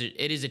because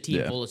it is a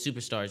team full of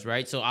superstars,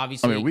 right? So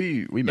obviously, I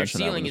mean, we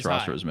mentioned that when this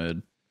roster was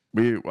made.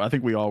 I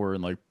think we all were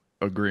in like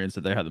agreement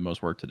that they had the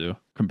most work to do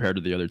compared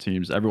to the other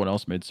teams. Everyone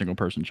else made single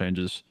person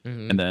changes,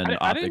 and then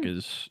Optic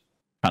is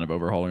kind of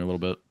overhauling a little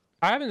bit.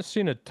 I haven't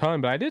seen a ton,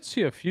 but I did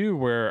see a few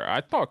where I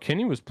thought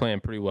Kenny was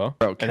playing pretty well.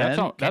 Bro, that's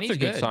a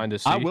good sign to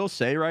see. I will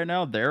say right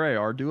now, their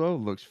AR duo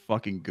looks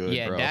fucking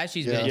good, bro.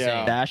 Dashy's been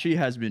insane. Dashy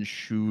has been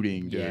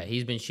shooting, dude. Yeah,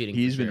 he's been shooting.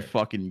 He's been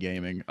fucking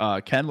gaming.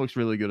 Ken looks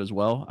really good as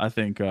well. I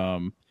think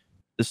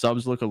the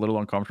subs look a little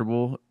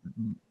uncomfortable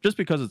just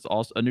because it's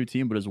also a new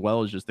team, but as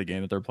well as just the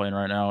game that they're playing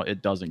right now,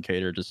 it doesn't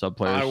cater to sub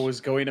players. I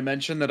was going to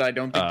mention that I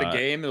don't think the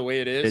game, the way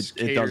it is,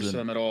 caters to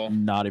them at all.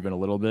 Not even a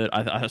little bit.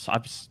 I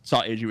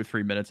saw AG with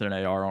 3 minutes and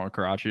an AR on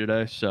Karachi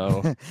today,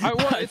 so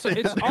it's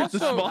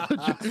also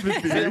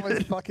It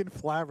was fucking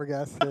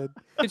flabbergasted.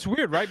 It's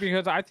weird, right?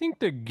 Because I think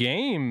the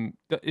game,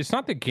 it's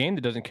not the game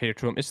that doesn't cater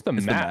to them; it's the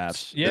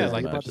maps. Yeah,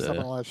 like about the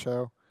last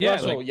show. Yeah,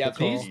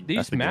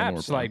 these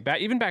maps, like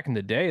even back in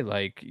the day,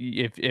 like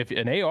if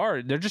an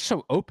AR, they're just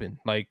so open.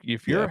 Like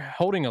if you're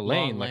holding a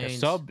lane, like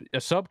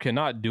a sub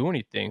cannot do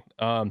anything.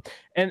 And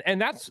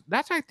that's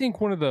I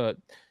think one of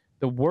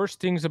the worst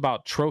things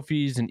about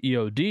trophies and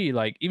EOD.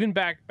 Like even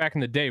back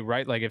in the day,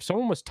 right? Like if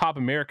someone was top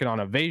American on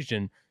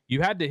evasion,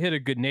 you had to hit a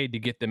grenade to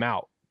get them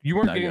out. You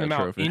weren't getting them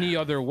out any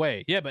other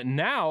way. Yeah, but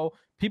now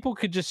people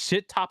could just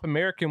sit top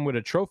American with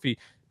a trophy.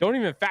 Don't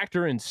even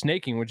factor in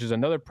snaking, which is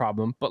another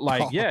problem. But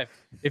like,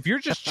 if you're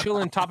just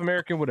chilling top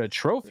American with a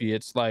trophy,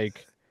 it's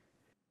like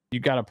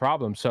you got a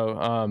problem. So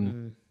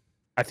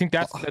I think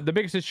that's the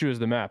biggest issue is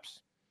the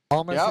maps.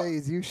 All I'm gonna say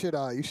is you should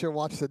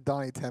watch the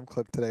Donnie Temp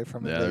clip today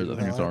from the I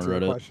think it's on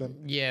Reddit.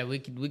 Yeah, we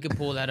could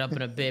pull that up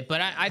in a bit. But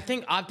I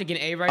think Optic and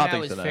A right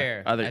now is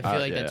fair. I feel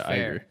like that's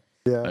fair.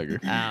 Yeah, I agree.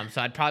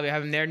 So I'd probably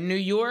have him there. New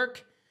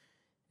York.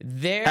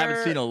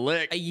 Haven't seen a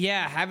lick.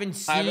 Yeah, haven't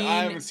seen.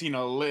 I haven't seen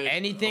a lick.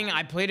 Anything.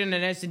 I played in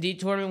an S&D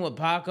tournament with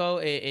Paco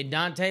and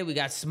Dante. We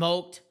got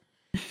smoked.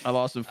 I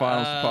lost in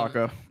finals to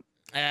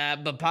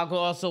Paco. But Paco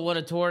also won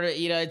a tournament.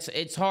 You know,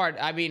 it's hard.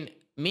 I mean,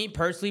 me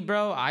personally,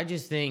 bro, I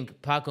just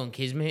think Paco and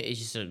Kismet is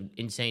just an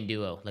insane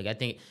duo. Like,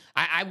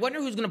 I wonder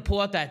who's gonna pull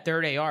out that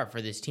third AR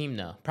for this team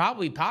though.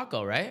 Probably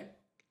Paco, right?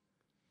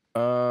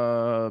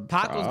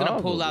 Paco's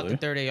gonna pull out the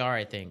third AR,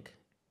 I think.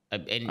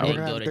 And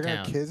go to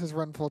town. Kiz is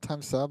running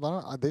full-time sub.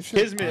 They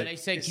should. They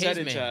said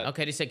Kismet.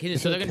 Okay, they said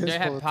Kismet. So they're gonna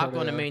have Paco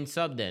on the main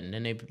sub then,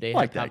 and they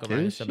have Paco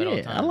running sub at all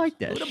times. I like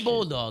that. With a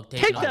bulldog.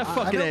 Take that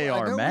fucking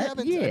AR, Matt.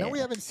 I know we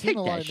haven't seen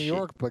a lot in New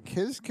York, but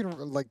Kiz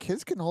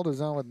can hold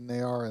his own with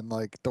an AR, and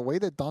like the way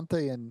that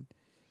Dante and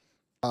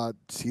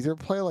Caesar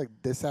play, like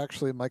this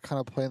actually might kind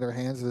of play in their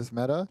hands in this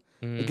meta.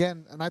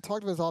 Again, and I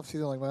talked about this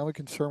offseason. Like my only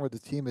concern with the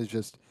team is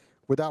just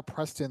without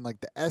Preston, like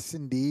the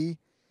S&D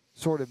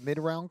sort of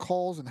mid-round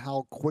calls and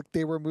how quick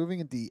they were moving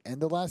at the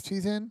end of last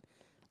season.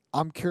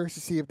 I'm curious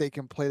to see if they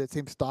can play the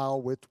same style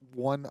with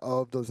one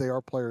of those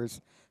AR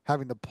players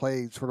having to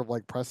play sort of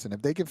like Preston.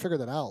 If they can figure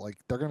that out, like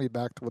they're going to be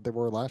back to what they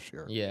were last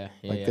year.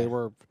 They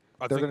were.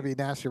 They're going to be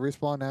nasty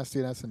respawn, nasty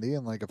in S&D,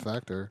 and like a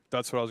factor.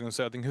 That's what I was going to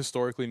say. I think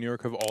historically New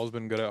York have always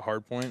been good at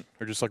hardpoint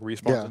or just like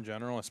respawns in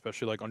general,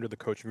 especially like under the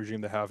coaching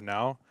regime they have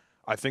now.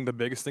 I think the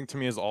biggest thing to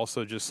me is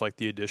also just like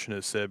the addition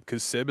of Sib,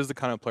 because Sib is the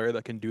kind of player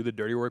that can do the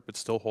dirty work but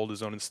still hold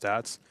his own in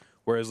stats.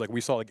 Whereas like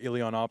we saw like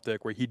Ilion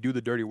Optic where he'd do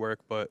the dirty work,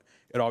 but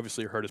it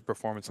obviously hurt his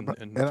performance in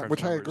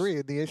which I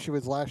agree. The issue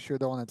is last year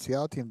though on that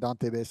Seattle team,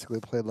 Dante basically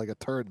played like a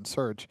turret in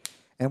Surge,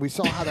 and we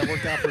saw how that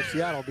worked out for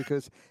Seattle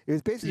because it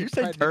was basically. Did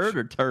you say turd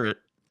or turret?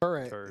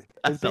 Turret.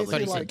 I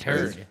thought he said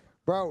turd.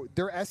 Bro,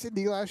 their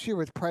S&D last year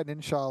was Pred,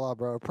 inshallah,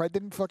 bro. Pred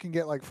didn't fucking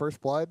get like first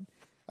blood.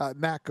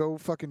 Matt, go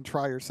fucking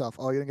try yourself.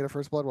 Oh, you didn't get a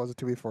first blood? Was it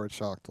 2v4? It's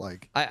shocked.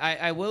 Like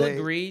I will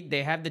agree.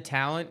 They have the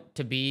talent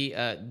to be.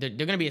 They're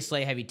gonna be a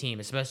slay heavy team,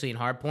 especially in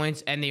hard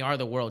points, and they are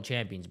the world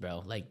champions,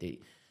 bro. Like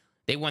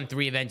they won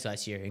 3 events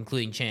last year,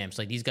 including champs.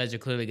 Like these guys are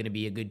clearly gonna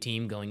be a good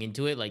team going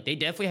into it. Like they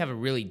definitely have a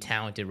really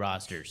talented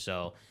roster.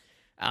 So,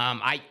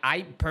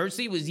 I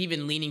personally was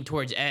even leaning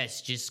towards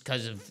S just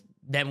because of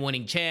them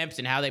winning champs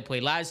and how they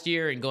played last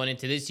year and going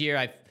into this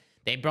year.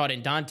 They brought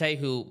in Dante,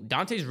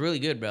 Dante's really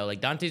good, bro. Like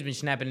Dante's been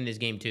snapping in this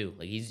game too.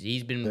 Like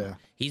he's been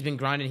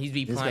grinding. He's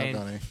been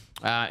playing.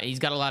 He's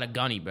got a lot of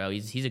gunny, bro.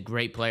 He's a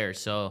great player.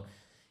 So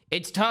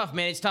it's tough,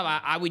 man. It's tough.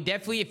 I would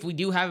definitely, if we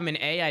do have him in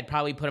A, I'd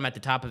probably put him at the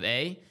top of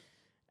A.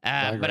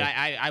 But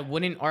I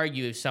wouldn't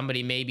argue if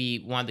somebody maybe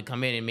wanted to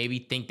come in and maybe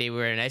think they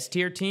were an S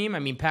tier team. I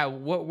mean, Pat,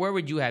 where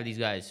would you have these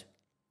guys?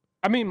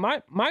 I mean,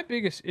 my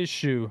biggest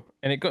issue,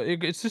 and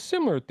it's a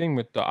similar thing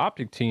with the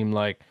Optic team.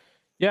 Like,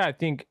 yeah, I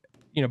think.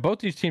 Both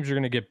these teams are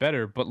going to get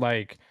better, but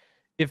like,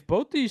 if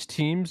both these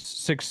teams'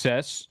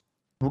 success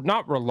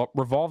not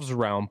revolves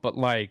around, but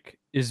like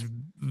is,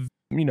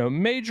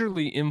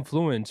 majorly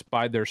influenced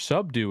by their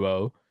sub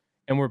duo,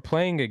 and we're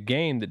playing a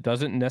game that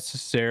doesn't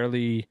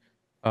necessarily,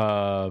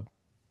 kind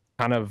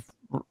of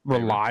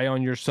rely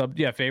on your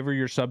favor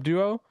your sub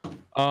duo.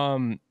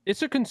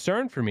 It's a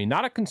concern for me.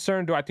 Not a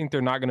concern. Do I think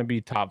they're not going to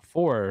be top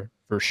 4?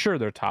 For sure,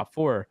 they're top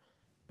 4.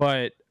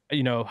 But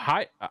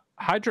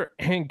Hydra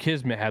and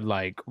Kismet had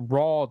like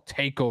raw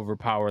takeover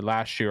power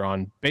last year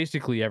on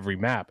basically every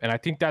map, and I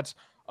think that's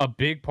a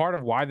big part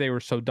of why they were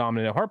so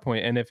dominant at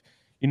Hardpoint. And if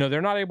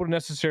they're not able to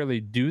necessarily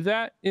do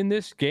that in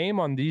this game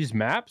on these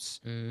maps,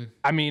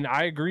 I mean,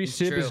 I agree,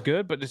 Sib is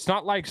good, but it's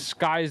not like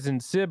Skies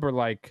and Sib are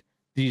like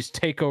these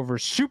takeover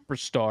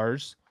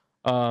superstars.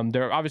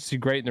 They're obviously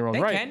great in their own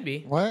right. They can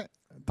be. What?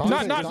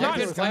 Not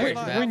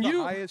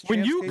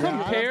when you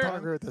compare.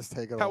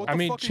 I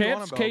mean,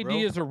 Champs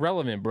KD is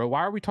irrelevant, bro.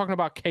 Why are we talking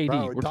about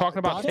KD? We're talking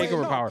about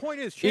takeover power.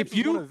 If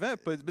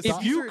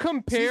you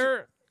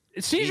compare,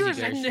 Caesar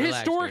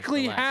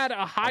historically had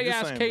a high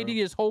ass KD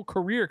his whole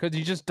career because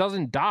he just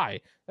doesn't die.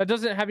 That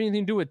doesn't have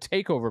anything to do with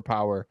takeover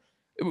power.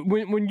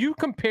 When you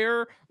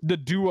compare the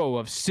duo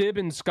of Sib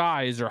and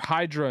Skies or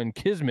Hydra and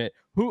Kismet,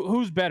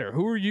 who's better?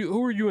 Who are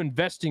you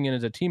investing in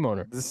as a team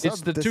owner?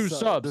 It's the two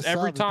subs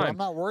every time. I'm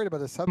not worried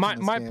about the subs.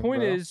 My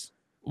point is,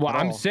 what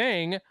I'm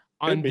saying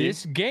on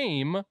this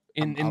game,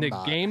 in the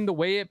game, the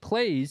way it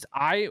plays,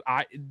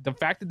 the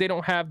fact that they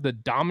don't have the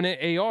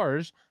dominant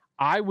ARs,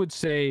 I would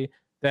say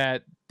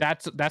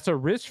that's a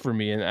risk for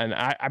me. And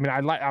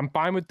I'm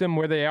fine with them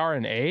where they are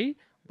in A.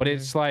 But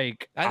it's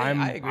like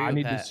I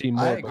need to see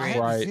more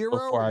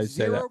before I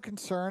say that. Zero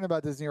concern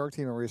about this New York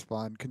team and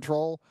Respawn.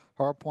 Control,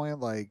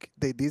 Hardpoint, like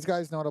these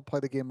guys know how to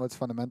play the game most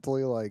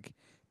fundamentally. Like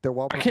they're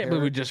well prepared. I can't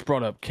believe we just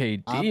brought up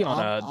KD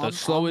the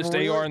slowest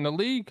AR in the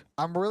league.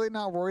 I'm really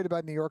not worried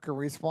about New York and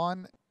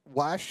Respawn.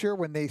 Last year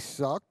when they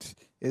sucked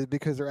is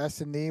because their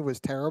S&D was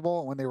terrible,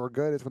 and when they were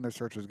good is when their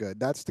search was good.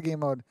 That's the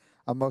game mode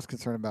I'm most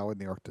concerned about with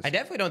New York. I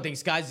definitely don't think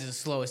Skies is the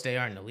slowest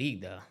AR in the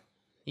league, though.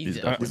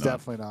 He's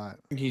definitely not.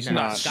 He's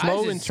not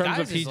slow in terms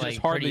of he's just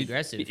hardly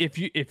aggressive.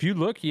 If you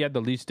look, he had the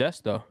least deaths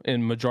though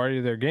in majority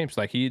of their games.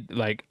 He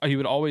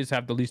would always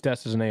have the least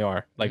deaths as an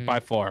AR,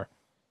 by far.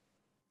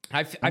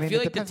 I feel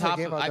like the top.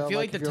 I feel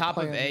like the top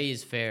of A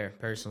is fair.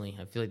 Personally,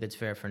 I feel like that's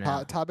fair for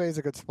now. Top A is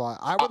a good spot.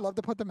 I would love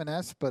to put them in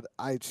S, but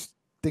I just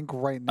think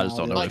right now I just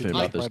don't know anything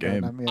about this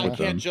game. I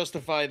can't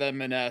justify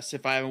them in S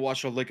if I haven't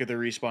watched a lick of the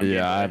Respawn.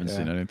 Yeah, I haven't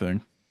seen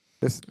anything.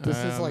 This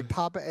is like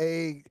top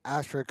A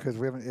asterisk because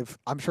we haven't. If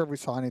I'm sure if we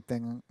saw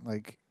anything,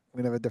 like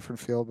we'd have a different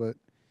feel. But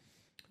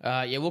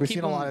we'll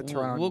keep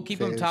them. We'll keep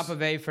them top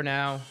of A for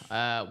now.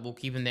 We'll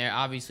keep them there.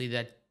 Obviously,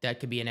 that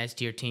could be an S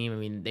tier team. I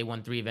mean, they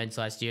won 3 events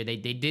last year. They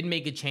did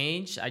make a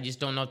change. I just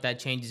don't know if that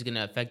change is going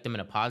to affect them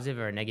in a positive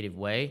or a negative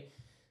way.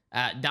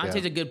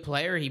 Dante's a good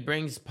player. He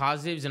brings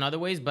positives in other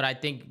ways, but I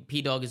think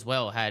P-Dog as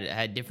well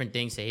had different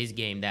things to his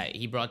game that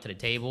he brought to the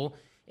table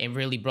and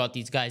really brought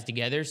these guys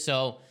together.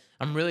 So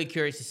I'm really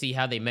curious to see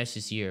how they mesh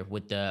this year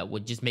with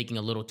just making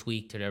a little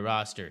tweak to their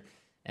roster.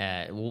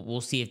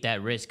 We'll see if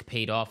that risk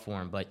paid off for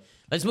him. But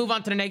let's move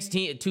on to the next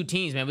two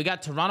teams, man. We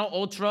got Toronto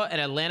Ultra and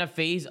Atlanta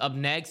FaZe up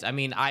next. I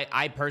mean,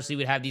 I personally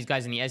would have these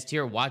guys in the S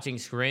tier watching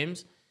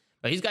scrims,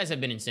 but these guys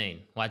have been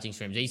insane watching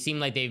scrims. They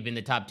seem like they've been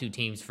the top 2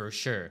 teams for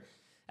sure,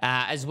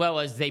 as well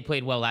as they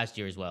played well last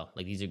year as well.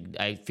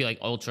 I feel like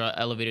Ultra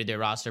elevated their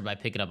roster by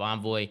picking up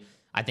Envoy.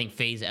 I think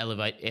FaZe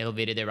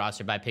elevated their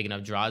roster by picking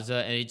up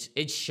Draza, and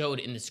it showed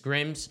in the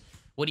scrims.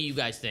 What do you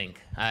guys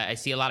think? I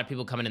see a lot of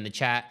people coming in the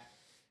chat.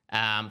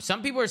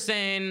 Some people are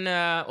saying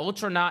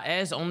Ultra not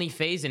S, only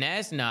FaZe and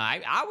S. No,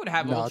 I would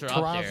have Ultra up there.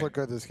 Toronto's look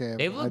good this game.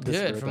 They've looked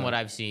good from what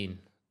I've seen.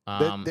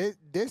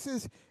 This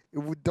is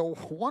the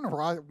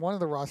one of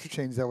the roster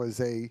changes that was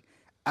a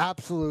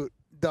absolute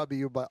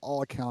W by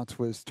all accounts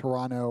was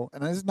Toronto,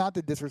 and this is not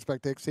to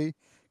disrespect Dixie.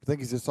 I think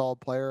he's a solid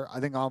player. I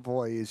think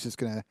Envoy is just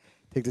gonna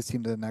take this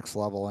team to the next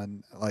level,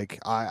 and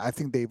I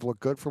think they've looked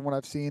good from what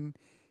I've seen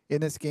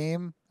in this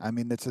game. I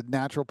mean, it's a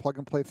natural plug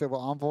and play fit with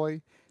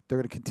Envoy. They're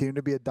going to continue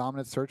to be a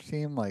dominant search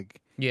team, great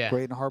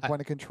in hard point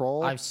of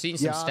control. I've seen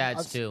some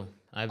stats too.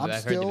 I've heard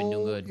they've been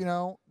doing good.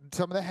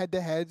 Some of the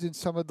head-to-heads and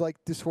some of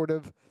this sort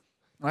of.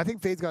 And I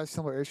think FaZe got a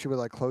similar issue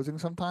with closing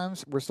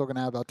sometimes. We're still going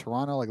to have about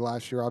Toronto.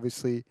 Last year,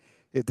 obviously,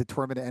 if the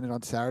tournament ended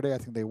on Saturday, I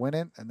think they win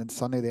it, and then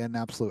Sunday they had an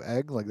absolute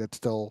egg. That's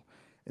still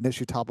an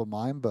issue top of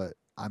mind, but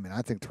I mean,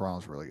 I think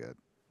Toronto's really good.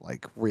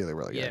 Really,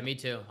 really good. Yeah, me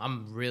too.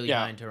 I'm really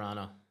high in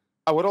Toronto.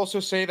 I would also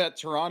say that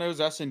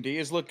Toronto's S&D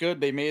has looked good.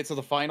 They made it to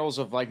the finals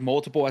of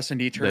more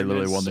S&D tournaments. They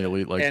literally won the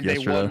elite and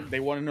yesterday. They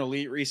won an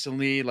elite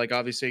recently,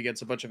 obviously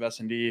against a bunch of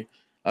S&D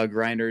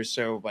grinders.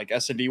 So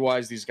S&D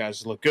wise, these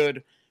guys look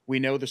good. We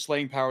know the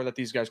slaying power that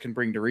these guys can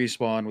bring to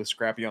Respawn with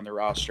Scrappy on their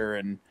roster,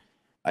 and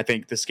I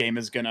think this game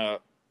is gonna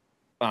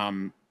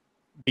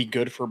be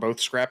good for both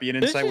Scrappy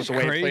and Insight with the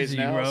way it plays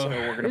now. Bro. So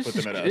we're gonna put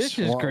them at us. This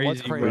is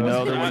crazy, bro. We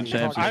know they're winning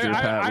champs this year,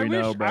 Pat. We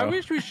know, bro. I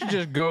wish we should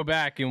just go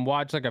back and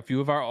watch a few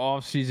of our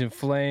off-season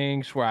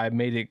flanks where I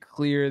made it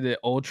clear that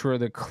Ultra,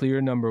 the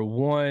clear number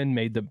 1,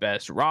 made the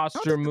best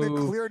roster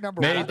move,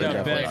 made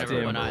the best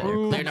improvement.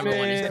 Clear number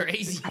 1 is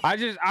crazy.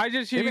 I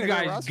just hear you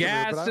guys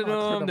gassing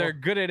them. They're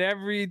good at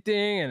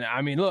everything, and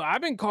I mean, look,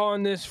 I've been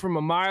calling this from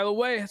a mile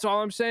away. That's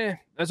all I'm saying.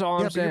 That's all Yeah,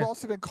 I'm but saying. you've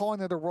also been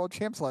calling it the world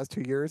champs the last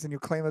 2 years, and you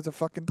claim it's a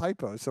fucking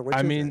typo. So which I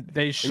is mean, it?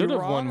 they should have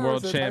wrong won or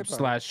world is it a champs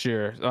typo? last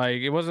year.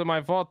 Like, it wasn't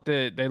my fault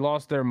that they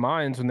lost their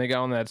minds when they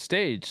got on that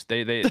stage.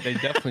 They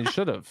definitely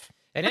should have.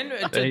 And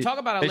then to talk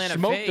about Atlanta They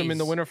smoked FaZe, them in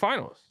the winter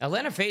finals.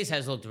 Atlanta FaZe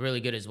has looked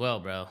really good as well,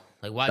 bro.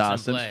 Like watching Nah, him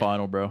Simp's play.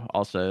 final, bro.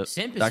 I'll say it.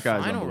 Simp is That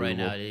guy's final right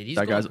now, unbelievable. dude. He's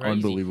That going guy's crazy.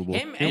 unbelievable.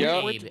 Him and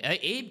Yeah.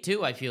 Abe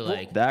too. I feel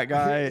like. That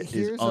guy is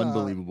Here's,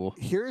 unbelievable.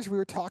 Here's we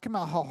were talking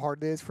about how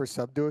hard it is for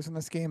sub duos in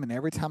this game, and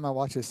every time I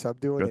watch a sub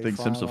duo, Good they thing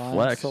Simp's a frontline.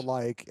 flex. So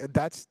like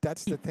that's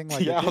the thing.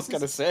 Like Yeah, I if was this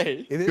gonna is-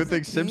 say. if this Good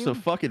thing is a Simp's a team-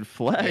 fucking Yeah,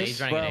 flex. he's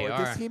running Bro, an if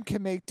AR. this team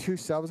can make 2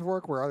 subs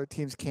work where other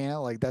teams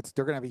can't, like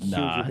they're gonna have a huge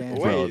Nah,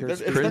 advantage. Wait, bro, they're- this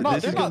they're not-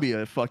 is they're gonna not- be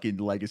a fucking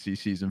legacy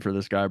season for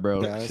this guy,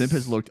 bro. Yes. Simp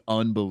has looked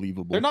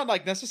unbelievable. They're not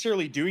like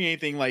necessarily doing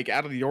anything like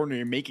out of the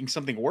ordinary, making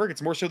something work.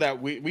 It's more so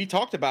that we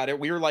talked about it.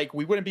 We were like,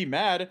 we wouldn't be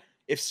mad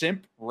if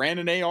Simp ran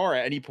an AR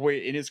at any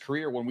point in his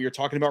career when we were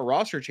talking about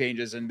roster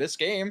changes in this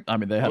game. I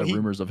mean, they had Well, he-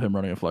 rumors of him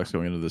running a flex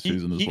going into the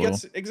season as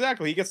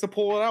well. He gets to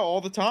pull it out all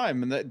the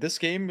time. And this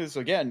game is,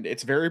 again,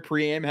 it's very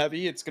pre-aim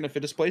heavy. It's going to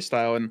fit his play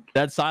style. And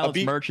That silence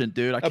Abe- merchant,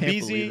 dude. I can't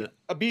believe it.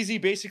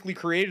 Abizi basically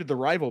created the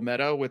rival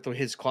meta with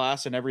his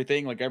class and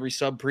everything. Like every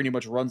sub pretty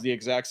much runs the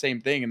exact same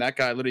thing. And that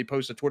guy literally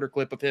posts a Twitter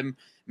clip of him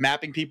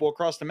mapping people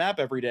across the map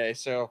every day.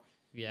 So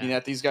Yeah. I mean,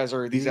 that these guys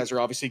are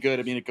obviously good.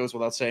 I mean, it goes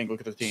without saying. Look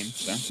at the team.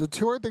 So. So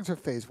 2 other things are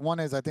FaZe. One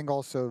is I think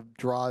also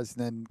Draws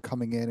then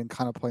coming in and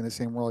kind of playing the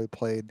same role he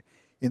played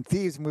in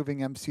Thieves,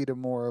 moving MC to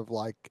more of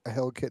like a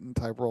Hill Kitten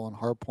type role in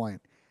Hardpoint.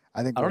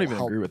 I think I don't will even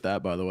help. agree with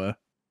that, by the way.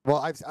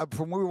 Well,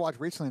 from what we watched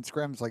recently in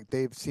scrims, like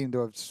they've seemed to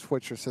have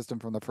switched their system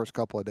from the first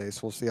couple of days.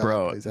 So we'll see how that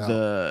Bro, plays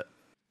out.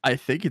 I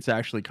think it's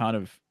actually kind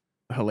of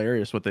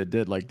hilarious what they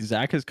did. Like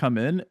Zach has come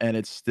in and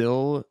it's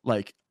still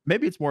like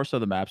maybe it's more so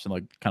the maps and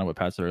like kind of what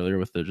Pat said earlier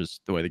with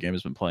just the way the game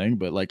has been playing.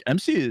 But like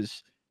MC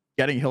is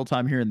getting hill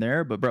time here and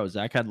there. But bro,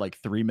 Zach had like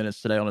 3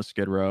 minutes today on a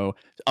skid row.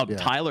 Yeah.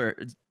 Tyler,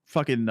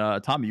 fucking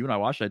Tommy, you and I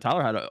watched it.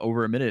 Tyler had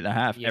over a minute and a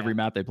half Yeah. every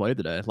map they played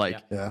today.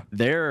 Like Yeah.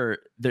 they're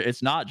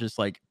it's not just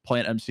like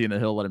plant MC in the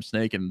hill, let him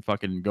snake and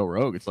fucking go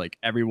rogue. It's like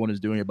everyone is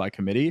doing it by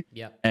committee.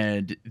 Yep.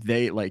 And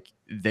they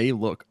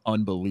look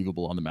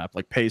unbelievable on the map,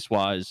 like pace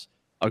wise,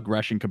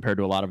 aggression compared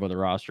to a lot of other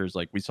rosters.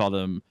 Like we saw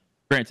them,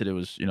 granted it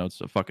was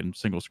it's a fucking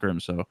single scrim,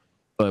 so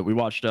but we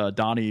watched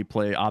Donnie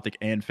play Optic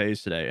and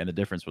FaZe today, and the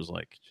difference was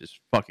like just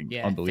fucking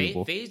Yeah,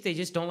 unbelievable. FaZe, they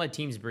just don't let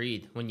teams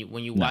breathe. When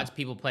you watch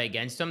people play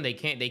against them, they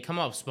can't. They come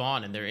off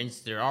spawn and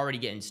they're already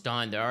getting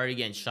stunned. They're already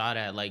getting shot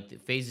at. Like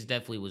FaZe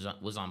definitely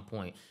was on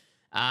point.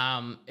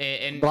 But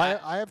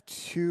I have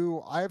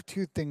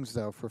two things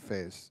though for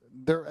FaZe.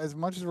 There, as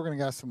much as we're gonna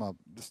gas them up,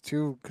 there's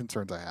 2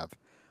 concerns I have.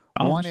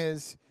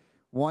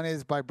 One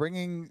is by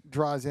bringing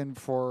Draws in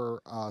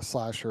for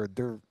Slasher,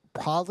 they're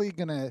probably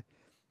gonna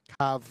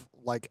have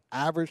like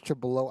average to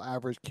below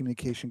average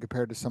communication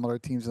compared to some other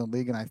teams in the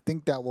league, and I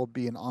think that will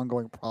be an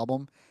ongoing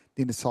problem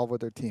they need to solve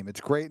with their team.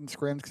 It's great in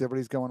scrims because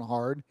everybody's going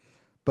hard,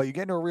 but you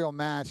get into a real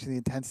match and the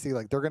intensity,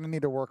 like they're going to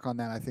need to work on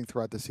that. I think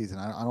throughout the season,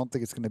 I don't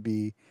think it's going to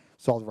be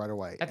solved right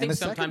away. I think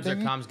sometimes their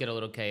comms get a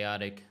little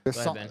chaotic. Go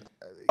ahead, Ben.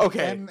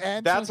 Okay,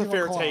 and that's a sometimes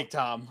fair people call take,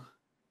 out. Tom.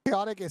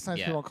 Chaotic is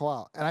sometimes people call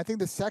out, and I think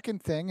the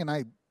second thing,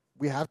 and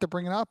we have to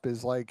bring it up,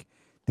 is like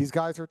these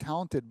guys are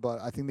talented, but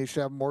I think they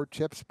should have more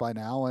chips by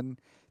now, and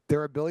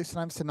their ability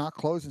sometimes to not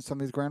close in some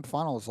of these grand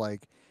finals.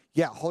 Like,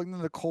 yeah, holding them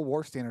to the Cold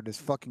War standard is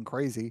fucking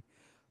crazy,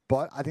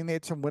 but I think they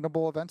had some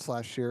winnable events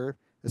last year,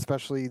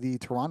 especially the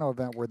Toronto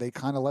event where they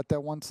kind of let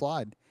that one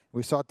slide.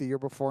 We saw it the year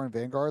before in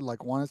Vanguard.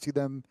 Like, want to see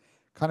them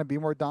kind of be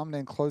more dominant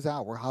and close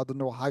out. We're held them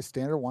to a high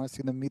standard. Want to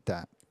see them meet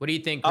that. What do you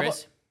think,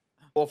 Chris?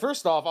 Well,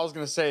 first off, I was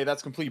going to say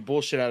that's complete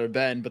bullshit out of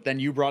Ben, but then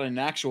you brought in an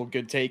actual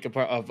good take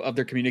of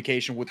their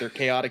communication with their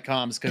chaotic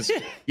comms. Because,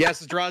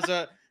 yes,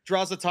 Draza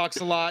talks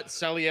a lot.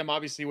 Celium,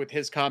 obviously, with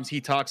his comms, he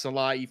talks a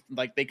lot.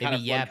 Like, they kind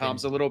of flood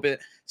comms a little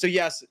bit. So,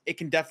 yes, it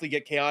can definitely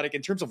get chaotic.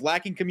 In terms of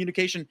lacking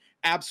communication,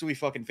 absolutely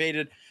fucking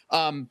faded.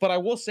 But I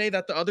will say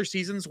that the other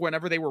seasons,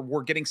 whenever they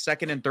were getting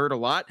second and third a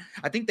lot,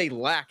 I think they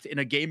lacked in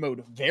a game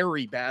mode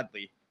very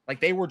badly. Like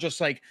they were just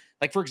like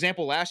for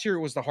example, last year it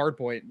was the hard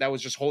point that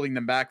was just holding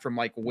them back from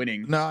like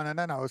winning. No. It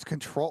was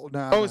control.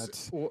 No,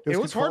 it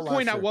was hard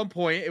point at one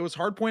point. It was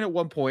hard point at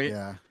one point.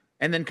 Yeah.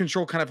 And then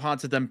control kind of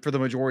haunted them for the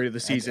majority of the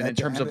season in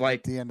terms of like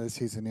at the end of the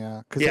season,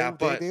 yeah.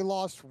 Because they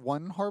lost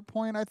one hard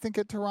point, I think,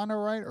 at Toronto,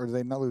 right? Or did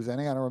they not lose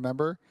any? I don't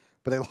remember.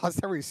 But they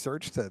lost their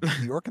research to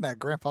New York in that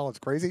grand final. It's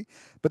crazy.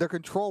 But their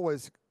control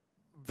was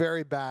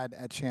very bad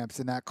at champs,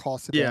 and that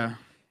costed them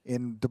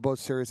in the both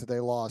series that they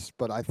lost.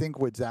 But I think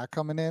with Zach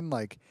coming in,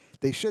 like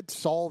they should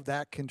solve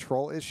that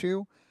control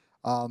issue.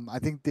 I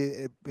think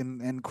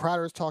and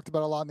Crowder's talked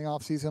about a lot in the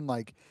offseason,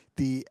 like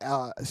the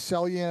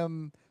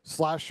Celium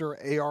Slasher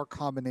AR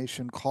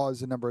combination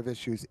caused a number of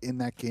issues in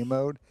that game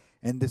mode.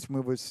 And this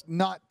move was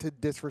not to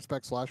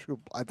disrespect Slasher, who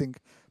I think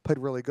played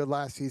really good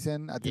last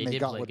season. I think they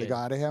got what they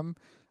got out of him.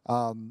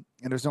 And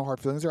there's no hard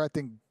feelings there. I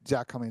think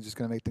Zach coming is just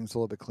going to make things a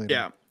little bit cleaner.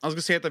 Yeah, I was going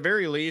to say at the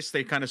very least,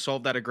 they kind of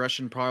solved that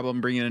aggression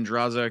problem, bringing in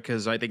Draza,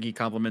 because I think he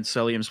complements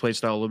Celium's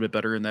playstyle a little bit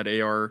better in that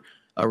AR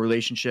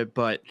relationship.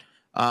 But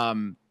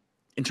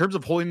In terms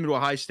of holding them to a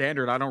high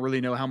standard, I don't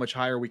really know how much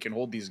higher we can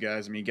hold these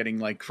guys. I mean, getting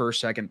like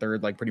first, second,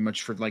 third, like pretty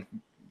much for like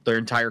their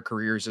entire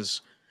careers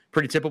is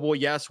pretty typical.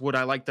 Yes, would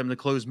I like them to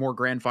close more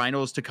grand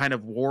finals to kind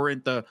of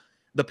warrant the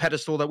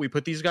pedestal that we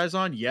put these guys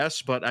on?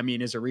 Yes, but I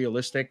mean, is it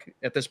realistic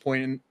at this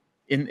point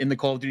in the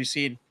Call of Duty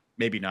scene?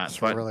 Maybe not. It's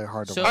but really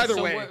hard to So, Either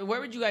so way, where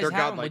would you guys they're have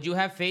them? godlike. Would you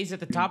have FaZe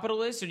at the top of the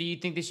list, or do you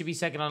think they should be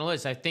second on the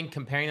list? I think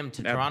comparing them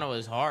to Toronto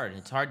is hard.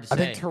 It's hard to say. I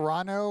think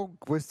Toronto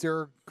was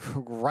their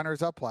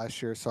runners-up last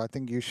year, so I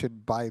think you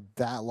should, by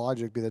that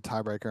logic, be the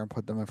tiebreaker and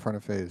put them in front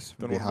of FaZe.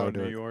 Then Would be what how I about do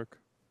New it. York?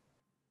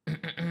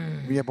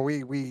 Yeah, but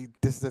we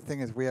this is the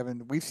thing is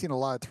we've seen a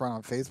lot of Toronto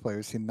and FaZe play.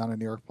 We've seen none of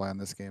New York play on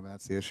this game, and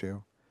that's the issue.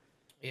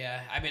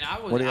 Yeah, I mean, I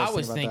What do you guys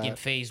was think about thinking that?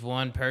 phase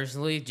one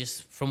personally,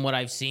 just from what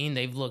I've seen,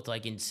 they've looked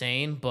like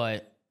insane.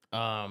 But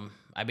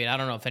I mean, I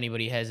don't know if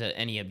anybody has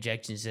any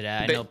objections to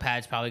that. I know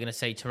Pat's probably gonna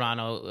say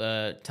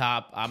Toronto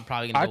top. I'm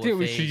probably gonna. I go think we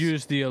with should FaZe.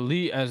 use the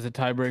elite as the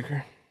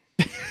tiebreaker.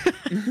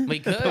 We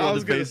could. I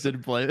was the gonna base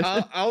didn't play.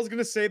 I was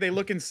gonna say they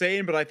look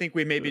insane, but I think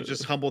we maybe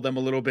just humble them a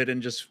little bit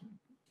and just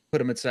put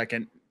them at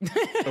second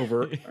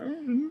over.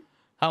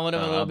 I want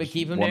them a little bit.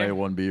 Keep them there.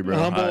 1A, 1B, bro.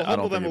 Humble, I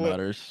humble don't them think a it little.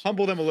 matters.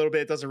 Humble them a little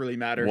bit. It doesn't really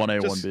matter.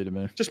 1A, Just- 1B to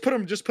me. Just put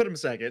them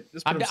second.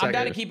 Just put I'm them second.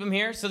 down to keep them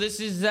here. So this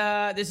is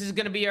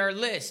gonna be our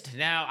list.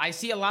 Now I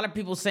see a lot of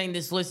people saying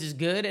this list is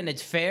good and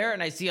it's fair,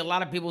 and I see a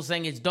lot of people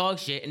saying it's dog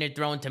shit and they're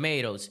throwing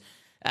tomatoes.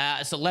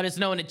 So let us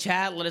know in the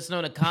chat. Let us know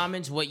in the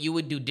comments what you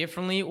would do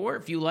differently, or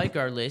if you like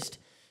our list,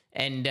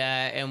 and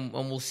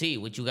we'll see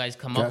what you guys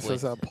come up Guess with.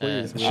 us up,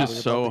 please. It's We just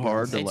really so love the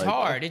hard guys. to It's like.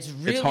 hard. It's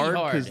really It's hard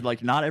hard. because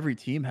like not every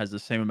team has the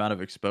same amount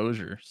of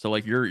exposure. So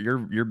like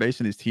you're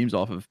basing these teams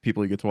off of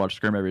people you get to watch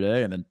scrim every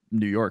day, and then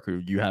New York, who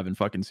you haven't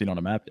fucking seen on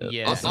a map yet.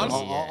 Yeah, So, it's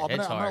I'm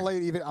hard.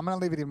 gonna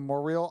leave it even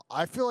more real.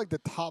 I feel like the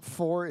top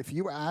four, if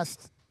you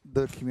asked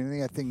the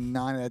community, I think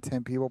 9 out of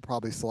 10 people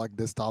probably select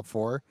this top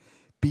four.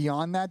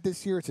 Beyond that,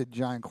 this year, it's a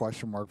giant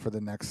question mark for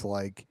the next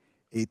like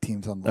 8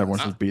 teams on the everyone's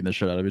list. just beating the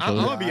shit out of each I'm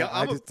other. gonna be-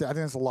 I think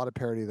there's a lot of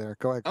parity there.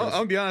 Go ahead, I'm Chris.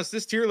 gonna be honest.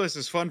 This tier list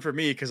is fun for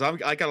me because I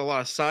got a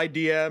lot of side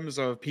DMs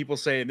of people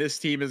saying this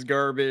team is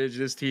garbage,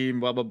 this team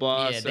blah blah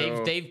blah. Yeah,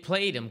 so, they've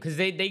played them because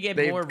they get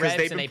They've- more 'cause reps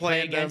they've and been they play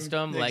playing against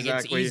them. Like it's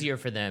Exactly. easier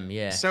for them.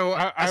 Yeah. So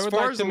I as would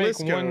far like as to the make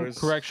list one goes,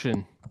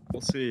 correction.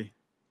 we'll see.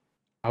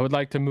 I would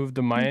like to move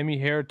the Miami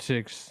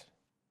Heretics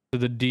to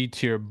the D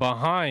tier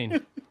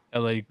behind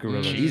LA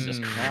Gorillas. Jesus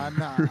Mm. Christ. I'm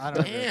not. I don't.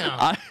 Agree. Damn.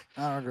 I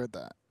don't agree with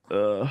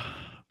that.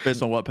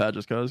 Based on what Pat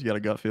just goes, you got a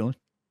gut feeling?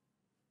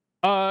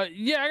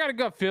 Yeah, I got a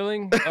gut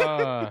feeling.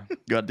 Gut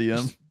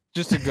DM?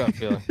 Just a gut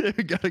feeling.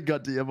 Got a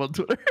gut DM on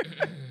Twitter.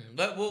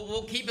 But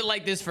we'll keep it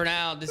like this for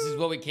now. This is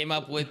what we came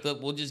up with.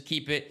 But we'll just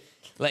keep it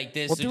like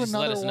this. We'll So do just let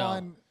another us know.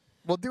 one.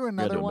 We'll do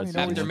another do a one. You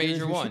know, mid-season what we After should do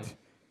major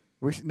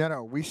is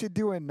one. We should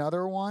do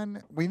another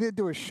one. We need to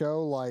do a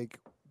show like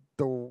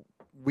the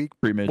week.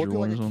 Pre-major We'll do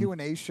one like or a something.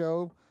 Q&A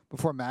show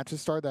before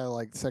matches start that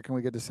like second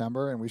week of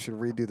December, and we should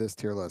redo this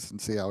tier list and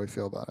see how we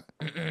feel about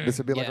it. This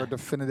would be like Yeah. our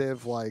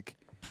definitive, like,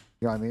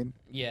 you know what I mean?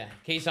 Yeah,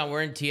 Kason,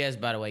 we're in TS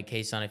by the way.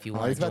 Kason, if you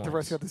want. He's about to join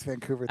roast us. out this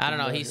Vancouver. I don't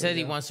know. thing, He but said here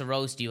he we go. wants to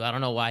roast you. I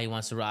don't know why he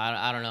wants to.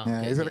 I don't know.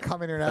 Yeah, he's gonna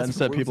come in here and ask. Ben for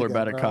said moves people are again,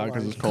 bad at bro, COD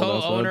because like- it's cold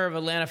outside. Co-owner of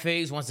Atlanta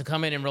FaZe wants to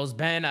come in and roast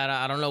Ben.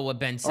 I don't know what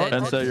Ben said.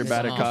 Ben Or said you're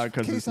bad Come at on. COD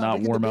because it's Kason, not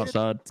we can warm debate it.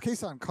 outside.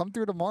 Kason, come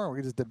through tomorrow. We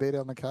can just debate it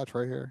on the couch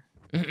right here.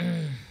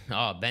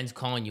 Oh, Ben's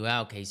calling you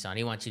out, Kason.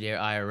 He wants you there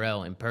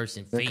IRL in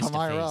person, Then face come to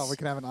IRL. We face.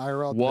 can have an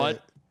IRL.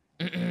 What?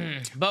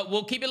 debate. But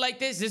we'll keep it like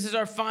this. This is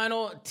our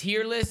final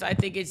tier list. I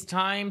think it's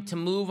time to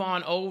move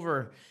on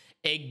over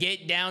and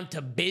get down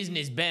to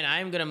business. Ben, I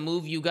am going to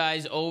move you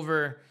guys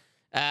over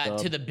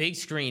to the big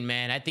screen,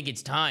 man. I think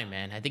it's time,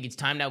 man. I think it's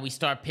time that we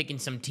start picking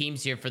some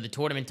teams here for the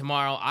tournament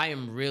tomorrow. I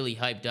am really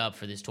hyped up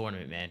for this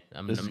tournament, man.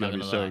 This is I'm going not to be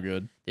gonna so lie.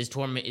 good. This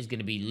tournament is going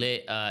to be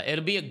lit.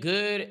 It'll be a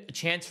good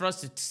chance for us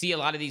to see a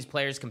lot of these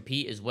players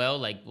compete as well.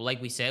 Like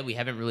we said, we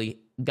haven't really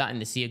gotten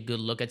to see a good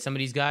look at some of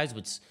these guys,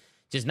 which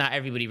just not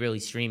everybody really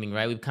streaming,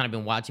 right? We've kind of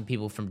been watching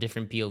people from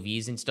different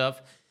POVs and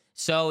stuff.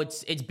 So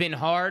it's been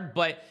hard,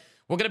 but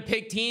we're going to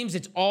pick teams.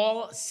 It's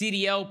all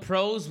CDL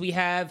pros. We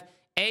have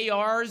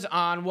ARs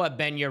on what,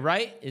 Ben? You're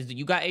right.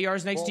 You got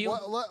ARs next to you?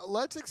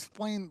 Let's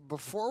explain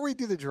before we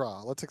do the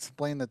draw. Let's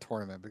explain the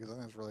tournament because I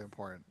think it's really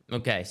important.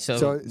 Okay,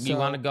 so you so-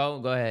 want to go?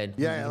 Go ahead.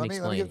 Yeah, You can let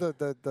me give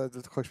explain.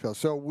 the quick spiel.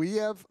 So we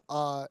have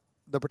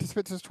the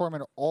participants in this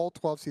tournament are all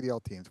 12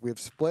 CDL teams. We have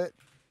split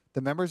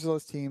the members of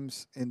those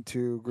teams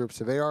into groups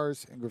of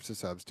ARs and groups of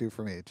subs, 2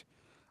 from each.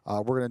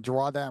 We're going to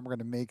draw that and we're going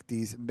to make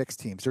these mixed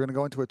teams. They're going to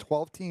go into a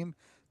 12-team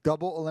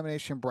double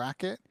elimination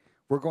bracket.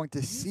 We're going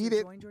to seed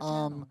it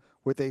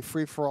with a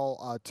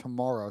free-for-all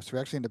tomorrow. So we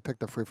actually need to pick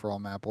the free-for-all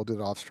map. We'll do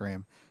it off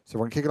stream. So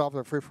we're going to kick it off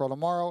with a free-for-all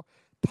tomorrow.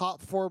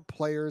 Top 4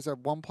 players,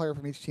 1 player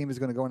from each team is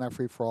going to go in that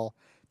free-for-all.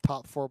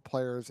 top 4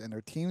 players and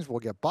their teams will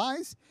get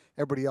buys.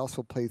 Everybody else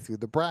will play through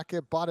the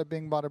bracket. Bada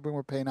bing, bada boom.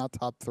 We're paying out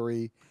top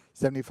 3.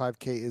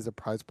 75K is a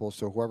prize pool,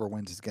 so whoever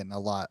wins is getting a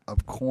lot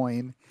of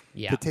coin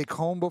to take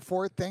home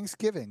before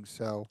Thanksgiving.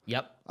 So,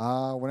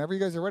 whenever you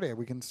guys are ready,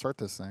 we can start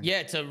this thing. Yeah,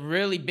 it's a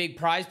really big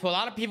prize pool. A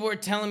lot of people were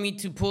telling me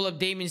to pull up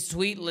Damon's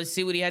tweet. Let's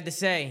see what he had to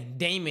say.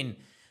 Damon,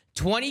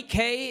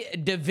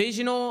 20K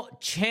divisional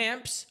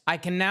champs. I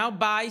can now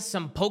buy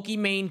some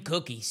Pokimane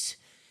cookies.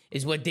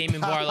 Is what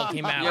Damon Barlow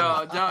came out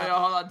with. Yo,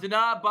 hold on. Do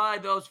not buy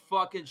those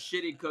fucking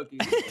shitty cookies.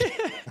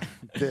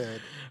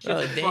 Dude.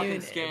 Damon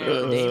is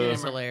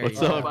hilarious.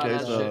 What's up,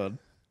 Kason?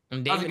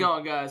 How's it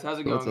going, guys? How's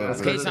it going,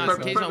 guys?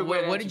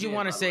 Kason, what did you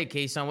want to say,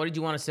 Kason? What did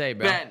you want to say,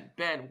 bro?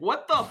 Ben,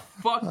 what the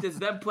fuck does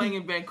them playing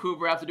in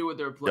Vancouver have to do with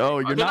their play? Oh,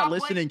 you're not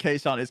listening,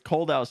 Kason. It's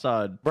cold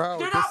outside. Bro,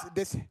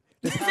 this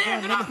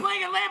they're not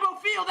playing at Lambeau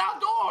Field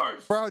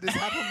outdoors. Bro, this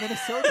happened in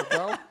Minnesota,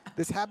 bro.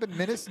 This happened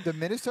the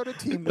Minnesota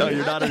team. No,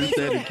 you're not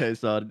understanding,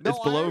 Kason. It's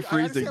below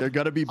freezing. They're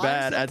going to be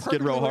bad at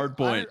Skid Row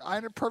Hardpoint. I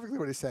know perfectly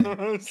what he's saying.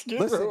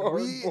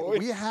 Listen,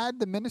 we had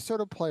the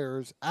Minnesota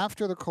players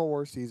after the Cold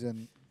War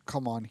season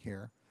come on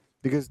here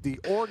because the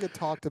org had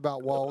talked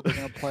about, well, they're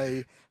going to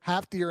play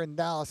half the year in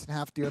Dallas and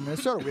half the year in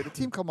Minnesota. We had a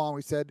team come on.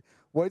 We said,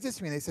 what does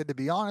this mean? They said, to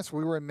be honest,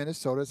 we were in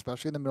Minnesota,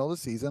 especially in the middle of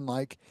the season,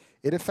 like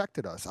it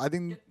affected us. I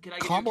think can I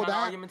give you an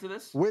argument to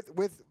this? With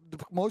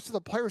most of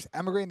the players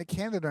emigrating to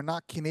Canada are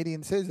not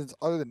Canadian citizens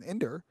other than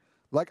Inder.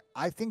 Like,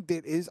 I think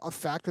that is a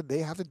factor they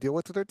have to deal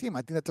with their team. I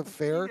think that's a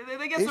fair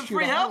They get some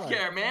free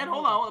healthcare, man.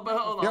 Hold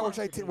on. Yeah,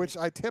 which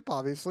I tip,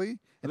 obviously.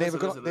 And I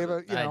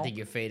think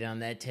you're fading on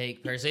that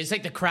take, personally. It's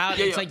like the crowd.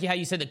 It's like how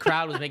you said the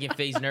crowd was making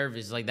FaZe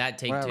nervous. Like that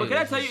take, too. But can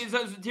I tell you, here's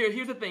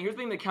the thing. Here's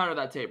the thing to counter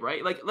that tape,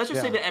 right? Like, let's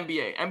just say the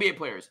NBA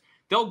players.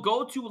 They'll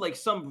go to, like,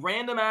 some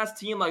random-ass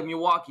team like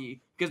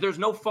Milwaukee because there's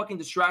no fucking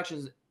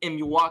distractions in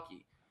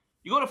Milwaukee.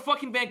 You go to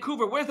fucking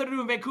Vancouver. What is there to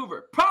do in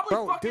Vancouver? Probably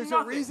fucking there's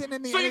nothing. A reason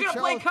in the so NHL, you're going to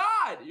play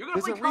COD.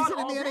 There's a reason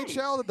in the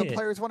NHL that the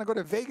players want to go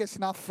to Vegas,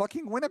 not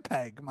fucking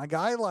Winnipeg. My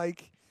guy,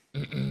 like...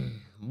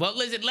 Well,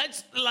 listen,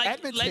 let's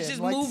just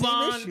move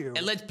on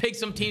and let's pick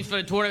some teams for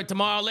the tournament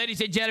tomorrow.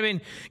 Ladies and gentlemen,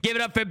 give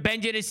it up for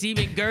Benji,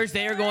 Nassim, and Gersh.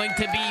 They are going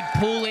to be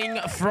pulling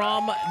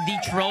from the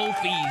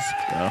trophies.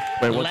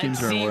 Wait, let's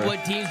see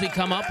what teams we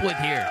come up with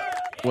here.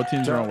 What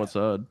teams are on what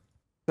side?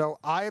 So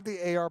I have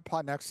the AR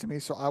pot next to me,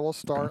 so I will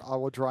start. I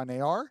will draw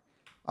an AR,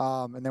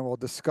 and then we'll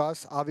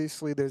discuss.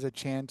 Obviously, there's a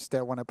chance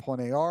that when I pull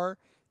an AR,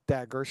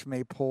 that Gersh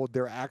may pull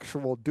their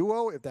actual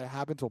duo. If that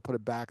happens, we'll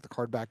put the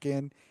card back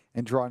in,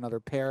 and draw another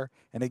pair.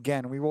 And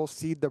again, we will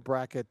seed the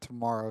bracket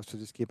tomorrow, so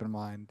just keep in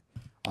mind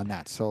on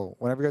that. So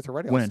whenever you guys are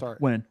ready, I'll start.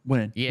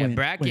 Yeah,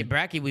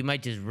 bracket, we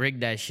might just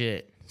rig that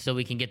shit so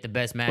we can get the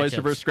best matchups.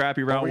 Placer versus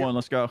Scrappy, round 1.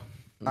 Let's go. All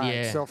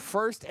right, so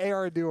first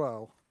AR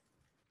duo.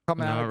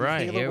 Coming out. All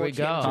right, here we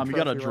go. Tom, you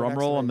got a drum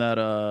roll on that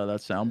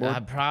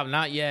soundboard? Probably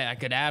not yet. I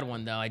could add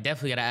one, though. I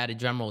definitely got to add a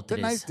drum roll to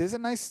this. There's a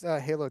nice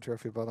Halo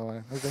trophy, by the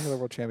way. There's the Halo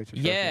World Championship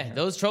trophy. Yeah,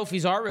 those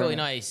trophies are really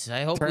nice.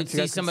 I hope we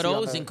see some of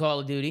those in Call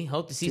of Duty.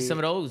 Hope to see some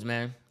of those,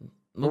 man.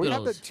 We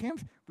have the champ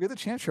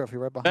trophy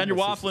right behind us. Ben, you're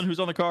waffling. Who's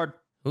on the card?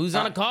 Who's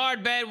on the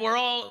card, Ben? We're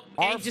all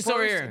anxious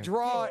over here. Our first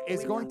draw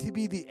is going to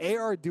be the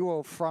AR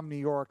duo from New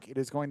York. It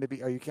is going to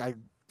be...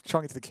 I'm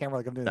showing it to the camera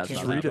like I'm doing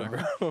the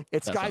camera.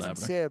 It's Guys and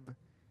Sib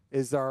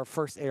is our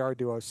first AR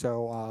duo.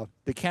 So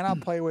they cannot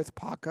play with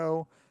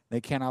Paco.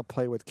 They cannot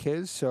play with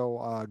Kiz.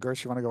 So,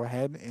 Gersh, you want to go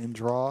ahead and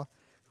draw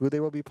who they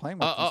will be playing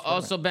with?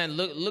 Also, Ben,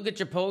 look at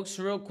your pokes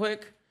real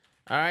quick.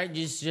 All right,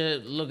 just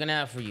looking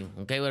out for you.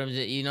 Okay,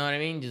 you know what I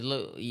mean? Just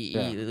look. You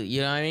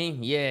know what I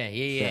mean?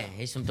 Yeah.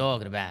 That's what I'm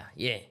talking about.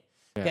 Yeah.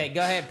 Okay,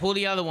 go ahead. Pull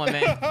the other one,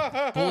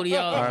 man. Pull the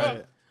other one.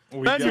 Right.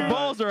 Ben, your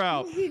balls are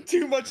out.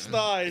 Too much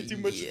thigh.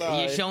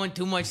 You're showing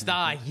too much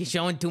thigh.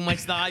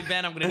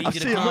 Ben. I'm gonna need you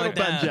to calm it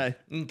down. Ben,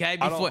 okay,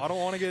 before I don't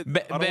want to get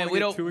Ben. We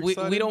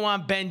don't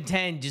want Ben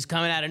 10 just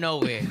coming out of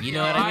nowhere. You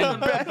know what I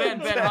mean?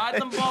 Ben,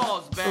 hide them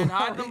balls. Ben,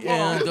 hide them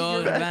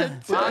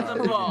balls. Hide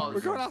them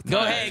balls. Go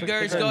ahead,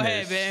 Gersh. Go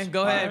ahead, Ben.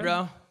 Go ahead,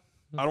 bro.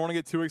 I don't want to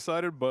get too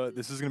excited, but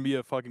this is going to be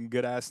a fucking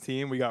good-ass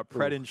team. We got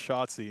Pred and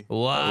Shotzi.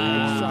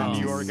 Wow. The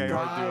New York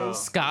AR duo.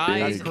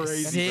 Sky,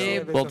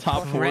 Sib, little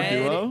top 4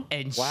 duo.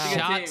 And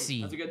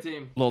Shotzi. That's a good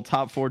team. Little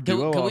top 4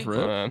 duo off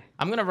rip.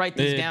 I'm going to write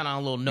these down on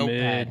a little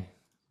notepad.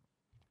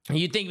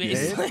 You think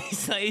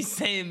he's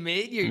saying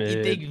mid?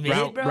 You think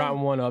mid, bro?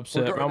 Round 1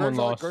 upset. Round 1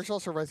 loss. Gersh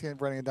also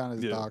writing it down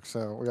as doc,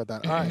 so we got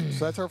that. All right,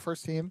 so that's our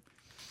first team.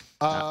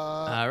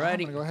 All righty. I'm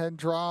going to go ahead and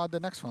draw the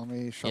next one. Let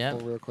me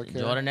shuffle real quick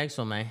here. Draw the next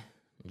one, man.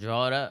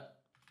 Draw it up.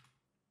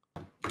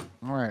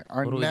 All right,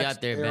 our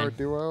next AR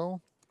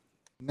duo.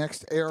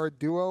 Next AR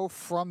duo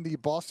from the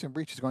Boston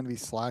Breach is going to be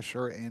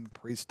Slasher and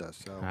Priesta.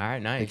 So all right,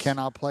 nice. They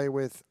cannot play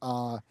with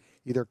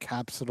either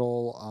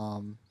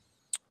Capsule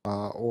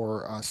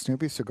or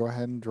Snoopy. So go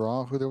ahead and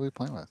draw who they'll be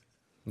playing with.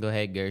 Go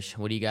ahead, Gersh.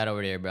 What do you got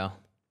over there, bro?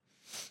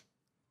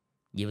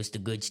 Give us the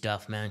good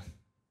stuff, man.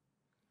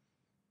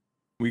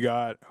 We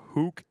got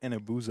Hook and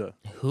Abuza.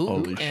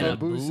 Hook and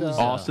Abuza.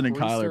 Austin and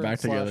Kyler back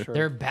together.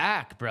 They're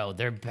back, bro.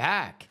 They're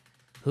back.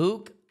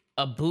 Hook,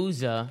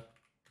 Abuza,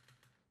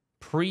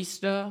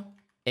 Priesta,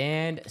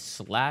 and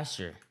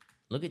Slasher.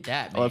 Look at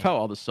that, man. I love how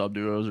all the sub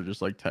duos are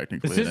just like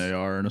technically an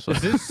AR and a sub.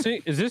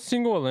 Is this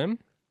single limb?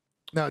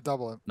 No,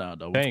 double it. No,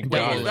 double. Thank Wait,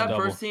 God. is that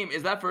Double. first team?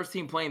 Is that first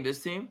team playing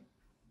this team?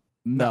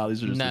 No,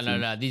 these are just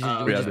No. These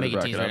are we're Yeah, just they're making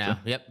the teams bracket right now.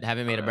 after. Yep,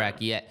 haven't made a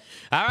bracket yet.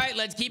 All right,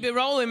 let's keep it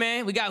rolling,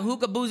 man. We got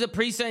Hookah, Booza,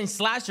 Priesta, and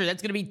Slasher.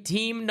 That's gonna be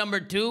team number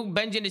 2.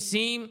 Benji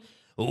Nassim,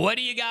 what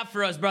do you got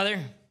for us, brother?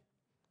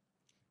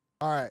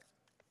 All right.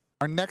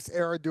 Our next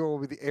AR duo will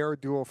be the AR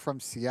duo from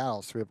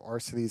Seattle. So we have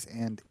Arcides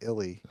and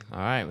Illy. All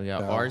right, we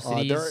got So,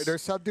 Arcides. their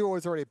sub duo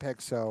is already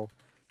picked, so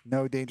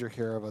no danger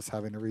here of us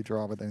having to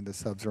redraw with any of the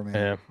subs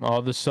remaining. Yeah,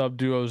 all the sub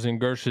duos in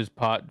Gersh's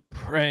pot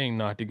praying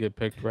not to get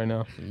picked right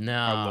now. No,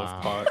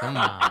 love Pot. come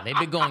on. They've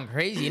been going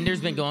crazy.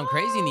 Inder's been going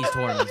crazy in these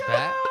tournaments,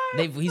 Pat.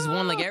 He's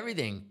won like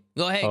everything.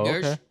 Go ahead, Oh,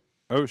 Gersh. okay.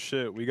 Oh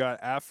shit, we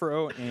got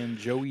Afro and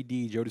Joey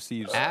D. Joe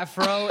Deceives.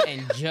 Afro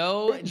and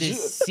Joe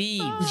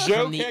Deceives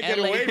Joe from the can't get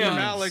LA away from Kings.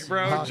 Alec,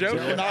 bro. Oh, Joe Joe.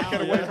 cannot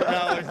get away from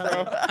Alec, bro.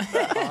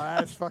 Oh,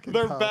 that's fucking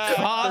They're tough. back.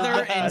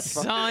 Father and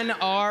son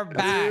are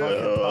back.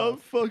 I'm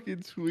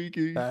fucking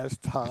tweaking. That's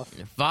tough.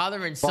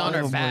 Father and son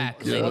are Oh my back,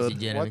 God. ladies and What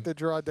gentlemen. the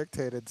draw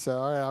dictated. So,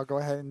 all right, I'll go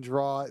ahead and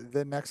draw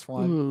the next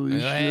one. Holy Go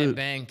ahead, shit.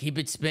 Ben. Keep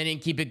it spinning.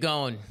 Keep it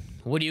going.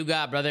 What do you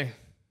got, brother?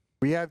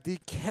 We have the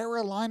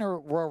Carolina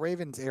Royal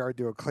Ravens AR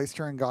duo,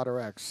 Clayster and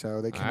Goddard X.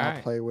 So they cannot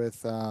right. play with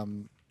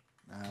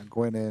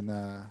Gwen and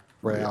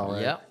Real,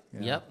 right? Yep. Yeah.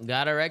 Yep.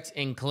 Got our X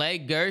and Clay.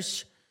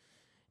 Gersh,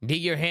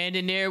 dig your hand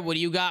in there. What do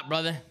you got,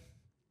 brother?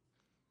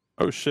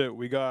 Oh shit,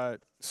 we got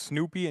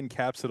Snoopy and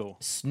Capsidal.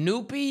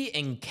 Snoopy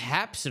and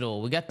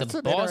Capsidal. We got the That's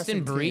an Boston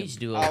interesting Breeze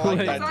team. duo. I like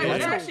that That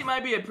dude. actually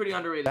might be a pretty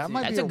underrated That team.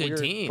 might That's be a good weird,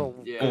 team.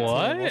 but Yeah. good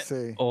What? team. We'll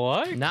see.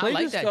 What? Not Clay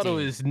like just that got to team.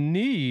 his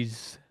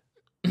knees.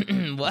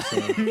 What?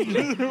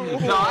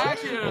 No,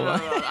 actually, no.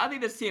 I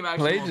think this team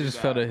actually. Clay won't be just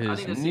bad. fell to I think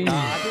his this knees. team-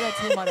 I think that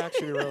team might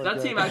actually be really That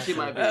good. team actually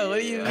might be. Oh, what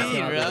do you yeah, mean,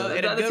 yeah. bro? In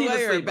a That good team is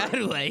way or a sleeper.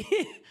 bad way?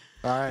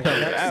 All right, next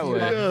That team way.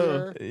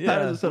 up here. How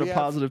does it set We a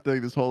have- positive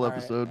thing this whole All right.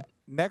 episode?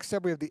 Next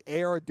up, we have the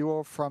AR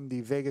duo from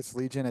the Vegas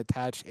Legion,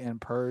 Attach and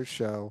Purge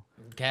show.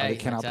 Okay, They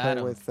cannot let's play add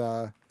 'em. with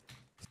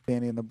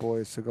Stanny and the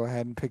boys. So go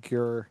ahead and pick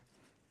your.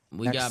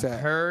 We Next got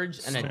set. Purge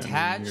and Standing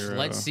Attach. here,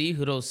 Let's see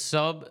who those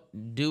sub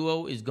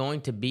duo is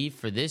going to be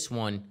for this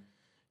one.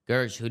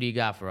 Gersh, who do you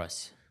got for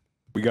us?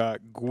 We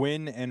got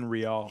Gwen and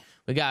Real.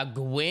 We got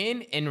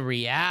Gwen and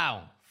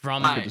Real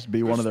from. Alright, just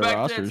be one of their respect to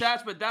rosters.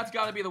 Attach, but that's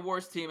got to be the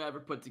worst team ever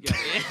put together.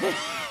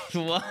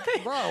 What?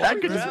 Bro,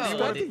 That could what just is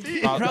be one this?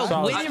 team. Bro,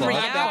 Solid Gwen and spot. Real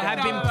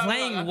have been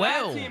playing That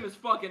well. team is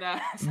fucking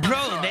ass.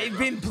 Bro, they've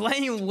been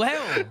playing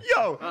well.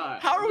 Yo,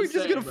 Alright, how are we just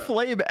just saying, gonna bro.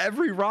 flame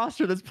every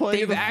roster that's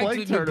playing in They've the actually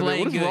flag been tournament? playing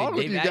What is good. wrong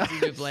with They've you actually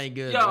been guys? playing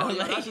good. Yo, bro. yo,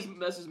 Like-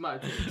 that's just my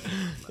team.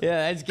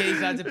 Yeah, that's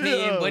K-Side's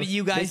opinion. What do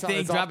you guys It's off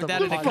think? the Drop it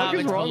down in the fuck is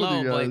comments wrong with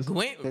below. you But guys?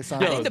 Gwen, It's I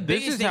on- think Yo, the This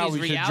biggest is thing how is we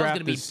should Real's draft gonna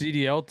the be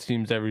CDL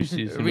teams every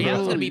season. Real's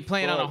bro. gonna be Holy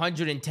playing on fuck.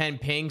 110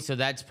 ping, so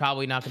that's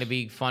probably not gonna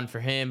be fun for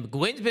him.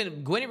 Gwen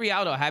and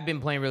Rialdo have been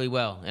playing really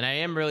well, and I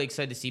am really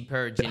excited to see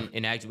Purge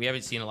in action. We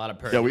haven't seen a lot of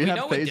Purge. Yeah, we know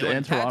have what FaZe Dylan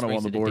and Pat's Toronto on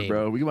brings the to board, table.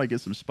 bro. We might get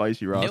some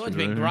spicy rosters. Dylan's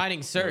been right here.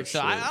 grinding search, so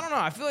I shit. don't know.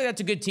 I feel like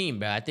that's a good team,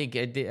 bro. I think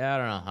I don't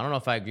know. I don't know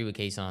if I agree with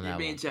Case on You're that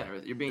being one.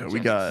 generous. You're being Yeah, generous. we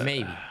got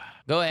Maybe.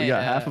 Go ahead. we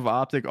got half of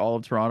Optic, all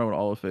of Toronto, and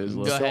all of FaZe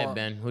Go left. So ahead,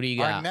 Ben. Who do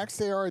you Our got?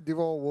 next AR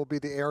duo will be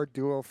the AR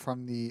duo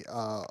from the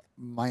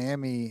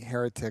Miami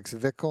Heretics,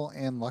 Vickle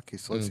and Lucky.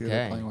 So let's see who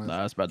they're Okay. playing with.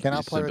 Nah, that's about to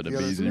Cannot be play with Simping the and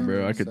others, Beezy,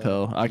 bro. I could so-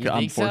 tell. You I'm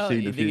think so?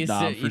 foreseeing You the think future. it's- Nah,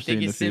 I'm you think foreseeing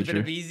the it's Simping and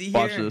future. Beezy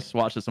Watch here? this.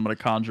 Watch this. I'm gonna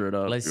conjure it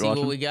up. Let's You see what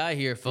watching? we got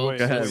here, folks.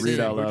 Go ahead, Let's read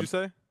see. out What'd loud. you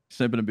say?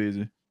 Simping and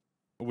Beezy.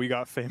 We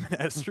got Fame and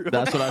Estru.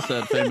 That's what I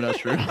said. Fame and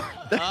Estru.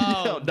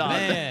 Oh, Nah,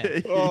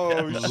 man.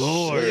 Oh,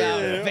 Lord. We got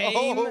shit. Fame,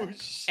 Oh,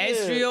 shit.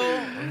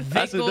 Esriel,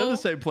 That's they're the Vickle,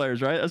 same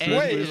players, right? That's and the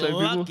same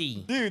people.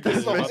 Lucky. Dude, this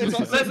is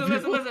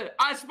Listen.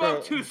 I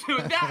spoke too soon.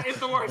 That is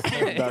the worst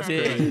team. That's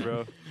Dude. crazy,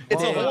 bro.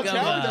 It's a Whoa, whole come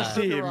challenge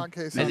on. team.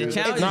 It's a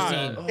challenge Nah.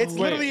 team. It's Wait.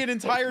 literally an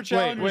entire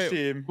challenge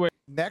team.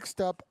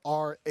 Next up,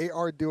 our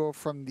AR duo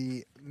from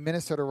the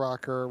Minnesota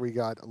Rocker. We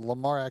got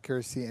Lamar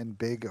Accuracy and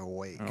Big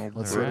Awake. Oh,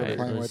 Let's see what alright, they're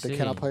playing let's with. They see.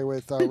 cannot play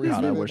with God, I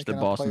Reason, wish they the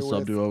cannot Boston play sub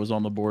with duo was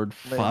on the board.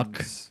 Fuck.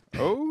 Limbs.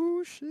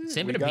 Oh shit.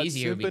 Simping We and got Beezy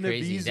here would be Simping and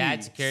crazy. Beezy.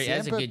 That's a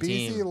Sampa, good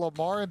Beezy, team.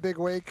 Lamar, and Big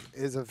Wake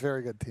is a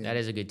very good team. That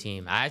is a good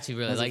team. I actually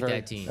really That's a like very-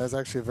 that team. That's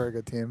actually a very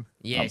good team.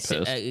 Yeah,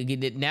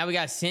 pissed. now we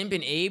got Simp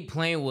and Abe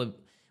playing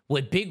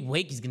with Big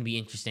Wake is going to be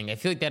interesting. I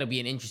feel like that'll be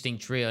an interesting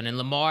trio. And then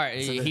Lamar,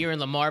 hearing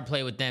Lamar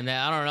play with them,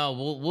 I don't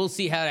know. We'll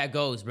see how that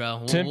goes,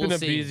 bro. Simping We'll and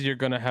see. Beezy are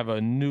gonna have a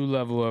new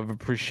level of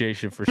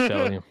appreciation for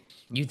Stellium.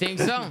 You think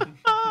so?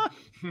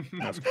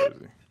 That's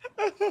crazy.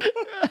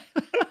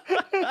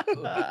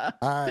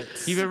 All right.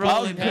 Keep it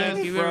rolling, pissed, man.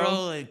 Keep it bro.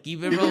 rolling.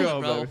 Keep it Keep it rolling,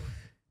 going, bro. baby.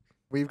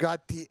 We've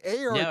got the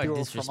AR Now we're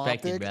duo from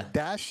disrespected, Optic. bro.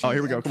 Dashi Oh,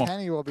 here we go. and Come on.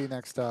 Kenny will be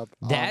next up.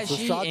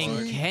 Dashi Shotzi-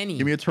 and Kenny.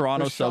 Give me a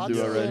Toronto sub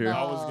duo Shotzi right and, here.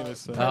 I was gonna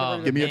say.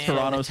 Oh, Give me a man,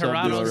 Toronto the sub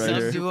Toronto duo right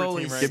here. duo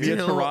Super is team Give me a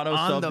still Toronto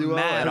on sub the duo,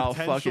 map. and I'll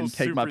Potential fucking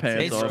take my super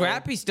pants It's team. off.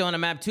 Scrappy still on the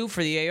map too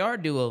for the AR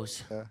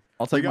duos. I'll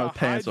We take my got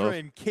pants Hydra off.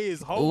 and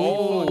Kiz. Ooh.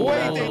 Oh,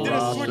 Wait, they did a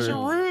roster.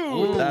 switcheroo.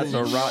 Ooh. That's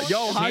a rock.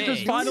 Yo, Hydra's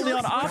Shit. finally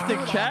on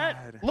Optic,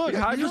 chat. Look,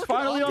 Hydra's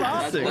finally on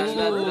Optic.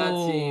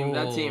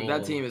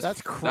 That team is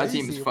That's crazy. That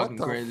team is fucking What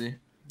the crazy.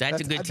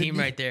 That's a good team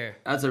right there.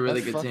 That's a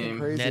really That's good fucking team.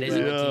 crazy, That is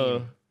bro. a good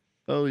team.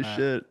 Holy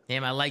shit.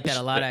 Damn, I like that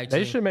a lot, actually.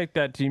 They should make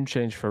that team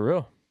change for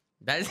real.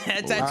 That's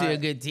actually a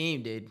Alright. good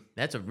team, dude.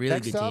 That's a really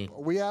Next good up, team.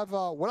 we have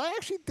what I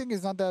actually think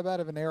is not that bad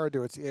of an AR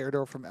duo. It's the AR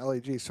duo from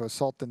LAG, so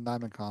Assault and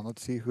Diamond Con.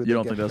 Let's see who You they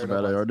don't get think that's a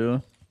paired bad up AR with.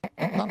 duo?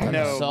 Not bad in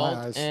No. my Salt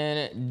eyes.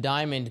 and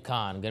Diamond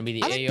Con gonna be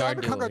the I think AR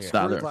Diamond Con duo got here. Nah,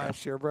 screwed they're-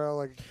 last year, bro.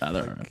 Like, Nah,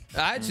 they're alright.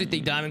 I actually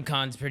think Diamond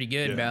Con's pretty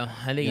good, bro.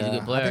 I think he's a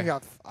good player.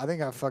 I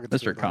think I fucking Mr.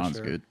 screwed last Khan's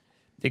year. good.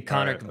 think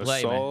Connor Alright, can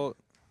play, man. Assault,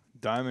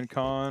 Diamond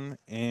Con,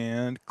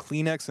 and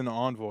Kleenex and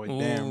Envoy.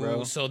 Damn,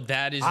 bro. Ooh, so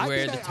that is I where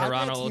think the that- I think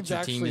Toronto that team's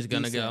Ultra team actually is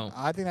gonna decent. go.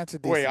 I think that's a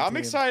decent Wait, I'm team.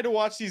 excited to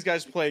watch these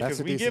guys play That's because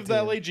a we give decent the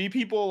team. LAG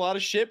people a lot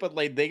of shit, but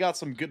like they got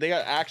some good. They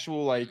got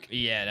actual like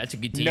Yeah, that's a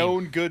good team.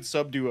 known good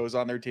sub duos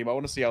on their team. I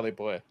want to see how they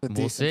play. It's a We'll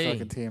decent see.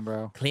 fucking team,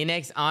 bro.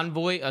 Kleenex,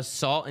 Envoy,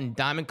 Assault, and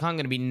Diamond Con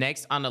gonna be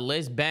next on the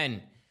list.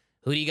 Ben,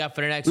 who do you got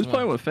for the next Who's one?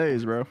 playing with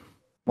FaZe, bro?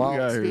 Well, We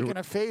got here. speaking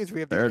of FaZe, we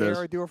have There it the is.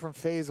 AR duo from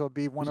FaZe. Will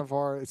be one of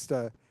our. It's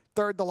the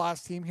third to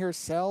last team here.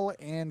 Cell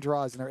and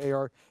Draws, and their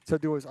AR sub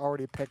duo is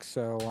already picked.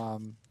 So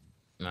All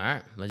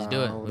right, let's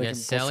do it. We they got can- we'll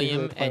see who they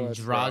Celium play and with.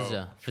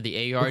 Draza for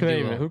the AR Who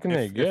duo. can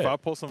they If get? I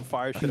pull some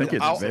fire shit, think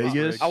it's I'll-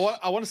 Vegas. I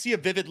want to see a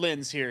vivid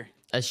lens here.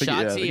 A I think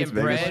Shotzi it's and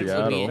Vegas,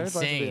 Pred would be Seattle.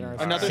 insane.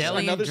 Another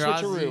Celium,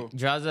 switcheroo.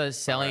 Draza,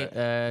 selling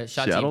Shotzi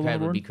Seattle and Pred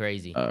on would be board?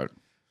 crazy.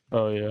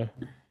 Oh yeah.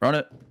 Run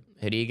it.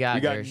 Who do you got, we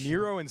got Gersh?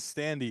 Nero and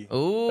Standy.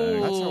 Ooh,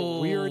 that's a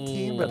weird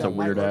team, but That's a that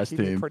might weird ass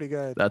low-key be team. Pretty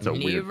good. That's a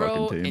weird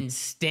Nero fucking team. and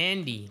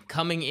Standy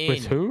coming in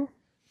With who?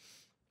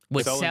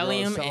 with Cell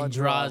and Celium Draza. and Cell and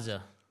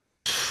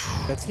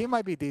Draza. That team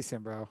might be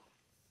decent, bro.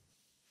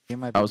 He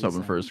might I be was hoping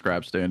decent. for a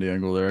scrap standy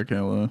angle there. I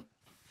can't lie.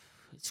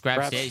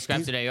 Scraps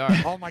an AR.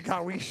 Oh my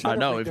god, we should. I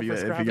know, if you got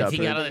If he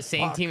got on the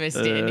same team as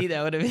Standy,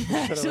 that would have been looked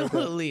at-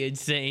 absolutely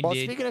insane, Well,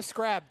 dude. speaking of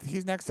scrap,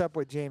 he's next up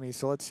with Jamie.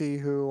 So let's see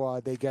who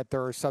they get.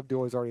 Their sub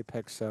duo is already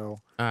picked. So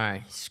All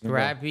right,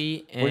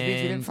 Scrappy which means he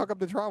didn't and fuck up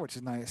the draw, which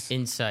is nice.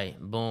 Insight.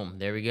 Boom.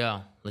 There we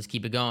go. Let's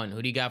keep it going. Who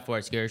do you got for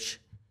us, Gersh?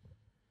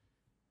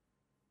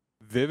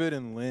 Vivid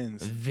and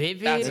Lens.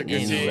 Vivid That's a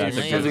good and team. That's a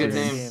Lane. That's a good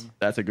Team. team.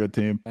 That's a good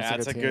team.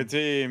 That's a good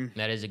team.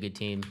 That is a good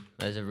team.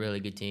 That is a really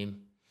good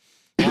team.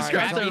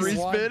 Scrap's a Scrappy's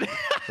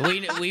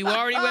respin. We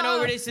already went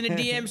over this in the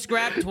DM.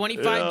 Scrap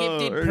 25 Yo,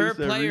 gifted Ernie per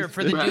said player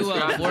for the respin. duo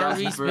Scrap for a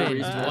asking for a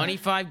respin. respin.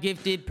 25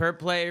 gifted per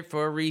player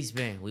for a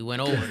respin. We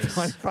went over this.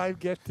 25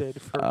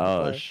 gifted. For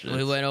Oh play. shit.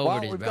 We went over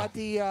Well, this, we've bro. got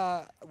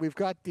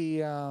the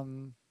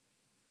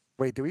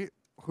wait, do we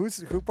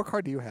what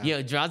card do you have?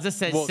 Yo, Draza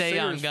said Well, say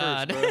on Sayers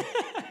God. first,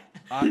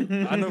 bro.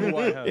 I know who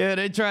I have. Yeah,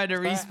 they tried to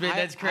respin. I-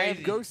 That's I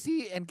have crazy.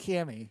 Ghosty and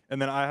Cammy.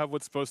 And then I have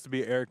what's supposed to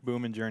be Eric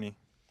Boom and Journey.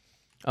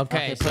 Okay,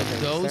 Okay, so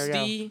perfect. There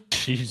you go. Ghosty,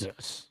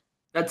 Jesus.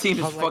 That team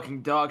is I was like-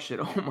 fucking dog shit.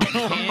 Oh my god.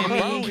 Bro,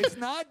 Cammy, it's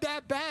not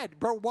that bad,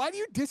 bro. Why do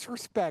you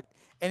disrespect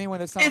anyone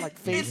that's not like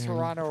FaZe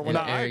Toronto or and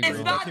whatever? Eric It's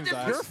Boom. not That team's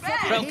ass.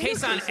 disrespect. Bro,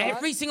 Haters, Kason, Kason.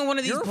 every single one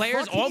of these You're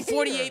players, fucking all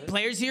 48 hater.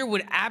 players here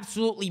would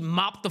absolutely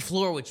mop the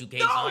floor with you, Kason.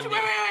 No,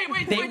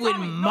 wait. They wait, would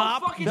Tommy,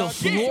 mop no fucking the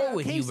shit. floor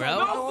with you, Kason, bro.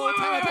 No, wait.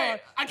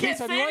 I can't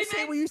Kason, say you want to say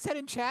anything? what you said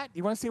in chat?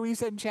 You want to say what you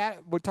said in chat?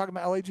 We're talking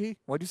about LAG.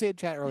 What did you say in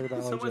chat earlier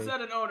about Someone LAG?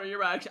 said an owner. You're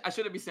right. I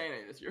shouldn't be saying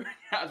any of this. You're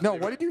right. No,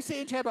 what did you say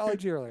in chat about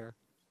LAG earlier?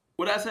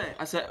 What did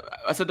I say?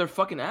 I said they're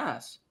fucking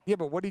ass. Yeah,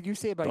 but what did you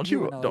say about Don't you?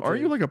 you? and LAG? Are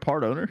you like a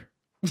part owner?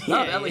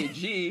 Not Yeah.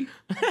 LAG.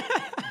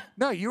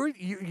 No,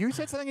 you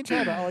said something in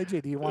chat about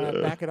LAG. Do you want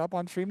to back it up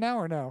on stream now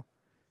or no?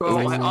 Bro,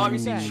 I Ooh.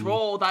 obviously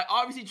trolled. I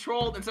obviously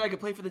trolled and said I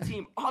could play for the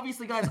team.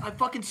 Obviously, guys, I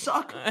fucking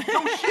suck.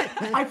 No shit.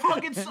 I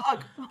fucking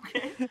suck.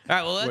 Okay. All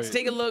right, well, let's Wait.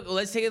 take a look.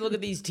 Let's take a look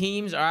at these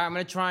teams. All right, I'm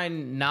gonna try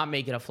and not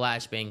make it a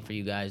flashbang for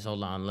you guys.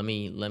 Hold on, let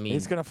me.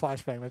 He's gonna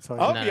flashbang. That's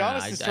all. I'll No, be no,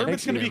 honest, I- this I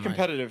tournament's think going to be we might.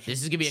 competitive.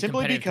 This is gonna be a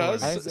simply competitive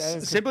because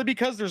tournament. simply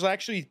because there's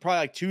actually probably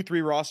like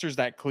 2-3 rosters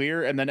that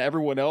clear, and then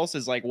everyone else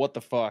is like, what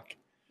the fuck?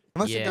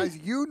 Listen, Yeah. guys,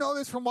 you know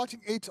this from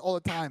watching H all the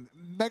time.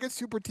 Mega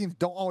super teams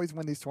don't always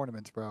win these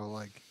tournaments, bro.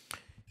 Like,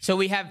 So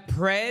we have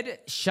Pred,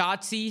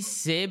 Shotzi,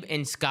 Sib,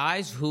 and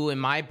Skies, who, in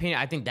my opinion,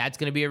 I think that's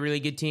gonna be a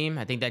really good team.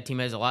 I think that team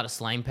has a lot of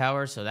slime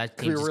power, so that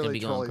could be team's just gonna really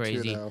be going trolly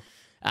too, crazy. though.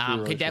 Could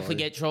really definitely trolly.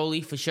 get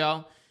trolly for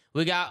sure.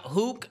 We got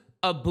Hook,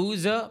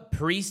 Abuza,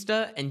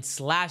 Priesta, and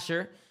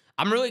Slasher.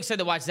 I'm really excited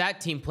to watch that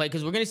team play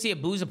because we're gonna see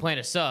Abuza playing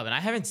a sub, and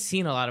I haven't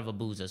seen a lot of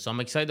Abuza, so I'm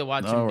excited to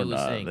watch No, him we're do his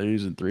not. thing. They're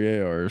using 3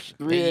 ARs.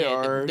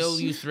 Yeah, they'll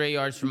use 3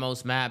 yards for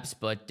most maps,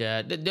 but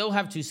they'll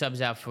have 2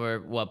 subs out for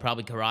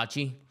probably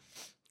Karachi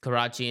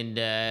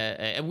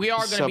and we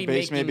are going to be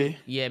Sub-base, making maybe?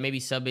 Yeah, maybe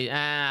sub base.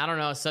 I don't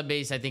know, sub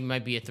base I think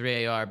might be a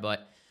 3 AR,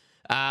 but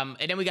and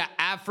then we got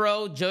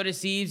Afro, Joe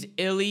Deceives,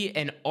 Illy,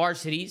 and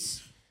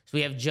Arcides. So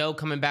we have Joe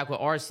coming back with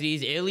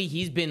Arcides. Illy,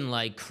 he's been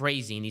like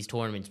crazy in these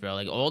tournaments, bro.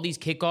 Like all these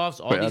kickoffs,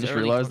 all Wait, I these just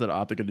early realized that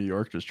Optic in New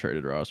York just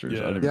traded rosters.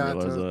 Yeah. I didn't yeah,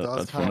 realize that.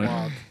 That's kind funny. of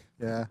wild.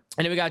 Yeah.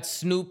 And then we got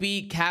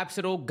Snoopy,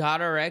 Capsidal,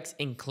 GodRX,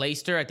 and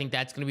Clayster. I think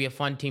that's going to be a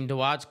fun team to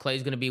watch.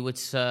 Clay's going to be with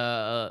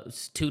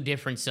 2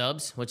 different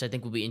subs, which I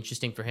think will be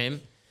interesting for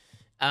him.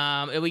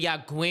 And we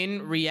got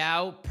Gwyn,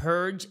 Real,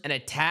 Purge, and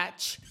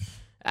Attach.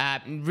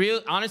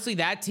 Honestly,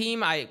 that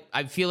team, I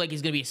feel like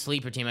is going to be a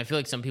sleeper team. I feel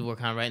like some people are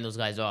kind of writing those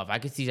guys off. I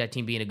could see that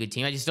team being a good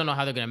team. I just don't know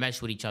how they're going to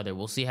mesh with each other.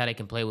 We'll see how they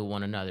can play with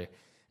one another.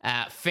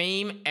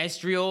 Fame,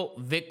 Estriel,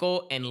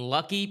 Vickle, and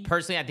Lucky.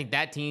 Personally, I think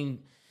that team...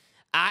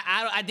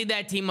 I think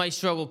that team might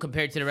struggle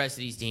compared to the rest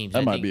of these teams.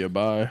 That might be a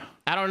bye.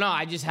 I don't know.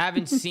 I just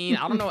haven't seen...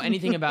 I don't know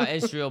anything about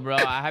Estriel, bro.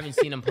 I haven't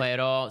seen him play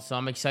at all, so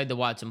I'm excited to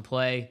watch him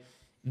play.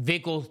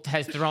 Vickle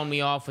has thrown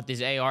me off with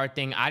this AR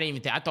thing.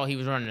 I thought he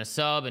was running a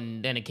sub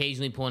and then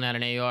occasionally pulling out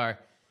an AR.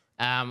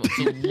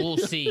 So we'll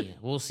see.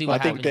 We'll see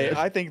what happens.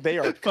 I think they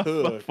are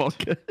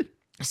good.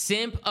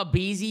 Simp,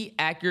 Abizi,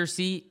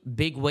 Accuracy,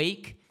 Big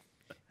Wake.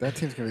 That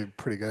team's gonna be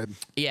pretty good.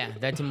 Yeah,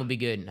 that team will be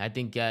good. I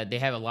think they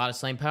have a lot of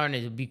slam power, and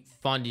it would be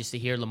fun just to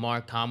hear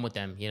Lamar comm with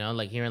them. You know,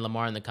 like hearing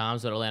Lamar in the comms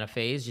with Atlanta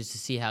FaZe, just to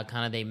see how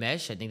kind of they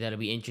mesh. I think that'll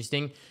be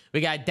interesting.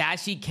 We got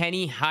Dashi,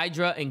 Kenny,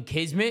 Hydra, and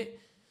Kismet.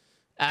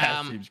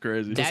 That seems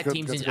crazy. That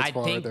team's, I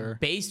think,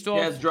 based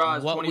off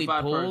draws, what we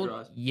pulled,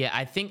 draws. yeah,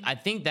 I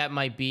think that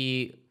might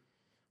be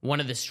one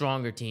of the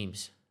stronger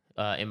teams,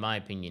 in my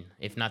opinion,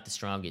 if not the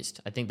strongest.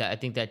 I think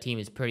that team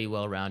is pretty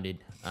well rounded.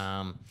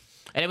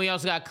 And then we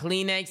also got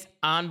Kleenex,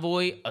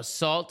 Envoy,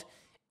 Assault,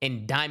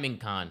 and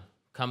Diamond Con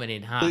coming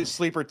in hot.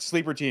 Sleeper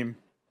team.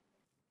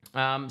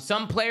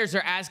 Some players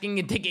are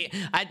asking to get.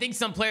 I think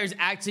some players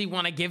actually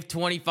want to give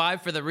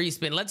 25 for the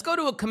respin. Let's go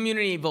to a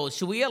community vote.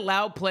 Should we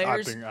allow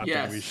players I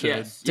think we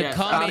should. to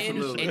come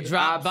in and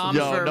drop bombs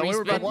for a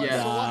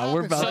respin?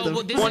 We're about So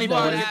to. this is what would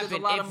 $20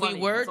 happen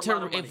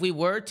if we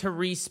were to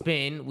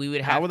respin. We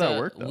would have How would to. that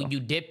work, though? You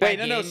dip back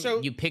in.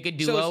 So- you pick a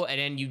duo and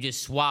then you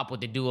just swap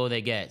with the duo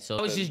they get. So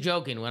I was just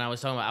joking when I was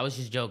talking about. I was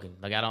just joking.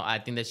 Like I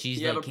think that she's.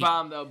 You have like, a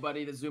problem though,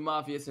 buddy. The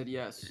ZooMaa said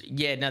yes.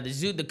 Yeah. Now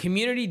the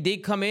community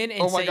did come in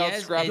and Oh my say God,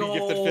 yes. Scrappy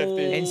gifted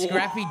 50. And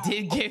Scrappy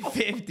did get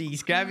 50.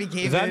 Scrappy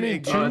came Does that in mean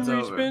and two it's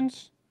over.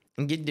 respins?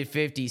 I'm getting to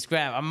 50.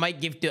 Scrap. I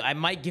might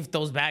gift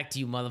those back to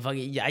you,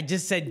 motherfucker. I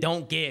just said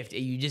don't gift,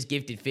 and you just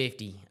gifted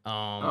 50.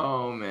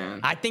 Oh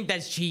man. I think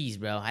that's cheese,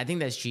 bro. I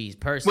think that's cheese.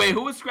 Personally. Wait,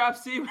 who was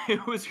Scraps team?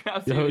 Who was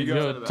Scraps team?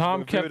 Yo,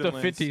 Tom kept the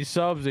 50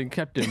 subs and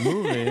kept it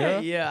moving. Yeah.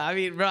 Yeah, I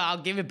mean, bro,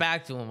 I'll give it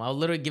back to him. I'll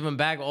literally give him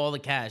back all the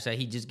cash that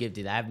he just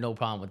gifted. I have no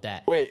problem with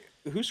that. Wait,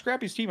 who's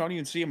Scrappy's team? I don't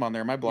even see him on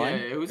there. Am I blind?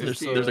 Yeah, who's his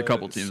team? There's a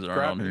couple teams that aren't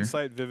Scrap on here.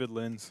 Insight, Vivid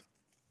Lens.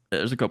 Yeah,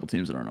 there's a couple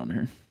teams that aren't on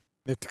here.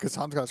 Because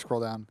Tom's got to scroll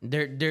down.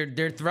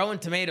 They're throwing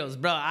tomatoes,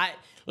 bro.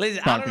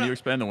 Listen. Tom, I don't can know. you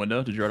expand the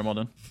window? Did you write them all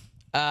down?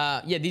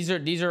 Yeah, these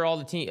are all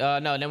the team. No,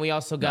 and then we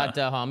also got.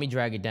 Let me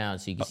drag it down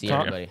so you can see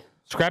everybody.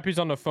 Scrappy's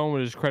on the phone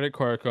with his credit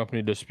card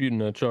company disputing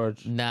that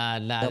charge. Nah.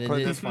 I'll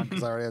put this one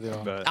because I already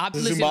have the But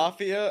Listen,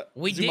 Zoomafia.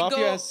 we did Zoomafia go-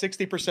 has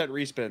 60%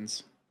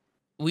 respins.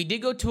 we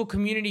did go to a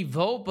community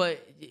vote,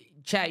 but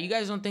chat, you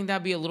guys don't think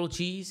that'd be a little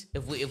cheese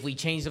if we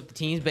changed up the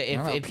teams? But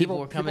if people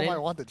were coming people in,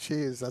 might want the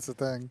cheese. That's the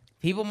thing.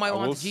 people might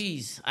want will the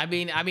cheese. I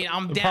mean, I'm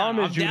The down.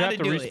 problem I'm is you'd down have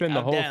to do it. respin the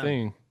I'm whole down.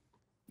 thing.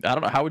 I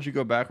don't know. How would you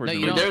go backwards? No,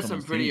 and you don't. redo There's some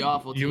someone's pretty team?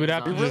 awful teams. You would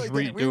have to on just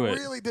there. redo it.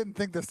 really didn't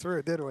think this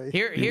through, did we?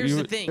 Here's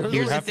the thing.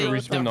 Here's the have to thing.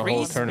 respin The the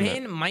whole respin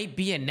tournament. might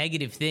be a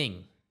negative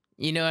thing.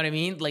 You know what I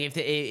mean? Like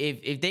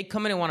if they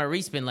come in and want to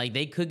respin, like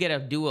they could get a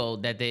duo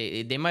that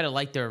they might have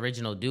liked their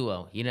original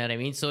duo. You know what I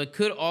mean? So it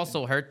could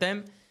also hurt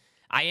them.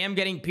 I am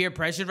getting peer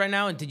pressured right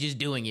now into just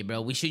doing it,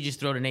 bro. We should just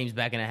throw the names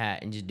back in a hat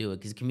and just do it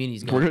because the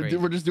community's going crazy.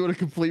 We're just doing a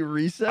complete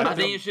reset. I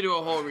think you should do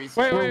a whole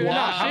reset. Wait. No,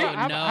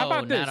 How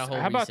about not this? a whole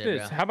How about reset,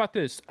 this? bro. How about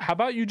this? How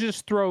about you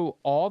just throw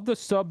all the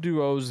sub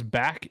duos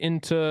back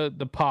into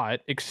the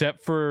pot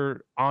except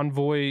for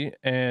Envoy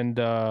and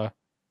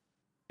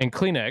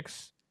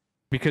Kleenex,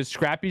 because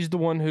Scrappy's the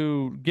one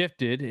who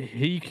gifted.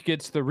 He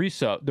gets the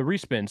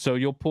respin. So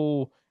you'll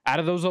pull out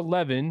of those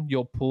 11.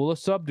 You'll pull a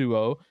sub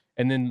duo.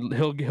 And then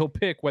he'll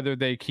pick whether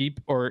they keep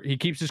or he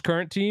keeps his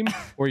current team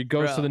or he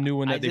goes Bro, to the new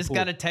one that I they just pulled.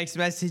 got a text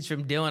message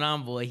from Dylan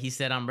Envoy. He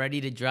said, I'm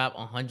ready to drop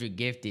 100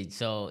 gifted.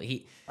 So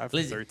I have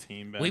listen,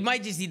 13, man. we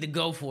might just need to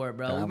go for it,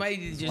 bro. We might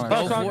need to just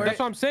That's go for That's it.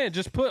 what I'm saying.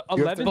 Just put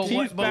 11 But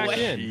teams what- back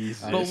in.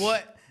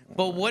 Jesus.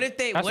 But what if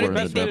they That's what if what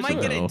they, it is, they that's might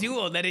what get it a is.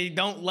 duo that they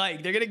don't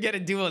like? They're gonna get a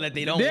duo that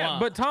they don't Yeah,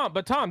 want.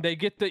 but Tom, they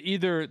get to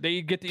either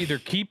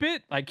keep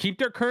it, like keep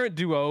their current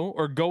duo,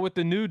 or go with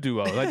the new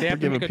duo. Like they have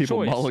to Giving make a people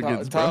choice.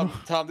 mulligans, bro.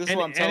 Tom, this is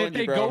what I'm And telling if you,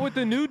 they bro. go with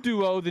the new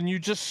duo, then you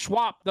just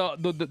swap the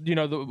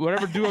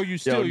whatever duo you Yo,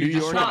 steal. New You just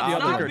York swap and the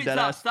other Optic one.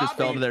 or Deadass just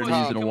fell to their being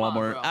knees in a pushy. Come on,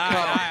 Walmart. bro.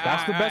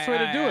 That's the best way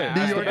to do it. New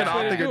That's the York and best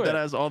way to Optic do or it.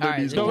 Deadass all their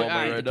knees in so, Walmart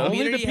alright, right the now.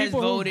 community has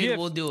people who voted, gift-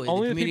 we'll do it.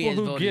 only The the community people has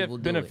who voted, gift we'll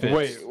do it. benefit.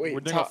 Wait, Wait, we're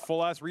doing a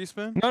full ass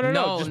respin? No.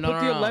 No, Just no, put no,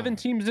 the no. 11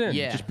 teams in.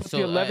 Yeah, Just put so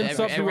the 11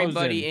 sub duos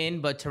everybody in.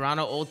 in, but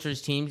Toronto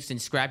Ultras team,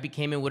 since Scrappy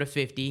came in with a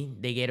 50,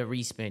 they get a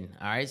respin.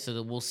 All right,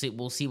 so we'll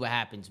see what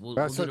happens. We'll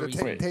So do the to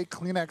respin. take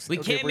Kleenex. We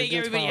can't make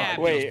everybody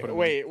happy.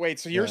 Wait.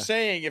 So you're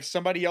saying if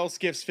somebody else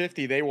gives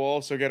 50, they will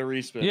also get a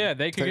respin? Yeah,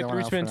 they could Take get one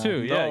the out for respin now.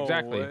 too. Yeah, No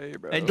exactly. way,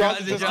 bro. And Draws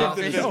Draws just Draws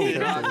gifted is- 50.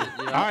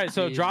 All right,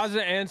 so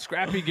Draza and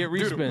Scrappy get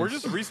respins. Dude, we're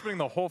just respinning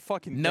the whole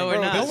fucking thing. No, we're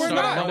Bro, not. No, we're Start-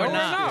 not. no, we're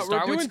not. We're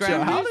Start with doing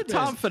Scrappy. How did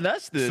Tom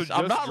finesse this? So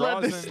I'm just not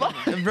letting this draws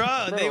slide.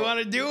 Bro, they want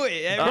to do do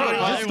it.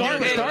 Just start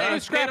with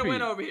Get Scrappy. a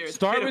win over here.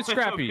 Start Get a with win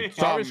Scrappy. over here.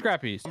 Start with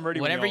Scrappy. I'm ready.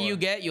 when Whatever y'all you are.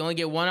 get, you only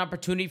get one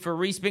opportunity for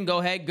respin. Go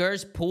ahead,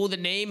 Gers. Pull the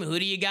name. Who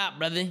do you got,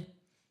 brother?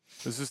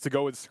 This is to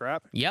go with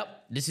Scrap.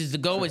 Yep. This is the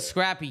go with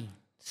Scrappy. Who they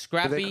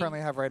Scrappy currently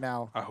have right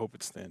now. I hope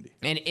it's Standy.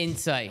 and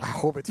Insight. I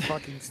hope it's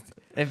fucking.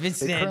 If it's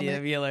They Sandy, currently-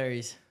 that'd be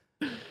hilarious.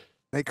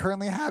 They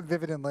currently have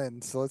Vivid and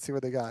Lynn, so let's see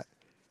what they got.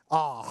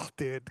 Oh,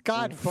 dude.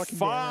 God fucking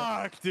damn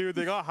it. Fuck, dude.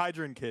 They got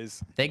Hydra and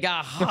Kiz. They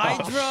got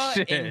Hydra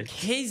shit. and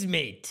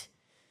Kismet.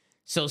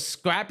 So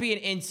Scrappy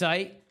and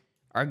Insight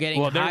are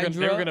getting Well, they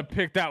Hydra were gonna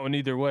pick that one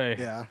either way.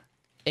 Yeah.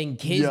 and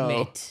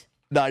Kismet.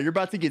 Nah, you're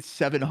about to get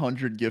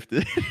 700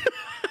 gifted.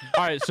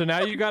 All right, so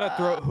now you gotta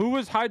throw. Who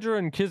was Hydra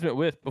and Kismet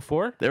with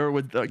before? They were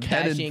with Ken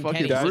Dashy and and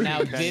fucking Kenny. So Bruce.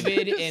 now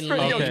Vivid and Straight up,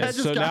 Lynn. Ken Okay,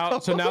 just so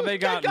got now they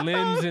Ken got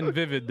Lynn's and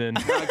Vivid then.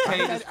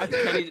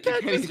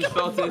 Kenny just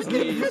fell to his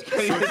knees.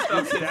 Kenny just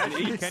fell to his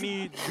knees.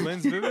 Kenny,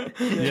 Lynn's Vivid.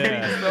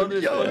 Yeah. Fell to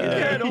his Yo, fucking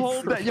Ken, knees.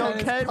 hold that. Yo,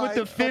 Ken's Ken with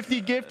the pipe.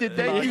 50 gifted.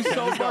 Thank you so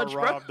Kenny got much,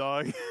 bro. robbed,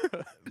 dog.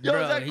 Yo,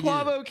 Bro, that he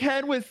Quavo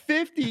Ken with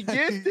 50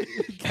 gifted.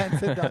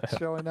 Kenton not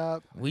showing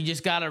up. We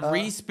just got a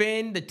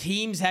respin. The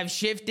teams have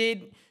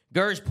shifted.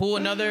 Gers, pull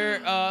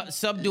another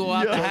sub duo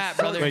out the hat,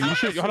 brother. Wait, you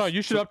should hold on.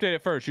 You should update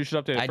it first. You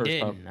should update it I first.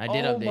 did. Pop. I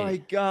did Oh update my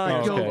it.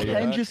 god, yo, Okay,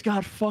 Ken yeah. just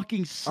got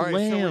fucking All right, so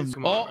slammed.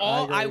 Come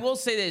on. I will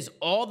say this: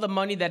 all the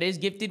money that is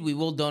gifted, we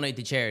will donate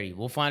to charity.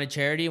 We'll find a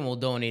charity and we'll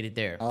donate it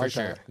there for like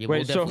sure. that. Yeah,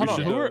 Wait, so we'll hold on.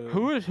 definitely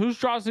do that. Who's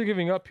Draza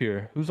giving up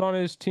here? Who's on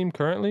his team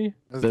currently?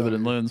 Vivid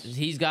and Lynn's.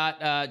 He's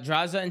got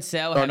Draza and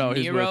Cell, Oh, have no,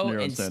 he's with Nero, Nero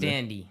and and Standy.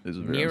 Standy. He's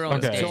with Nero Nero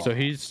and Okay, Standy.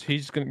 so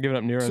he's gonna give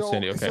up Nero and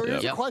Sandy. Okay. So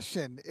here's Yep. the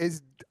question: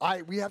 Is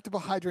we have to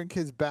put Hydra and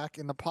Kids back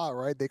in the pot,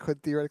 right? They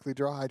could theoretically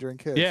draw Hydra and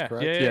Kids, Yeah,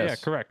 correct? yeah,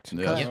 Yes. correct.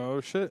 Yeah. Yep.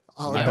 Oh shit.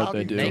 Oh, I that'd hope they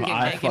be do. They great. can-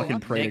 I they can- fucking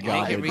pray to they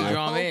God can they redraw do. them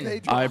hope in. they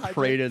draw I Hydra.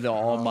 pray to the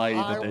Almighty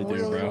I that they do,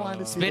 really bro. wanted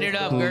to see Spin it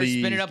this up, go. Gers.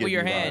 Spin it Please up with give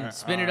your me that. hand.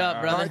 Spin it up,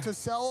 All brother. right, so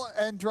Cell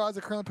and Draws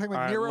are currently playing with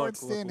All right, Nero look,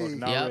 and look, Standy.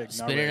 not Yep, rigged, not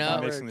spin it rigged. up.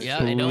 I'm mixing this Yeah,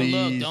 shit. and don't look.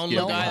 Please Don't give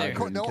look me that.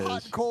 either. No Because-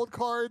 hot cold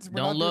cards. We're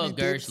Don't not doing look,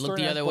 any Gers. Look the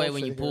stern-ass other way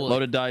when you bullshit pull here. it.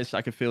 Loaded dice,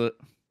 I can feel it.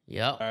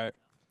 Yep. All right.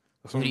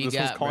 This, Who do you this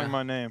one's got, calling bro?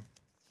 my name.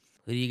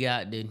 Who do you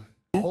got, dude?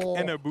 Oh,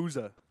 And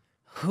Abuza.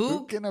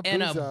 Hook and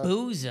and Abuza.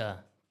 Abuza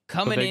But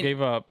coming they in.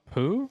 gave up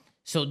who?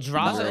 So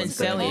Draza No, and it's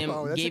a good Celium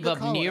combo. That's a gave good up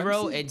combo.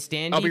 Nero MC and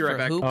Standy I'll be right for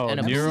back. Hoop Oh,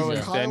 and Nero Abuza.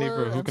 and Standy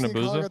for Kyler, Hook and MC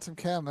Kyler Abuza? got some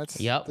cam.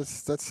 Yep.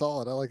 That's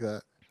solid. I like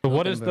that. So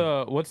what Hook is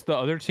and what's the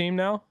other team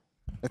now?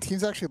 The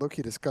team's actually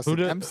low-key disgusting. Who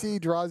did- MC,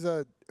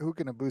 Draza, Hook,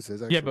 and Abusa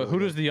is actually Yeah, but who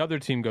really does the other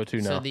team go to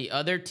now? So the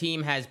other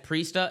team has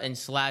Priesta and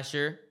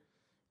Slasher,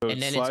 So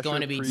and then it's Slasher,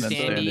 going to be Priest, Then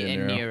Standy Standy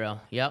and and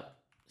Nero. Yep.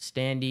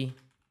 Standy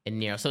and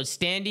Nero. So it's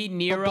Standy,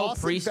 Nero,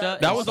 Boston Priesta, back-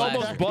 and That was Slasher.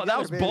 almost that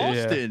was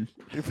Boston.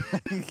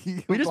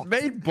 good. We just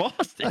made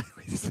Boston.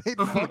 We just made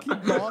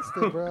fucking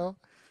Boston, bro.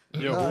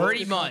 Yo,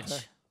 Pretty much.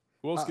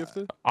 who else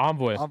gifted?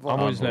 Envoy. Envoy.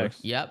 Envoy's Envoy.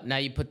 next. Yep. Now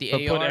you put the So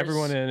ARs. put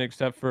everyone in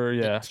except for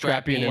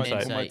Scrappy and and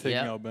Insight. Insight. Might take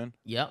Yep. me out, Ben.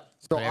 Yep.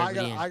 So Put I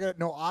everybody in.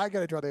 I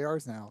gotta draw the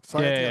ARs now. So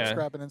I have to Yeah, get yeah.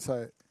 Scrap and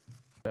Insight.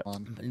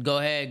 On. Go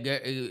ahead.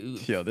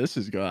 Yo, this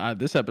is good.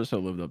 This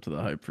episode lived up to the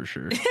hype for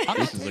sure.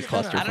 This is a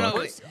clusterfuck. I don't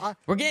know.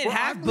 We're getting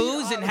half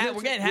booze and half.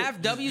 We're getting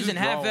half W's and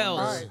half L's.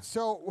 All right.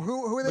 So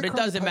who are they? But it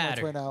currently doesn't playing with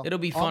matter. Right now? It'll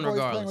be fun Envoy's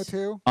playing regardless.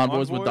 with who?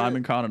 Envoys with Envoy-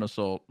 Diamond Con and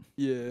Assault.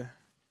 Yeah.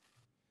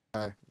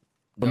 But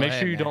Go make ahead,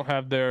 sure you man. don't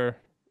have their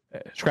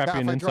Scrappy Now,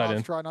 and if I draw, Insight I'll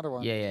in. draw another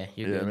one. Yeah, yeah.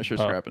 You're Yeah, good. make sure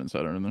Oh. Scrap and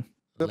Insider in there.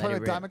 They're Let playing it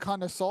with rip. Diamond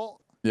Con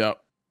Assault.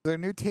 Yep. Their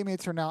new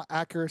teammates are now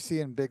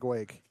Accuracy and Big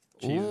Wake.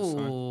 Jesus,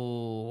 son.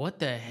 Ooh, what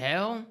the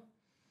hell?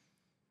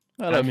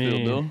 How'd that feel,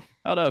 mean- Bill?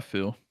 How'd that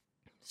feel?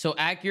 So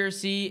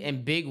Accuracy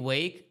and Big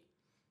Wake.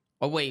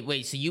 Oh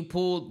wait. So you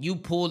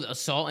pulled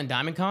Assault and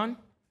Diamond Con?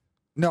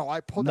 No,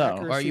 I pulled No.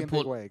 Accuracy Or you and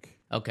pulled- Big Wake.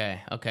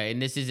 Okay.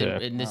 And this is Yeah.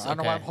 and this. I don't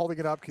know why I'm Okay. holding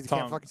it up because you Tom,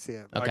 can't fucking see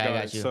it. Okay, I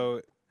got it. you.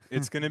 So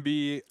it's gonna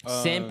be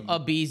Simp,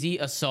 Abizi,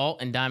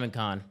 Assault, and Diamond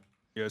Con.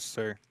 yes,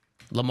 sir.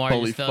 Lamar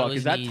Holy just fell fuck! to Is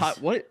his that knees.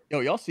 what?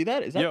 Yo, y'all see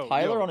that? Is that Yo,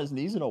 Tyler yo. on his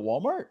knees in a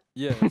Walmart?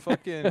 Yeah,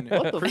 fucking.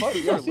 What the Chris fuck?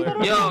 is Y'all see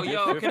that? hilarious.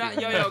 Yo, Give can I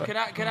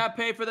 50. can I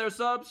pay for their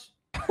subs?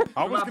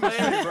 I was gonna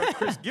say, bro,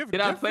 Chris, give.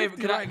 Can I give pay?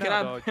 50 Can I? right Can now,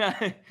 I? dog.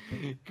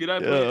 Can I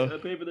Yeah.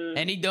 pay for their?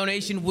 Any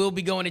donation will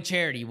be going to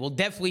charity. We'll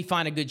definitely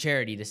find a good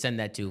charity to send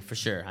that to for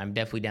sure. I'm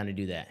definitely down to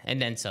do that,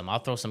 and then some. I'll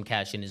throw some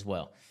cash in as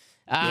well.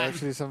 Yeah,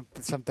 actually, some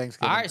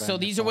Thanksgiving. All right, so thing,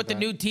 these are what the that.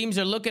 new teams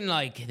are looking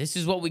like. This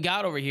is what we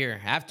got over here.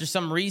 After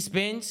some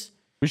respins,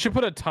 We should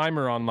put a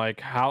timer on like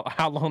how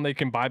long they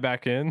can buy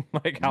back in.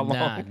 Like how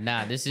long?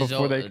 nah, this is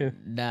before they over. can-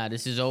 Nah,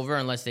 this is over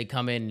unless they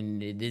come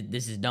in and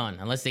this is done.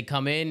 Unless they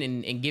come in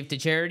and give to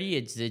charity,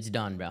 it's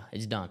done, bro.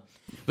 It's done.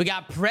 We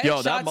got Pret,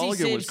 Yo, that Shotzi,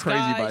 mulligan Save was crazy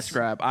by Skies.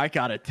 Scrap. I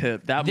got a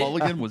tip. That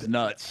mulligan was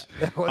nuts.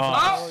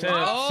 Oh, Simp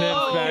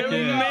back here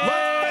we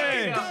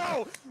in.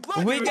 go.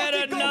 We got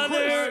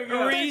another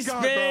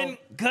respin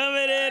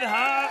coming in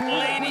hot,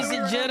 ladies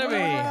and gentlemen.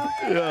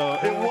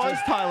 Yeah, it was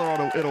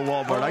Tyler in a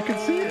Walmart. I could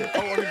see it. Oh,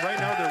 I mean, right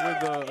now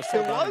they're with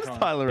It was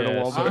Tyler in a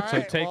Yeah, Walmart. so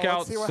Alright, take well, out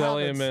let's see what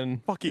Cellium happens.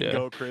 and fucking yeah.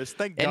 go, Chris.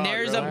 Thank And God.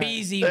 there's bro. a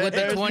Beezy with the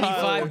There's 25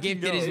 Tyler.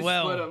 gifted as Split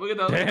well. 'em. Look at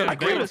those. Damn, Look at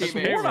they those just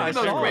teammates. scored Look on at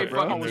those that great shit, bro.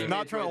 I fucking was teammates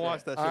not trying to right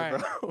watch there. that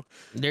shit, bro.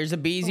 There's a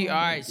Beezy. All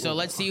right, so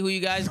let's see who you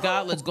guys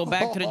got. Let's go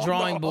back to the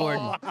drawing board.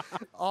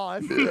 Oh,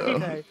 that's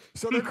okay.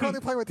 So they're currently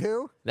playing with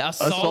who? The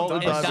Assault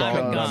and and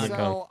Diamond Diamond Gun.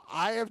 So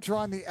I have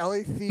drawn the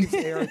LA Thieves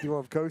air duo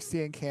of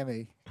Ghosty and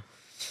Cammy.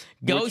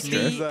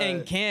 Ghosty that?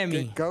 and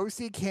Cammy.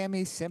 Ghosty,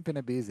 Cammy, Simp, and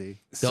a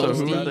Beezy. So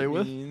who Ghosty. are they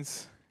with?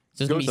 Means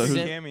So it's gonna be Ghost-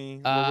 Simp.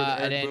 Cammy.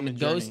 And then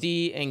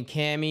Ghosty and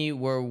Cammy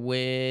were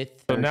with.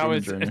 So Eric now Boom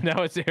it's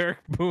Journey. Eric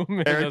Boom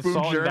and Eric Boom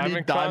Assault and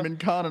Journey, Diamond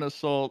Con, and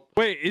Assault.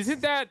 Wait,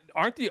 isn't that?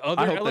 Aren't the I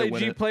other hope they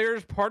win LAG it.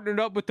 players partnered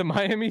up with the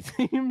Miami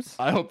teams?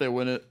 I hope they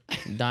win it.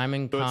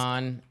 Diamond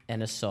Con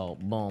and Assault.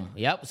 Boom.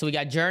 Yep. So we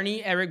got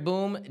Journey, Eric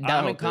Boom, hope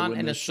Diamond they Con, win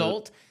and this shit.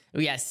 Assault.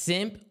 We got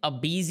Simp,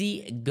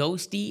 Abeezy,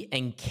 Ghosty,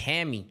 and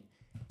Cammy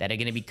that are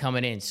going to be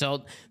coming in.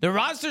 So the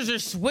rosters are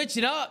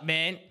switching up,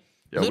 man.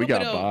 Yeah, we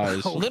got A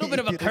buys. little bit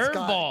of a Dude, this got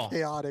curveball.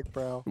 Chaotic,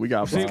 bro. We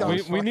got See,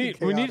 buys. we need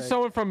chaotic.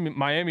 someone from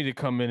Miami to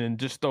come in and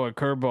just throw a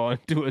curveball and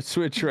do a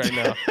switch right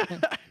now.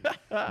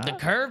 The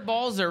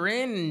curveballs are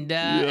in,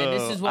 and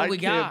this is what we I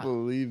can't got.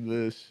 believe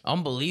this.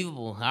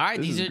 Unbelievable. All right,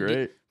 This these is are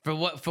great.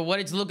 for what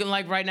it's looking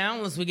like right now.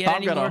 Unless we get Tom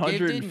any got more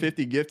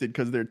 150 gifted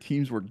because their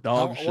teams were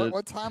dog shit.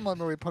 What time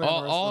limit are we putting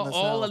on this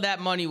all now? of that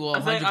money will I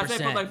say 100%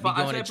 put like be five.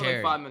 I going say to put like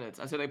charity. 5 minutes.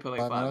 I say they put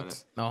like 5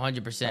 minutes.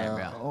 100%,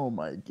 bro. Oh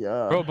my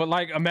god. Bro, but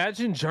like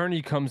imagine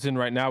Journey comes in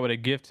right now with a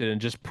gifted and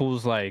just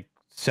pulls like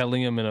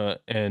Cellium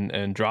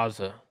and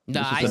Draza. No,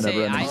 This is I a say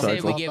never-ending we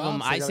cycle. give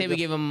them. I say we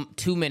give them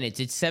 2 minutes.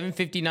 It's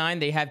 7:59.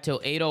 They have till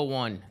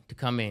 8:01 to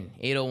come in.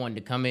 8:01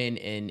 to come in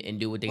and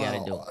do what they got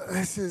to do.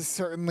 This is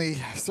certainly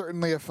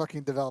a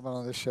fucking development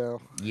on this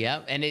show.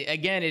 Yep. And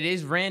again, it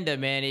is random,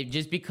 man.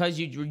 Just because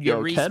you're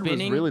Yo, Ken was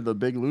respinning, really the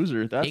big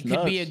loser. That's it could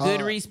nuts. be a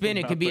good Uh, respin.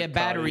 It could be a Not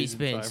bad the Cotties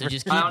respin. and So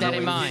just I keep don't that know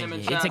in if we've seen mind. him in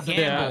It's a shots.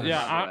 gamble.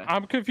 Yeah,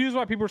 I'm confused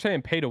why people are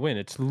saying pay to win.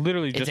 It's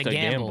literally It's just a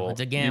gamble. It's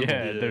a gamble.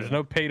 Yeah, there's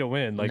no pay to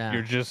win. Like Nah.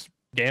 you're just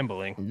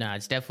gambling. Nah,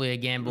 it's definitely a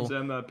gamble.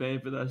 I'm not paying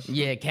for that shit.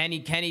 Yeah,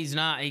 Kenny's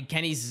not.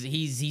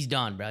 He's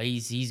done, bro.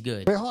 He's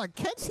good. Wait, hold on.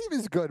 Ken's team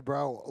is good,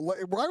 bro.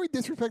 Why are we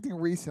disrespecting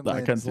recent That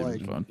wins? Ken's team Like,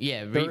 was fun.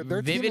 Yeah, Their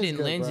team Vivid is and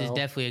good, Lens is bro.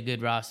 definitely a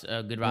good roster.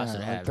 To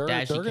like, have. they're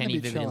Dashy, gonna Kenny, be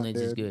Vivid, and chilling,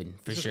 Lens is dude. good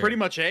for This is sure. pretty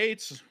much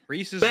eights.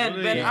 Reese is Ben,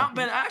 really- I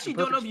actually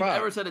don't know if perfect you've spot.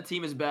 ever said a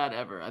team is bad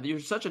ever. You're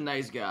such a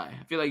nice guy.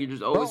 I feel like you're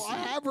just bro, always. I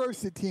have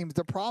roasted teams.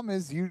 The problem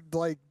is you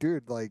like,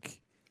 dude, like.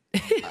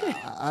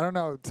 I don't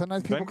know.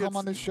 Sometimes people come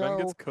on this Ben show,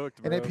 gets cooked,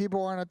 and then bro.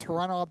 people are in a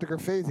Toronto Optic or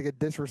FaZe, they get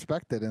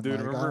disrespected. And Dude,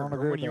 like, I remember don't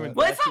agree when with you that. and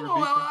Well, it's Dashy not.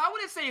 were beefing? I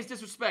wouldn't say it's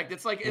disrespect.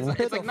 It's like Where it's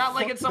the like not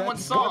like fuck it's did that someone's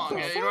just song. come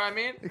You from? know what I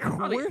mean?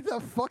 Not Where like- the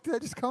fuck did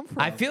that just come from?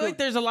 I feel like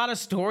there's a lot of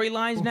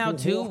storylines now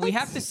too. We What?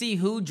 have to see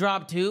who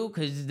dropped who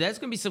because that's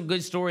gonna be some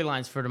good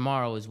storylines for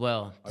tomorrow as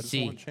well. I just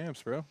See want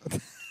champs, bro.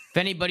 if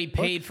anybody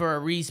paid for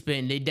a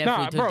respin, they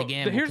definitely took bro. the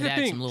gamble. Here's Could the add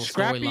thing, some little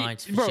Scrappy,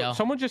 storylines for bro. sure.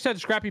 Someone just said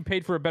Scrappy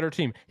paid for a better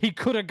team. He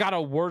could have got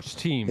a worse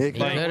team. He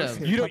Like,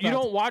 could've. you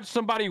don't watch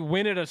somebody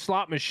win at a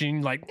slot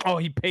machine like, oh,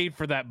 he paid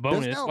for that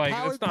bonus. There's no Like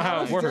power, that's not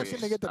how it power works.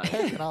 suggestion They get the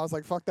pick, and I was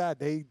like, "Fuck that."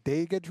 They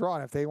get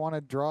drawn. If they want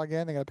to draw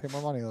again, they gotta pay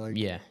more money. Like,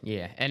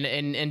 Yeah,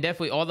 and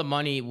definitely all the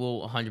money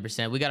will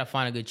 100%. We gotta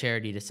find a good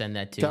charity to send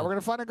that to. so we're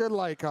gonna find a good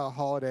like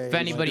holiday. If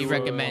anybody do,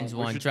 recommends we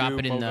one, should drop do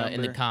it in the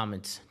Movember.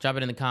 comments. Drop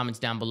it in the comments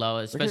down below,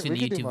 especially we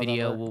in could the do YouTube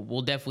video. Movember.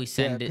 We'll definitely yeah,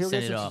 send people it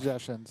get some off.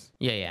 suggestions.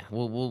 Yeah.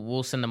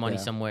 We'll send the money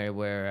Yeah. somewhere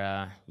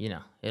where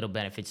it'll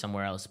benefit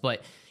somewhere else.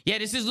 But yeah,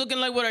 this is looking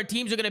like what our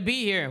teams are gonna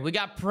be here. We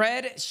got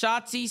Pred,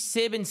 Shotzi,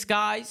 Sib, and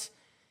Skies,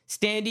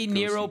 Standy,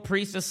 Nero,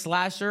 Priesta,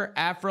 Slasher,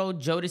 Afro,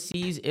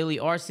 Jodeci's, Illy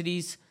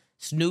Arcides, Hey,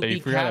 Snoopy, you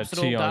forgot a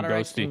Capsule, T on Goddard,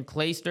 Ghosty. and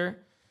Clayster.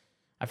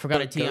 I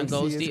forgot a T on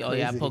Ghosty is Ghosty. Oh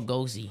yeah, I crazy. put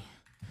Ghosty.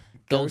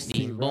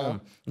 Ghosty, bro.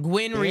 boom.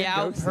 Gwyn, Damn, Real,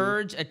 Ghosty.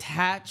 Purge,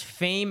 Attach,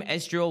 Fame,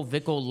 Estro,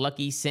 Vickle,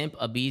 Lucky, Simp,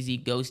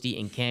 Abeezy, Ghosty,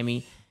 and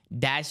Cammy,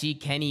 Dashy,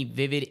 Kenny,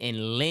 Vivid,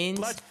 and Lens.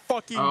 Let's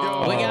fucking Oh,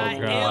 go. We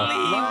got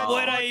God. Illy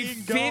with a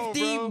Let's fucking go,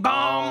 50 bro.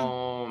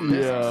 bomb.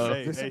 Yeah.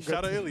 Hey, This hey, is shout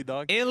out good. Illy,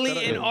 dog. Illy Shout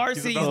out and Illy.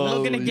 Arcee's He's a fellow.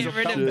 looking to Holy get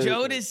rid of shit.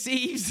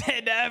 Jodeci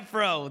and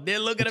Afro. They're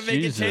looking to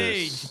make Jesus. a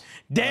change.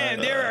 Damn,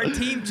 there are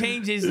team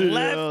changes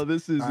left. Yo,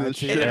 this is a Alright,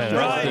 shit Yeah, show.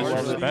 right.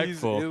 Ortiz,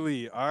 Respectful.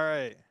 Illy. All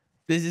right.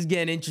 This is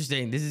getting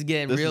interesting. This is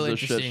getting This real is a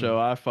interesting. shit show.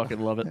 I fucking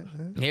love it.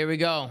 Here we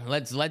go.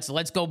 Let's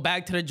go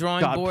back to the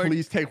drawing God, board.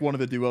 please take one of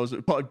the duos.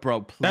 Bro,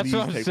 please That's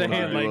what I'm take saying.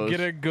 one of the Like, duos. get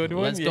a good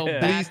one. Let's go yeah.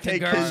 back. Please to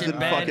take Gersh his and and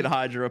Ben. fucking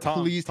Hydra.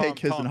 Please take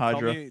his and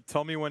Hydra.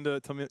 Tell me when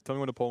to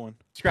pull one.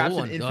 Scraps Pull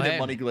an one. Go infinite ahead.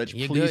 money glitch.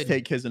 You're Please good.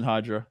 take his and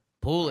Hydra.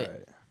 Pull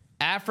it.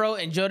 Afro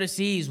and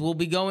Jodeci's will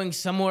be going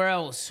somewhere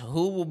else.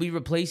 Who will be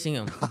replacing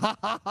him?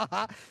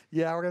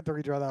 Yeah, we're gonna have to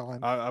redraw that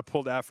one. I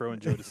pulled Afro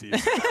and Jodeci.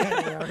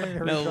 Yeah, we're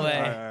gonna No redraw way.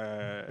 that.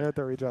 Alright. We have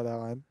to redraw that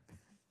one.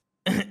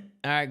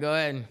 All right, go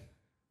ahead.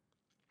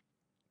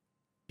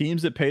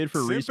 Teams that paid for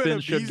Simp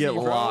and respin should Abeezy, get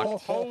bro.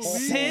 locked. Holy.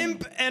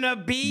 Simp and a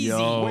beezy.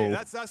 Yo. Wait,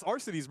 that's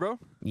Arcities, bro.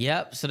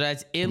 Yep. So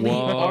that's elite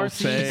Whoa,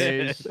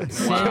 RCs.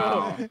 FaZe.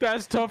 Wow.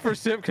 That's tough for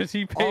Simp because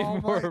he paid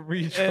Oh for my- a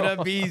reach. And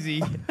a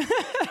beezy.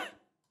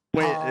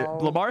 Wait, Oh.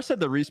 Lamar said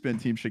the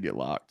respin team should get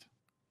locked.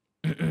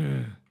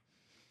 The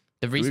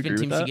agree respin with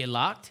team that? should get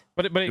locked.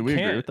 But it Do we agree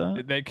can't. with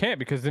that? They can't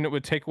because then it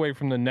would take away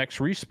from the next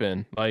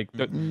respin. Like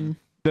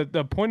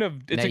the point of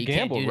it's No, a you can't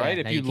gamble, do that. right?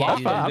 No, If you you can't lock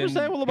do them, that. I'm just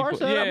then saying what Lamar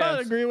people- said. I'm not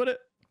it's- agreeing with it.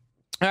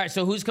 All right.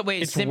 So who's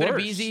wait? It's Simp and a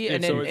worse. beezy, It's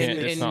and then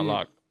it's not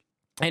locked.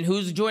 And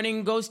who's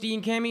joining Ghosty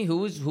and Cammy?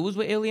 Who's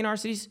with Alien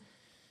RCs?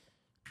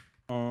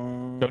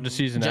 Joe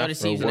Deceives and Joe Afro.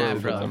 Deceives and word,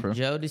 Afro. Afro.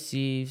 Joe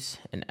Deceives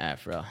and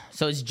Afro.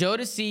 So it's Joe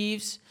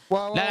Deceives.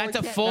 Well, No, that's we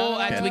a can't- full. no, no,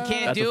 that's, no, we no,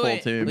 can't That's a do full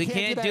it. team. We We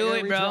can't can't do do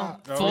it,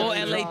 that. bro. Redraw. Full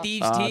Redraw. LA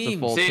Thieves It's a team.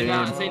 full See team.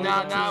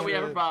 now we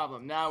have a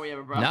problem. Now we have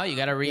a problem. No, you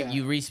gotta Yeah.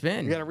 you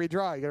respin. You gotta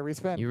redraw. You gotta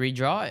respin. You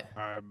redraw it.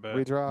 All right, bet.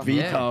 redraw.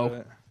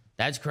 Veto.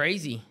 That's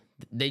crazy.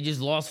 They just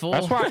lost full.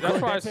 That's why I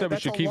That's said we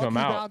that's should a keep him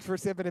lucky out. bounce for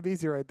Simp and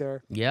Abeezy right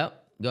there. Yep.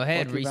 Go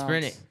ahead. Lucky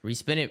Respin bounce. it.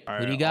 Respin it. All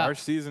Who do you right, got? our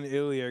season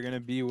Illy are gonna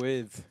be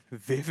with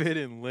Vivid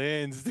and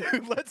Lens,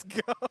 dude. Let's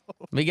go.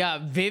 We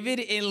got Vivid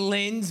and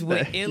Lens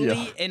with Yeah.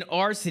 Illy and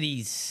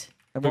Arcities.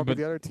 And what But- with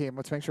the other team?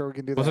 Let's make sure we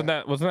can do Wasn't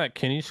that. that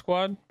Kenny's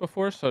squad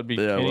before? So it'd be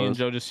Yeah, it Kenny and was.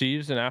 Joe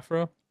Deceives and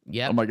Afro.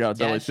 Yep. Oh my God, it's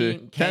LA Dashie,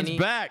 too. Kenny, Ken's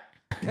back.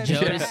 Joe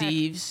Yeah.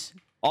 Deceives.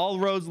 All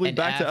roads lead And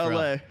back to Afro.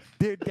 LA.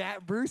 Dude,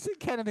 that Bruce and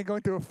Ken have been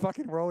going through a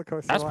fucking roller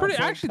coaster. That's the pretty.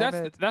 last, like, Actually, 10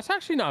 minutes. that's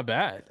actually not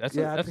bad. That's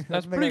Yeah, I that's think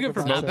that's that's pretty making good for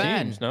a good both Not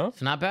bad. teams, no?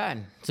 It's not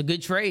bad. It's a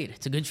good trade.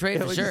 It's a good trade Yeah,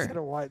 for we just sure. said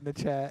a white in the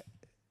chat.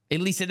 At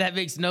least that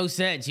makes no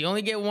sense. You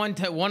only get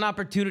one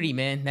opportunity,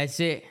 man. That's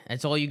it.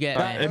 That's all you get,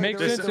 man. It makes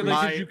There's sense some-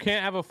 because you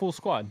can't have a full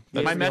squad.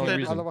 That's My the only method,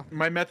 reason. Otherwise-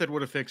 my method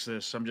would have fixed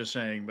this. I'm just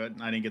saying, but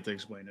I didn't get to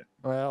explain it.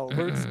 Well,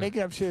 we're just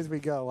making up shit as we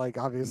go. Like,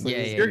 obviously. Yeah,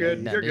 this- yeah, You're yeah.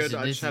 good. No, You're this good.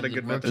 I is- just had a this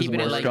good is- method. We're keeping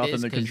it More like scuffing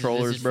this the 'cause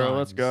controllers, is bro. fun.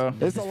 Let's go.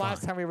 This is the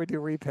last time we ever do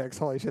repicks.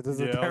 Holy shit, this is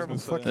Yeah, I a was terrible gonna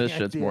say. fucking This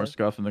shit's idea. more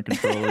scuff than the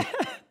controllers.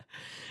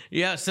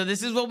 Yeah, so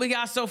this is what we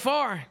got so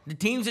far. The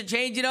teams are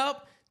changing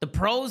up. The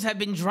pros have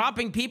been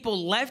dropping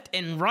people left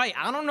and right.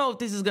 I don't know if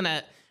this is going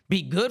to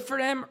be good for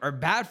them or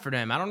bad for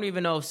them. I don't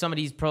even know if some of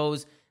these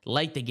pros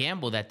like the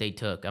gamble that they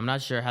took. I'm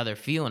not sure how they're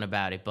feeling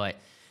about it, but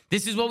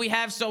this is what we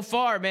have so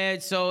far, man.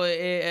 So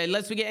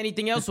unless we get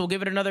anything else, we'll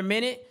give it another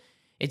minute.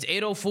 It's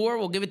 8:04.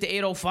 We'll give it to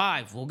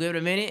 8:05. We'll give it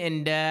a minute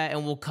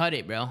and we'll cut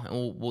it, bro.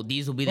 And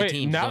these will be the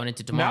teams going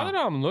into tomorrow. Now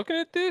that I'm looking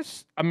at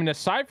this, I mean,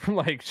 aside from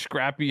like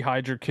Scrappy,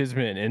 Hydra,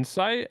 Kismet, and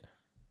Insight,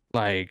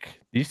 like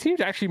these teams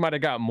actually might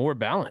have got more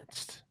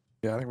balanced.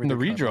 Yeah, I think we in the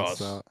did cut this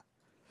redraws. out.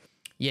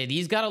 Yeah,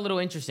 these got a little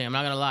interesting. I'm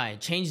not gonna lie.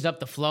 It changed up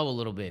the flow a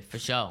little bit for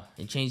sure.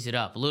 It changed it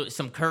up.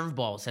 Some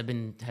curveballs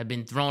have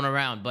been thrown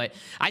around, but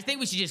I think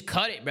we should just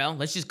cut it, bro.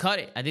 Let's just cut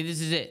it. I think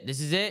this is it. This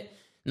is it.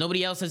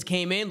 Nobody else has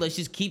came in. Let's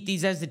just keep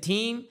these as the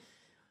team.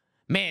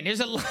 Man, there's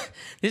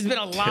been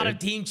a lot of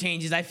team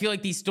changes. I feel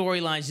like these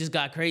storylines just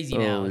got crazy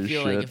now. I Holy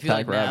feel shit. like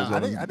Pack Rat now. is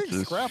I on think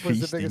just Scrap was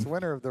the feasting. biggest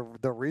winner of the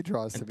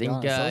redraws. To be think,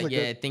 honest, That was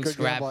a I think good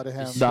Scrap gamble out of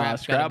him. is- Nah, Scrap's got a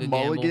Scrap good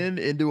gamble. mulligan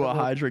into a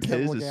Hydra Kiz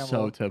Typical is so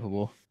gamble.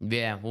 typical.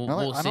 Yeah,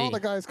 we'll I see. know the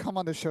guys come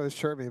on the show as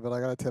chirpy, but I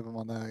gotta tip him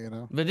on that. You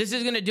know. But this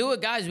is gonna do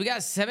it, guys. We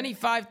got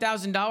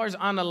 $75,000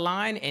 on the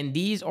line, and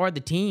these are the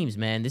teams,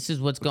 man. This is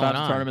what's going Time to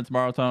on. tournament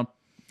tomorrow, Tom.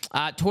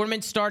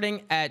 Tournament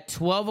starting at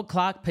 12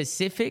 o'clock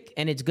Pacific,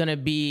 and it's gonna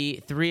be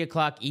 3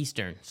 o'clock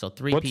Eastern, so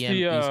 3 What's p.m.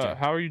 the Eastern.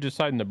 how are you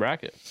deciding the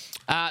bracket?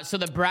 So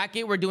the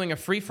bracket, we're doing a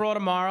free-for-all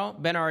tomorrow.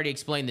 Ben already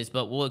explained this,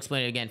 but we'll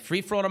explain it again.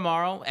 Free-for-all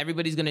tomorrow.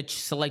 Everybody's gonna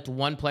select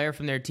one player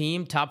from their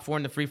team. Top 4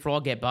 in the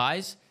free-for-all get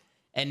buys,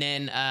 and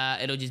then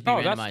it'll just be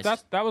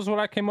randomized. that was what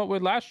I came up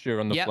with last year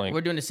on the Yep, flank. we're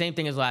doing the same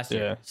thing as last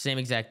year. Yeah. Same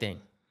exact thing.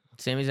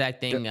 Same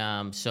exact thing.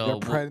 So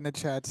Got Pride in the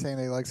chat saying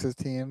he likes his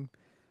team.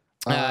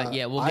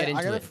 yeah, we'll get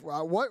into it.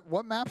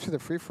 What map should the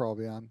free for all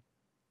be on?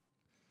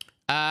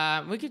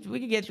 We could get we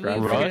Scrap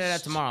can figure that out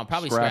Rust? tomorrow.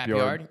 Probably Scrapyard.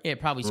 Scrapyard. Yeah,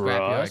 probably Scrapyard.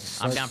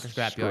 Rust? I'm down for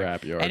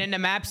Scrapyard. Scrapyard. And then the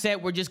map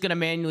set, we're just gonna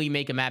manually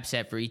make a map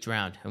set for each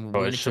round. And we're Oh,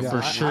 gonna it should choose- for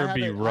I sure have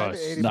be it- I have it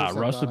Rust. 80%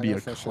 Nah, Rust would on be a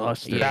official.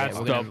 cluster. Yeah, That's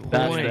we're the gonna- point.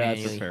 That's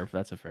manually. a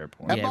fair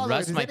point. And Yeah, by the way,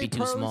 Rust does might any be too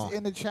pros small.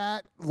 In the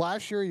chat,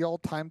 last year y'all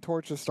time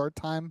torched the start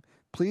time.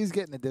 Please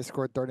get in the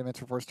Discord 30 minutes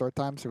before start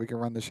time so we can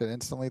run the shit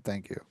instantly.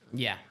 Thank you.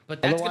 Yeah,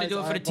 but that's gonna Otherwise, do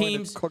it for the I'm going to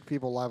teams. Cook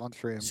people live on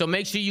stream. So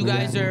make sure you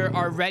guys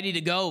are ready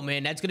to go,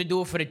 man. That's gonna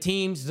do it for the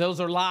teams. Those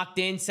are locked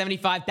in.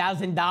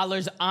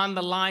 $75,000 on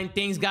the line.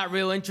 Things got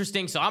real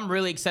interesting, so I'm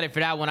really excited for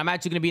that one. I'm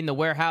actually gonna be in the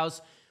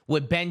warehouse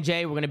with Ben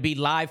J. We're gonna be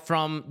live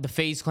from the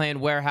FaZe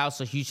Clan warehouse.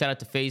 So huge shout out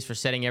to FaZe for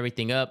setting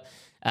everything up.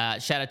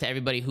 Shout out to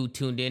everybody who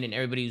tuned in and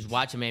everybody who's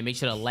watching, man. Make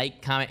sure to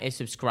like, comment, and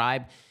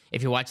subscribe.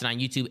 If you're watching on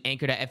YouTube,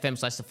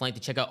 anchor.fm/theflank to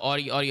check out all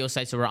the audio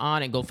sites that we're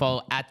on, and go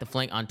follow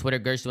 @theflank on Twitter.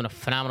 Gert's doing a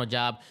phenomenal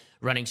job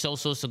running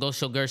socials. So go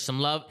show Gersh some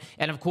love.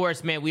 And of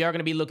course, man, we are going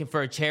to be looking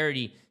for a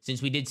charity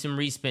since we did some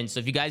respins. So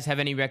if you guys have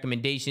any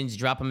recommendations,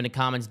 drop them in the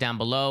comments down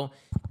below,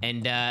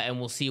 and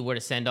we'll see where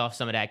to send off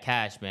some of that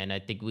cash, man. I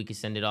think we could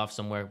send it off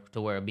somewhere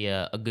to where it'll be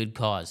a good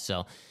cause.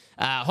 So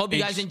hope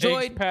you guys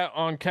enjoyed. Pat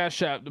on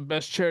Cash App, the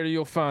best charity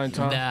you'll find,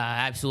 Tom. Nah,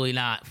 absolutely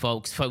not,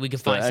 folks. We can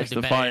find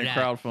something better than that.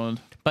 Crowdfund.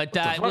 But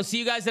we'll see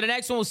you guys at the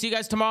next one. We'll see you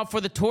guys tomorrow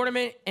for the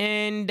tournament.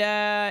 And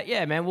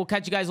yeah, man, we'll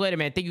catch you guys later,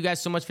 man. Thank you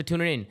guys so much for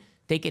tuning in.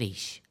 Take it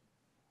easy.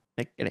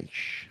 Take it easy.